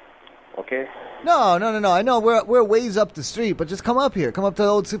 Okay. No. I know we're ways up the street, but just come up here. Come up to the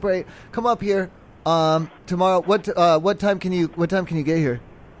old Super 8. Come up here. Tomorrow. What time can you get here?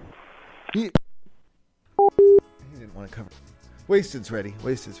 He didn't want to cover. Wasted's ready.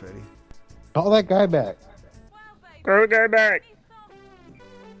 Call that guy back. Call the guy back.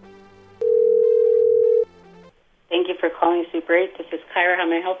 Thank you for calling Super 8. This is Kyra. How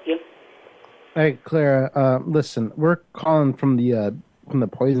may I help you? Hey, Clara. Listen, we're calling from the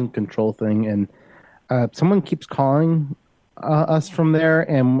poison control thing, and someone keeps calling us from there,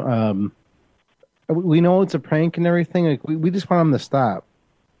 and we know it's a prank and everything. Like we just want them to stop.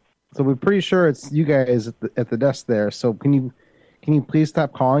 So we're pretty sure it's you guys at the desk there. So can you please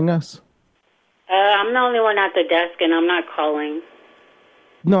stop calling us? I'm the only one at the desk, and I'm not calling.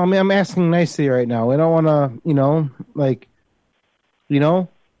 No, I mean I'm asking nicely right now. I don't want to, No,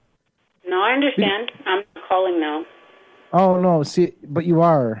 I understand. I'm not calling now. Oh no, see, but you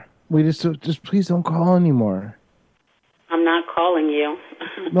are. We just please don't call anymore. I'm not calling you.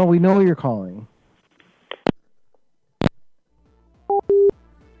 No, we know you're calling.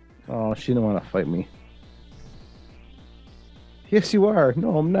 Oh, she didn't want to fight me. Yes, you are.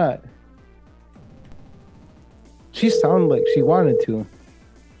 No, I'm not. She sounded like she wanted to.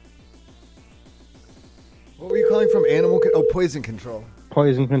 What were you calling from? Poison control.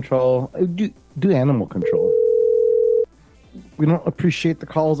 Poison control. Do animal control. We don't appreciate the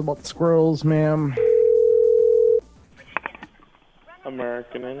calls about the squirrels, ma'am.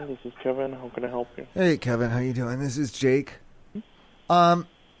 American Inn, this is Kevin. How can I help you? Hey, Kevin. How you doing? This is Jake.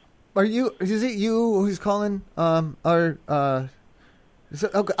 Is it you who's calling? Okay,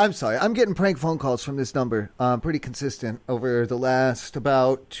 I'm sorry. I'm getting prank phone calls from this number. Pretty consistent over the last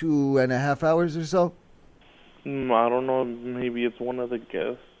about 2.5 hours or so. I don't know. Maybe it's one of the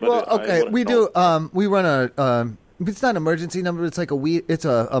guests. We do. We run a. It's not an emergency number. It's like It's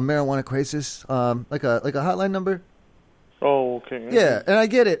a marijuana crisis. Like a hotline number. Oh, okay. Yeah, and I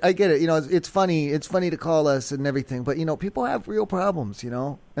get it. You know, it's funny. It's funny to call us and everything, but people have real problems.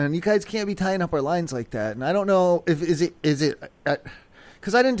 And you guys can't be tying up our lines like that. And I don't know if is it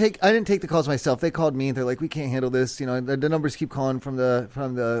because I didn't take the calls myself. They called me. They're like, we can't handle this. The numbers keep calling from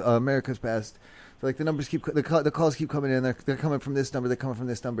the America's Past. So like the numbers the calls keep coming in. They're coming from this number. They're coming from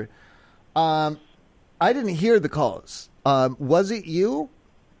this number. I didn't hear the calls. Was it you?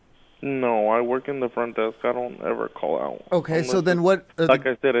 No, I work in the front desk. I don't ever call out. Okay, so then what? Like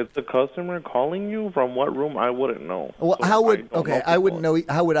I said, it's the customer calling you from what room. I wouldn't know. Well, so I wouldn't know.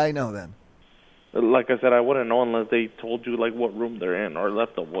 How would I know then? Like I said, I wouldn't know unless they told you like what room they're in or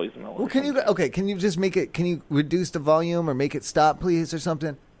left a voicemail. Well, can you just make it? Can you reduce the volume or make it stop, please, or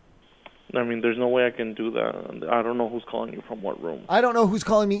something? I mean, there's no way I can do that. I don't know who's calling you from what room. I don't know who's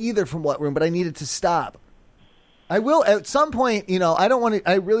calling me either from what room, but I need it to stop. I will at some point. I don't want to.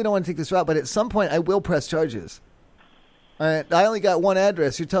 I really don't want to take this route, but at some point, I will press charges. I only got one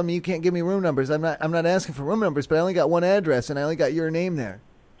address. You're telling me you can't give me room numbers. I'm not asking for room numbers, but I only got one address, and I only got your name there.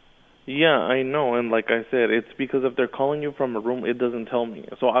 Yeah, I know, and like I said, it's because if they're calling you from a room, it doesn't tell me,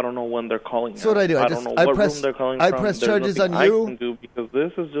 so I don't know when they're calling. So what do I do? I don't know what room they're calling from. I press charges on you. I can do because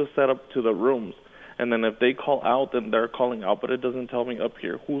this is just set up to the rooms, and then if they call out, then they're calling out, but it doesn't tell me up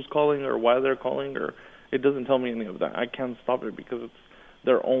here who's calling or why they're calling, or it doesn't tell me any of that. I can't stop it because it's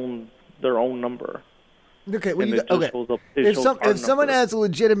their own number. Okay, well, if someone has a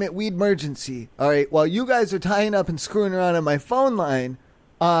legitimate weed emergency, all right, while you guys are tying up and screwing around on my phone line.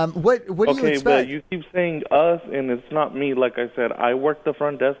 What do you expect? But you keep saying us, and it's not me. Like I said, I work the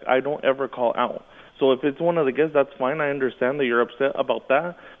front desk. I don't ever call out. So if it's one of the guests, that's fine. I understand that you're upset about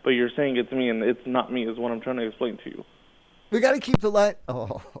that, but you're saying it's me, and it's not me is what I'm trying to explain to you. We got to keep the line.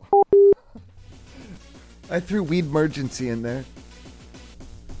 Oh. I threw weed emergency in there.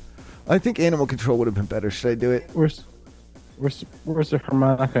 I think animal control would have been better. Should I do it? Where's the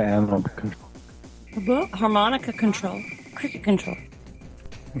harmonica animal control? Harmonica control. Cricket control.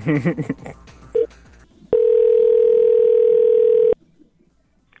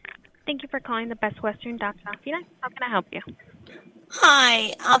 Thank you for calling the Best Western Pasadena. How can I help you?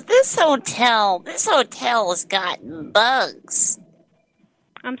 Hi, this hotel has got bugs.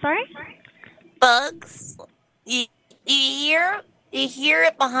 I'm sorry? Bugs? You hear? You hear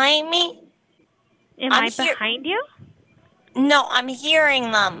it behind me? Am I behind you? No, I'm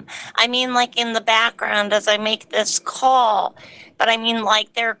hearing them. I mean, like in the background as I make this call. But I mean,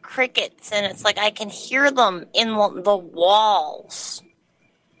 like they're crickets, and it's like I can hear them in the walls.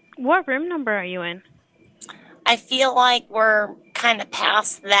 What room number are you in? I feel like we're kind of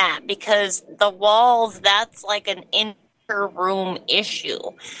past that because the walls, that's like an inter-room issue.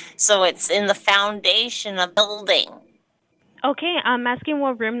 So it's in the foundation of building. Okay, I'm asking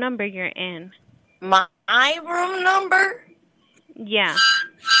what room number you're in. My room number? Yeah.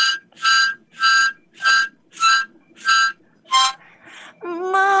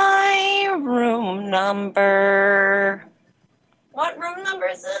 My room number. What room number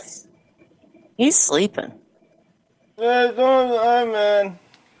is this? He's sleeping. I'm in.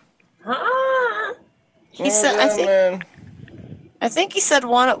 He said, I think he said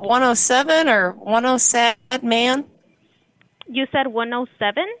 107 or 107 man. You said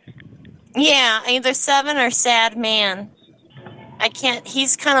 107? Yeah, either 7 or sad man. I can't,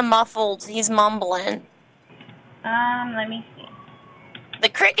 he's kind of muffled. He's mumbling. Let me see. The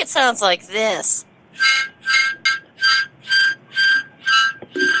cricket sounds like this.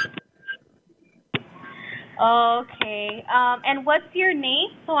 Okay. And what's your name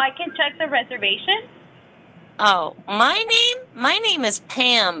so I can check the reservation? Oh, my name? My name is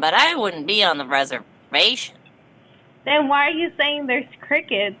Pam, but I wouldn't be on the reservation. Then why are you saying there's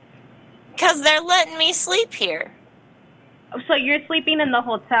crickets? Because they're letting me sleep here. So you're sleeping in the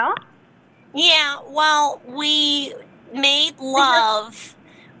hotel? Yeah, well, we made love.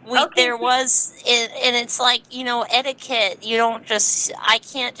 There was, and it's like, etiquette. You don't just, I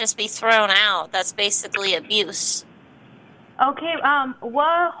can't just be thrown out. That's basically abuse. Okay,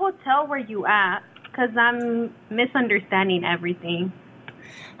 what hotel were you at? Because I'm misunderstanding everything.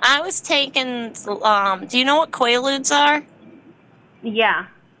 I was taking, do you know what Quaaludes are? Yeah.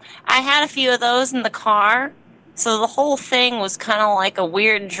 I had a few of those in the car, so the whole thing was kind of like a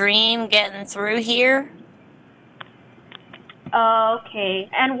weird dream getting through here. Okay.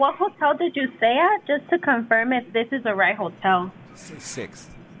 And what hotel did you stay at? Just to confirm if this is the right hotel. 60.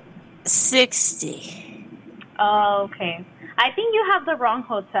 Okay. I think you have the wrong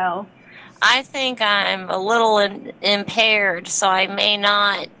hotel. I think I'm a little impaired, so I may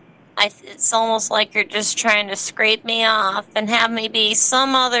not. It's almost like you're just trying to scrape me off and have me be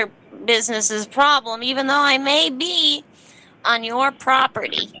some other business's problem, even though I may be on your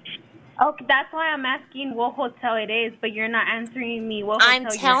property. Okay, that's why I'm asking what hotel it is, but you're not answering me what hotel I'm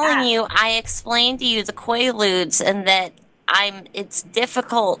telling you, I explained to you the Quaaludes and that it's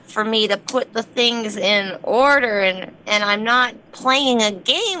difficult for me to put the things in order, and I'm not playing a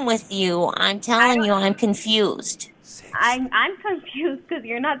game with you. I'm telling you, I'm confused. I'm confused because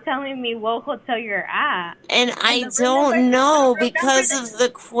you're not telling me what hotel you're at. And I don't know because of the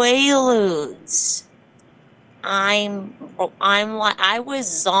Quaaludes. I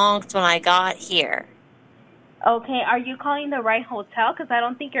was zonked when I got here. Okay, are you calling the right hotel? Because I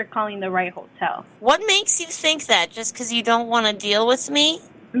don't think you're calling the right hotel. What makes you think that? Just because you don't want to deal with me?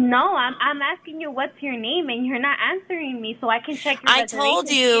 No, I'm asking you what's your name, and you're not answering me, so I can check your reservation. I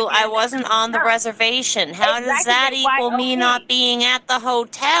told you I wasn't on the reservation. How does that equal me not being at the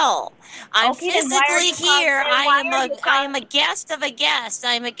hotel? I'm physically here. I am a guest of a guest.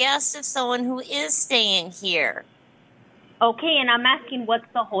 I'm a guest of someone who is staying here. Okay, and I'm asking what's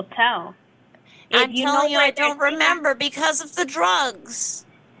the hotel? I'm telling you I don't remember because of the drugs.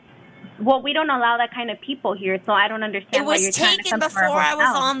 Well, we don't allow that kind of people here, so I don't understand why you're trying to come to our hotel. It was taken before I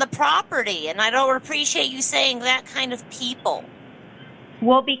was on the property, and I don't appreciate you saying that kind of people.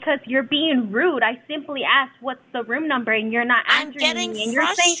 Well, because you're being rude. I simply asked what's the room number, and you're not answering me. I'm getting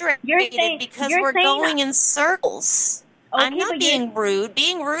frustrated because we're going in circles. Okay, I'm not being rude.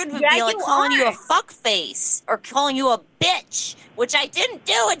 Being rude would be like calling you a fuckface or calling you a bitch, which I didn't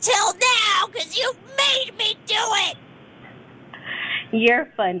do until now because you made me do it. You're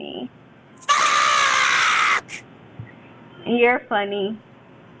funny. Fuck! You're funny.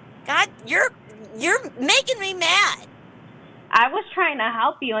 God, you're making me mad. I was trying to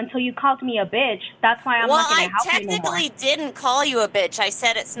help you until you called me a bitch. That's why I'm not going to help you anymore. Well, I technically didn't call you a bitch. I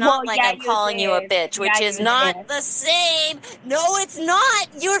said it's not I'm calling you a bitch, which is not the same. No, it's not.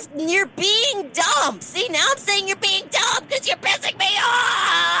 You're being dumb. See, now I'm saying you're being dumb because you're pissing me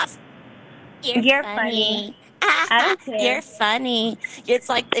off. You're funny. I don't care. You're funny. It's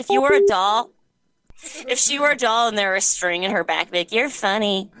like if you were a doll. If she were a doll and there was a string in her back, like, you're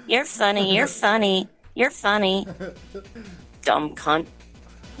funny. You're funny. You're funny. You're funny. Dumb cunt.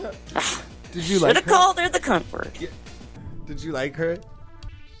 Did you like her? Should have called her the cunt word. Yeah. Did you like her?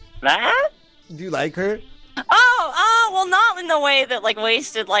 What? Do you like her? Oh, well, not in the way that, like,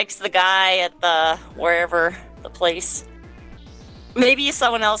 Wasted likes the guy at the, wherever, the place. Maybe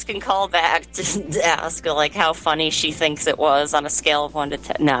someone else can call back to ask like how funny she thinks it was on a scale of 1 to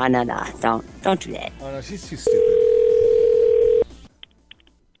 10. No, don't do that. Oh no, she's too stupid.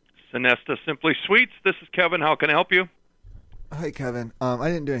 Sinesta Simply Sweets. This is Kevin. How can I help you? Hi, Kevin. I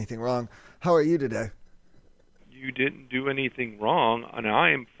didn't do anything wrong. How are you today? You didn't do anything wrong, and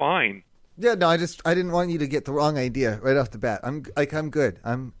I am fine. Yeah, no, I didn't want you to get the wrong idea right off the bat. I'm good.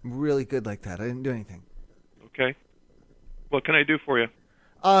 I'm really good like that. I didn't do anything. Okay. What can I do for you?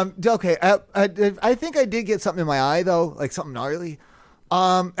 Okay. I think I did get something in my eye though, like something gnarly.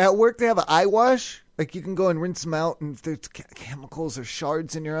 At work they have an eye wash. Like you can go and rinse them out, and if there's chemicals or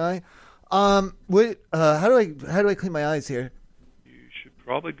shards in your eye. How do I clean my eyes here? You should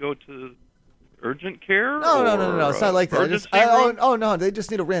probably go to urgent care. No. It's not like that. Room? No, they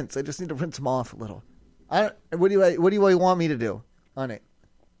just need a rinse. I just need to rinse them off a little. What do you want me to do on it?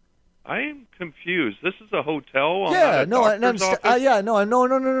 I am confused. This is a hotel. No.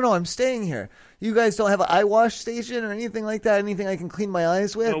 I'm staying here. You guys don't have an eye wash station or anything like that? Anything I can clean my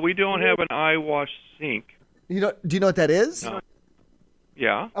eyes with? No, we don't have an eye wash sink. Do you know what that is? No.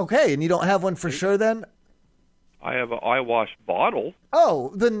 Yeah. Okay, and you don't have one for sure then? I have an eye wash bottle.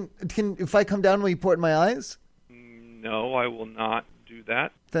 Oh, then if I come down, will you pour it in my eyes? No, I will not do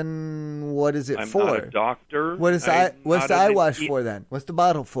that. Then what is it for? I'm not a doctor. What's the eye wash for then? What's the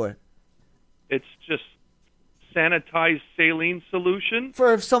bottle for? It's just sanitized saline solution.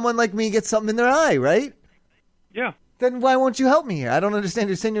 For if someone like me gets something in their eye, right? Yeah. Then why won't you help me here? I don't understand.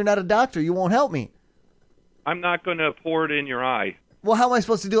 You're saying you're not a doctor. You won't help me. I'm not going to pour it in your eye. Well, how am I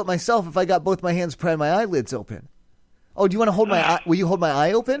supposed to do it myself if I got both my hands prying my eyelids open? Oh, do you want to hold my eye? Will you hold my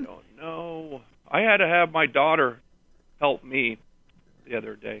eye open? No. I had to have my daughter help me the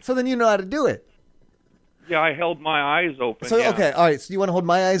other day. So then you know how to do it. Yeah, I held my eyes open. So, okay, all right. So you want to hold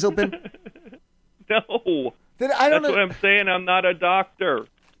my eyes open? No. Then I don't That's what I'm saying. I'm not a doctor.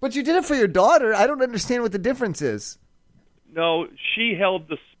 But you did it for your daughter. I don't understand what the difference is. No, she held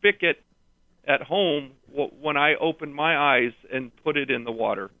the spigot at home when I opened my eyes and put it in the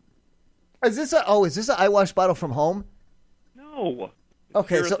water. Is this an eye wash bottle from home? No.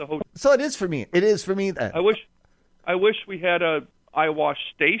 Okay, so it is for me. It is for me then. I wish we had a eye wash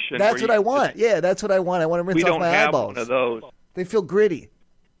station. That's what I want. Yeah, that's what I want. I want to rinse off my eyeballs. We don't have one of those. They feel gritty.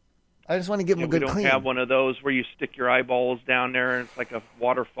 I just want to give them a good clean. We don't have one of those where you stick your eyeballs down there and it's like a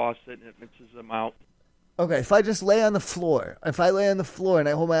water faucet and it rinses them out. Okay, if I just lay on the floor, and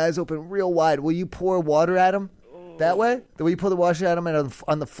I hold my eyes open real wide, will you pour water at them that way? The way you pour the water at them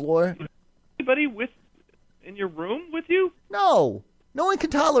on the floor? Anybody in your room with you? No. No one can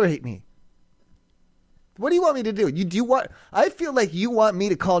tolerate me. What do you want me to do? I feel like you want me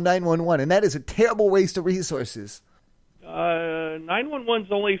to call 911, and that is a terrible waste of resources.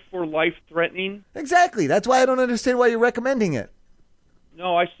 911's only for life-threatening. Exactly. That's why I don't understand why you're recommending it.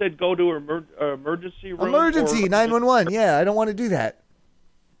 No, I said go to emergency room. Emergency, 911. Yeah, I don't want to do that.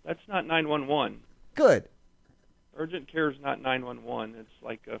 That's not 911. Good. Urgent care is not 911. It's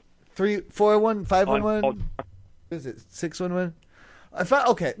like a 341 511. Is it 611?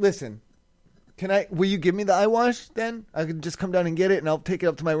 Okay, listen. Will you give me the eye wash then? I can just come down and get it, and I'll take it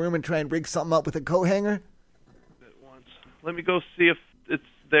up to my room and try and break something up with a coat hanger. Let me go see if it's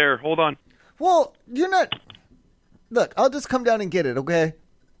there. Hold on. Well, you're not. Look, I'll just come down and get it, okay?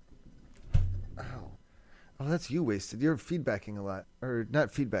 Oh, that's you wasted. You're feedbacking a lot. Or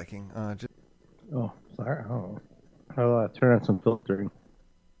not feedbacking. Oh, sorry. Oh. I'll turn on some filtering.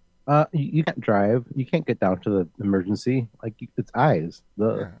 You can't drive. You can't get down to the emergency. It's eyes.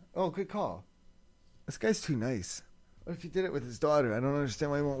 Yeah. Oh, good call. This guy's too nice. What if he did it with his daughter? I don't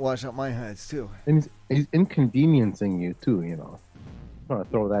understand why he won't wash out my eyes, too. And he's inconveniencing you, too, you know. I want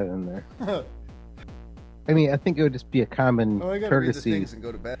to throw that in there. I mean, I think it would just be a common courtesy. Read the and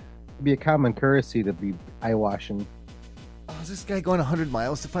go to bed. It'd be a common courtesy to be eye washing. Oh, is this guy going 100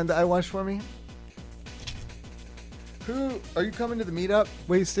 miles to find the eye wash for me? Are you coming to the meetup?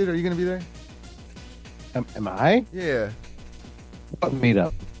 Wasted? Are you going to be there? Am I? Yeah. What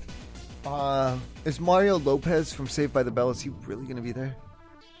meetup? Is Mario Lopez from Saved by the Bell? Is he really going to be there?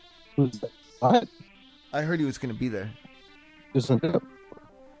 Who's that? What? I heard he was going to be there.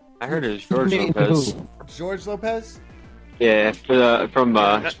 I heard it was George Lopez. George Lopez? Yeah, from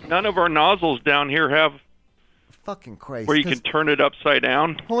none of our nozzles down here have. Fucking Christ! Where you can turn it upside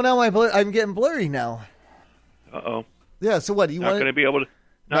down. Oh, now I'm getting blurry now. Uh-oh. Yeah. So what? Not going to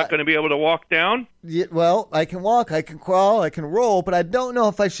be able to walk down? Yeah, well, I can walk, I can crawl, I can roll, but I don't know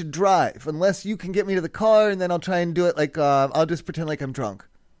if I should drive unless you can get me to the car, and then I'll try and do it like I'll just pretend like I'm drunk.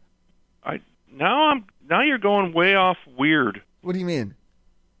 Now you're going way off weird. What do you mean?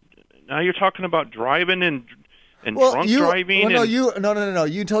 Now you're talking about driving and and drunk driving. Well, no.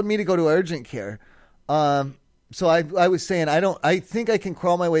 You told me to go to urgent care. So I was saying I think I can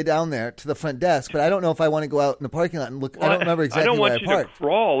crawl my way down there to the front desk, but I don't know if I want to go out in the parking lot and look. Well, I don't remember exactly where I parked. I don't want you to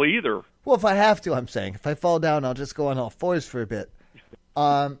crawl either. Well, if I have to, I'm saying if I fall down, I'll just go on all fours for a bit.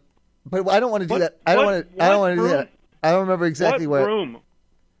 But I don't want to do that. I don't want to do that. I don't remember exactly what room.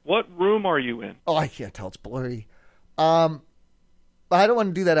 What room are you in? Oh, I can't tell. It's blurry. But I don't want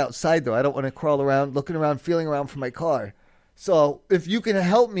to do that outside though. I don't want to crawl around, looking around, feeling around for my car. So if you can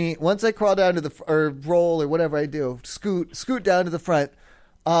help me, once I crawl down to or roll or whatever I do, scoot down to the front.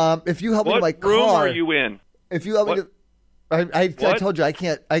 If you help me to my car. What room are you in? If you help me to, I told you I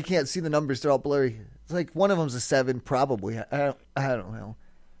can't see the numbers. They're all blurry. It's like one of them's a 7, probably. I don't know.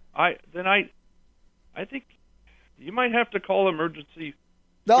 I think you might have to call emergency.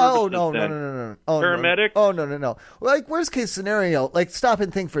 No. Paramedic? Oh, no. Like, worst case scenario, like, stop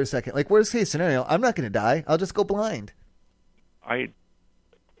and think for a second. Like, worst case scenario, I'm not going to die. I'll just go blind.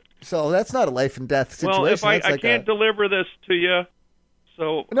 So that's not a life and death situation. Well, if I can't deliver this to you,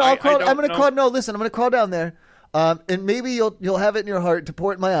 so no, I'm going to call. No, listen, I'm going to crawl down there, and maybe you'll have it in your heart to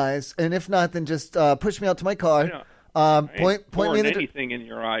pour it in my eyes, and if not, then just push me out to my car. Point me in anything in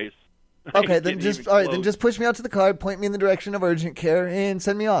your eyes. Okay, then just push me out to the car, point me in the direction of urgent care, and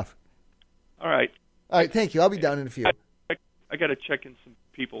send me off. All right. Thank you. I'll be down in a few. I got to check in some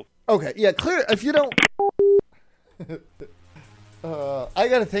people. Okay, yeah, clear. If you don't. I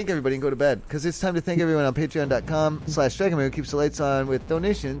got to thank everybody and go to bed because it's time to thank everyone on patreon.com/DragonMan who keeps the lights on with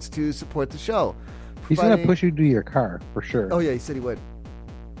donations to support the show. He's going to push you to your car for sure. Oh, yeah, he said he would.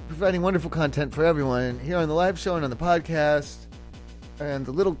 Providing wonderful content for everyone here on the live show and on the podcast and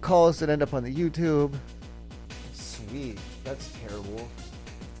the little calls that end up on the YouTube. Sweet. That's terrible.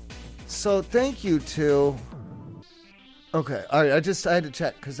 So thank you to... Okay, all right, I had to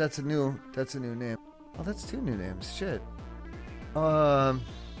check because that's a new name. Oh, that's 2 new names. Shit.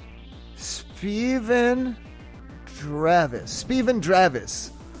 Steven Dravis.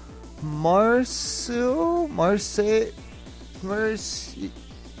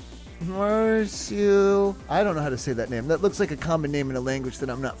 Marcio. I don't know how to say that name. That looks like a common name in a language that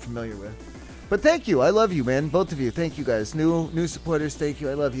I'm not familiar with. But thank you. I love you, man. Both of you. Thank you, guys. New supporters. Thank you.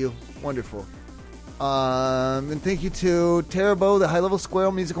 I love you. Wonderful. And thank you to Terabo, the High Level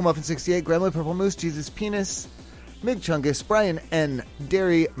Squirrel, Musical Muffin 68, Gremlin Purple Moose, Jesus Penis, Mig Chungus, Brian N,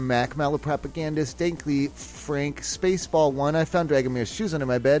 Dairy Mac, Malapropagandist, Dankley, Frank, Spaceball 1, I found Dragomir's shoes under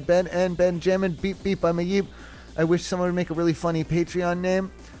my bed, Ben N, Ben Jammin, Beep Beep, I'm a Yeep. I wish someone would make a really funny Patreon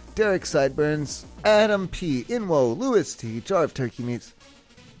name. Derek Sideburns, Adam P, Inwo, Lewis T, Jar of Turkey Meats,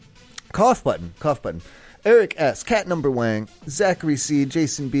 Cough Button, Eric S, Cat Number Wang, Zachary C,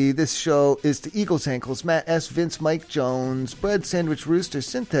 Jason B. This show is to Eagles Ankles, Matt S, Vince, Mike Jones, Bread Sandwich Rooster,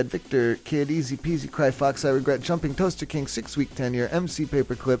 Synthead, Victor Kid, Easy Peasy, Cry Fox, I Regret, Jumping Toaster King, 6-week tenure, MC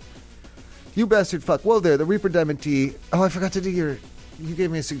Paperclip, You Bastard Fuck, Whoa There, The Reaper Diamond T. Oh, I forgot to do you gave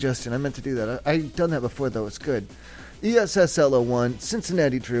me a suggestion. I meant to do that. I've done that before though. It's good. ESSLO1,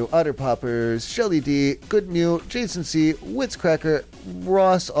 Cincinnati Drew, Otter Poppers, Shelly D, Good New, Jason C, Witzcracker,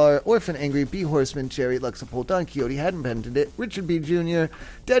 Ross R, Orphan Angry, B Horseman, Cherry, Luxapole, Don Quixote, Hadn't Patented It, Richard B Jr.,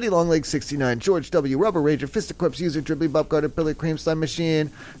 Daddy Longleg 69, George W, Rubber Rager, Fisticorpse User, Dribbly Bob Garter, Pillar Cream Slime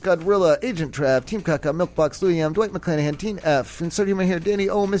Machine, Godrilla, Agent Trav, Team Kaka, Milkbox, Louis M, Dwight McClanahan, Teen F, Insert Humor here, Danny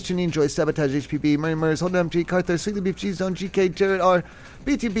O, Miss Janine, Joyce, Sabotage HPB, Murray Murs, Hold MG, Carther, Sweetly Beef Cheese Zone, GK, Jared R,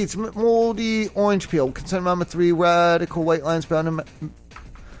 BT Beats, Moldy Orange Peel, Concern Mama 3, Radical White Lions, Brown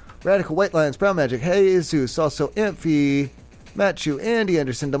Magic, Hey Jesus, also Amphi, Matt Chu, Andy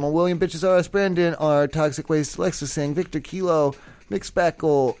Anderson, Dumble William, Bitches RS, Brandon R, Toxic Waste, Lexus Singh, Victor Kilo, Mix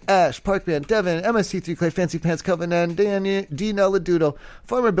Backle, Ash, Parkman, Devin, MSC3 Clay, Fancy Pants, Covenant, Danny, D Neladudo,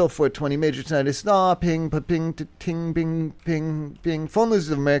 Farmer Bill 420, Major Tonight, Snaw, Ping, Ping, Ting, Bing, Ping, Bing, Phone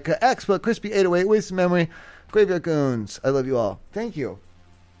Losers of America, Axpel, Crispy 808, Wasted Memory, Graveyard Goons. I love you all. Thank you.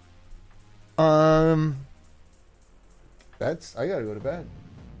 I gotta go to bed.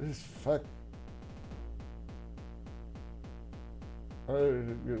 This is fuck. I gotta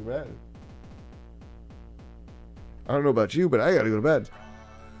go to bed. I don't know about you, but I gotta go to bed.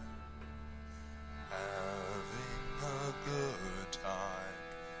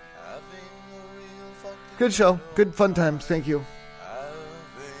 Good show. Good fun times. Thank you.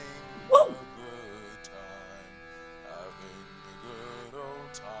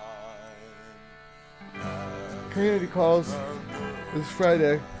 Community calls this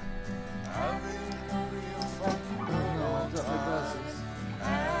Friday.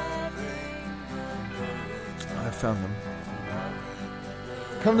 I found them.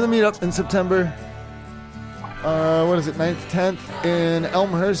 Come to the meetup in September. What is it, 9th, 10th in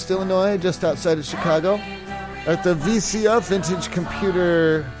Elmhurst, Illinois, just outside of Chicago. at the VCF Vintage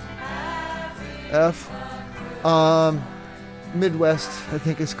Computer F. Midwest, I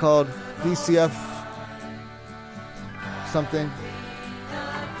think it's called. VCF something.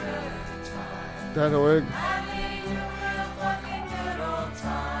 .org.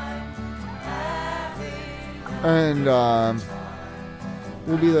 And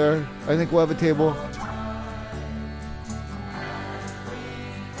we'll be there. I think we'll have a table.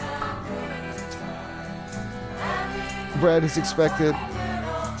 Brad is expected.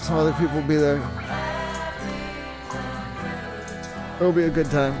 Some other people will be there. It'll be a good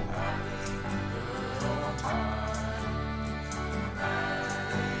time.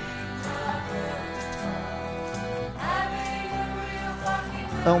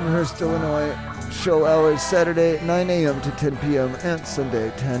 Elmhurst, Illinois. Show hours Saturday 9 a.m. to 10 p.m. and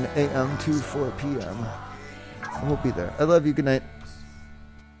Sunday 10 a.m. to 4 p.m. We'll be there. I love you. Good night.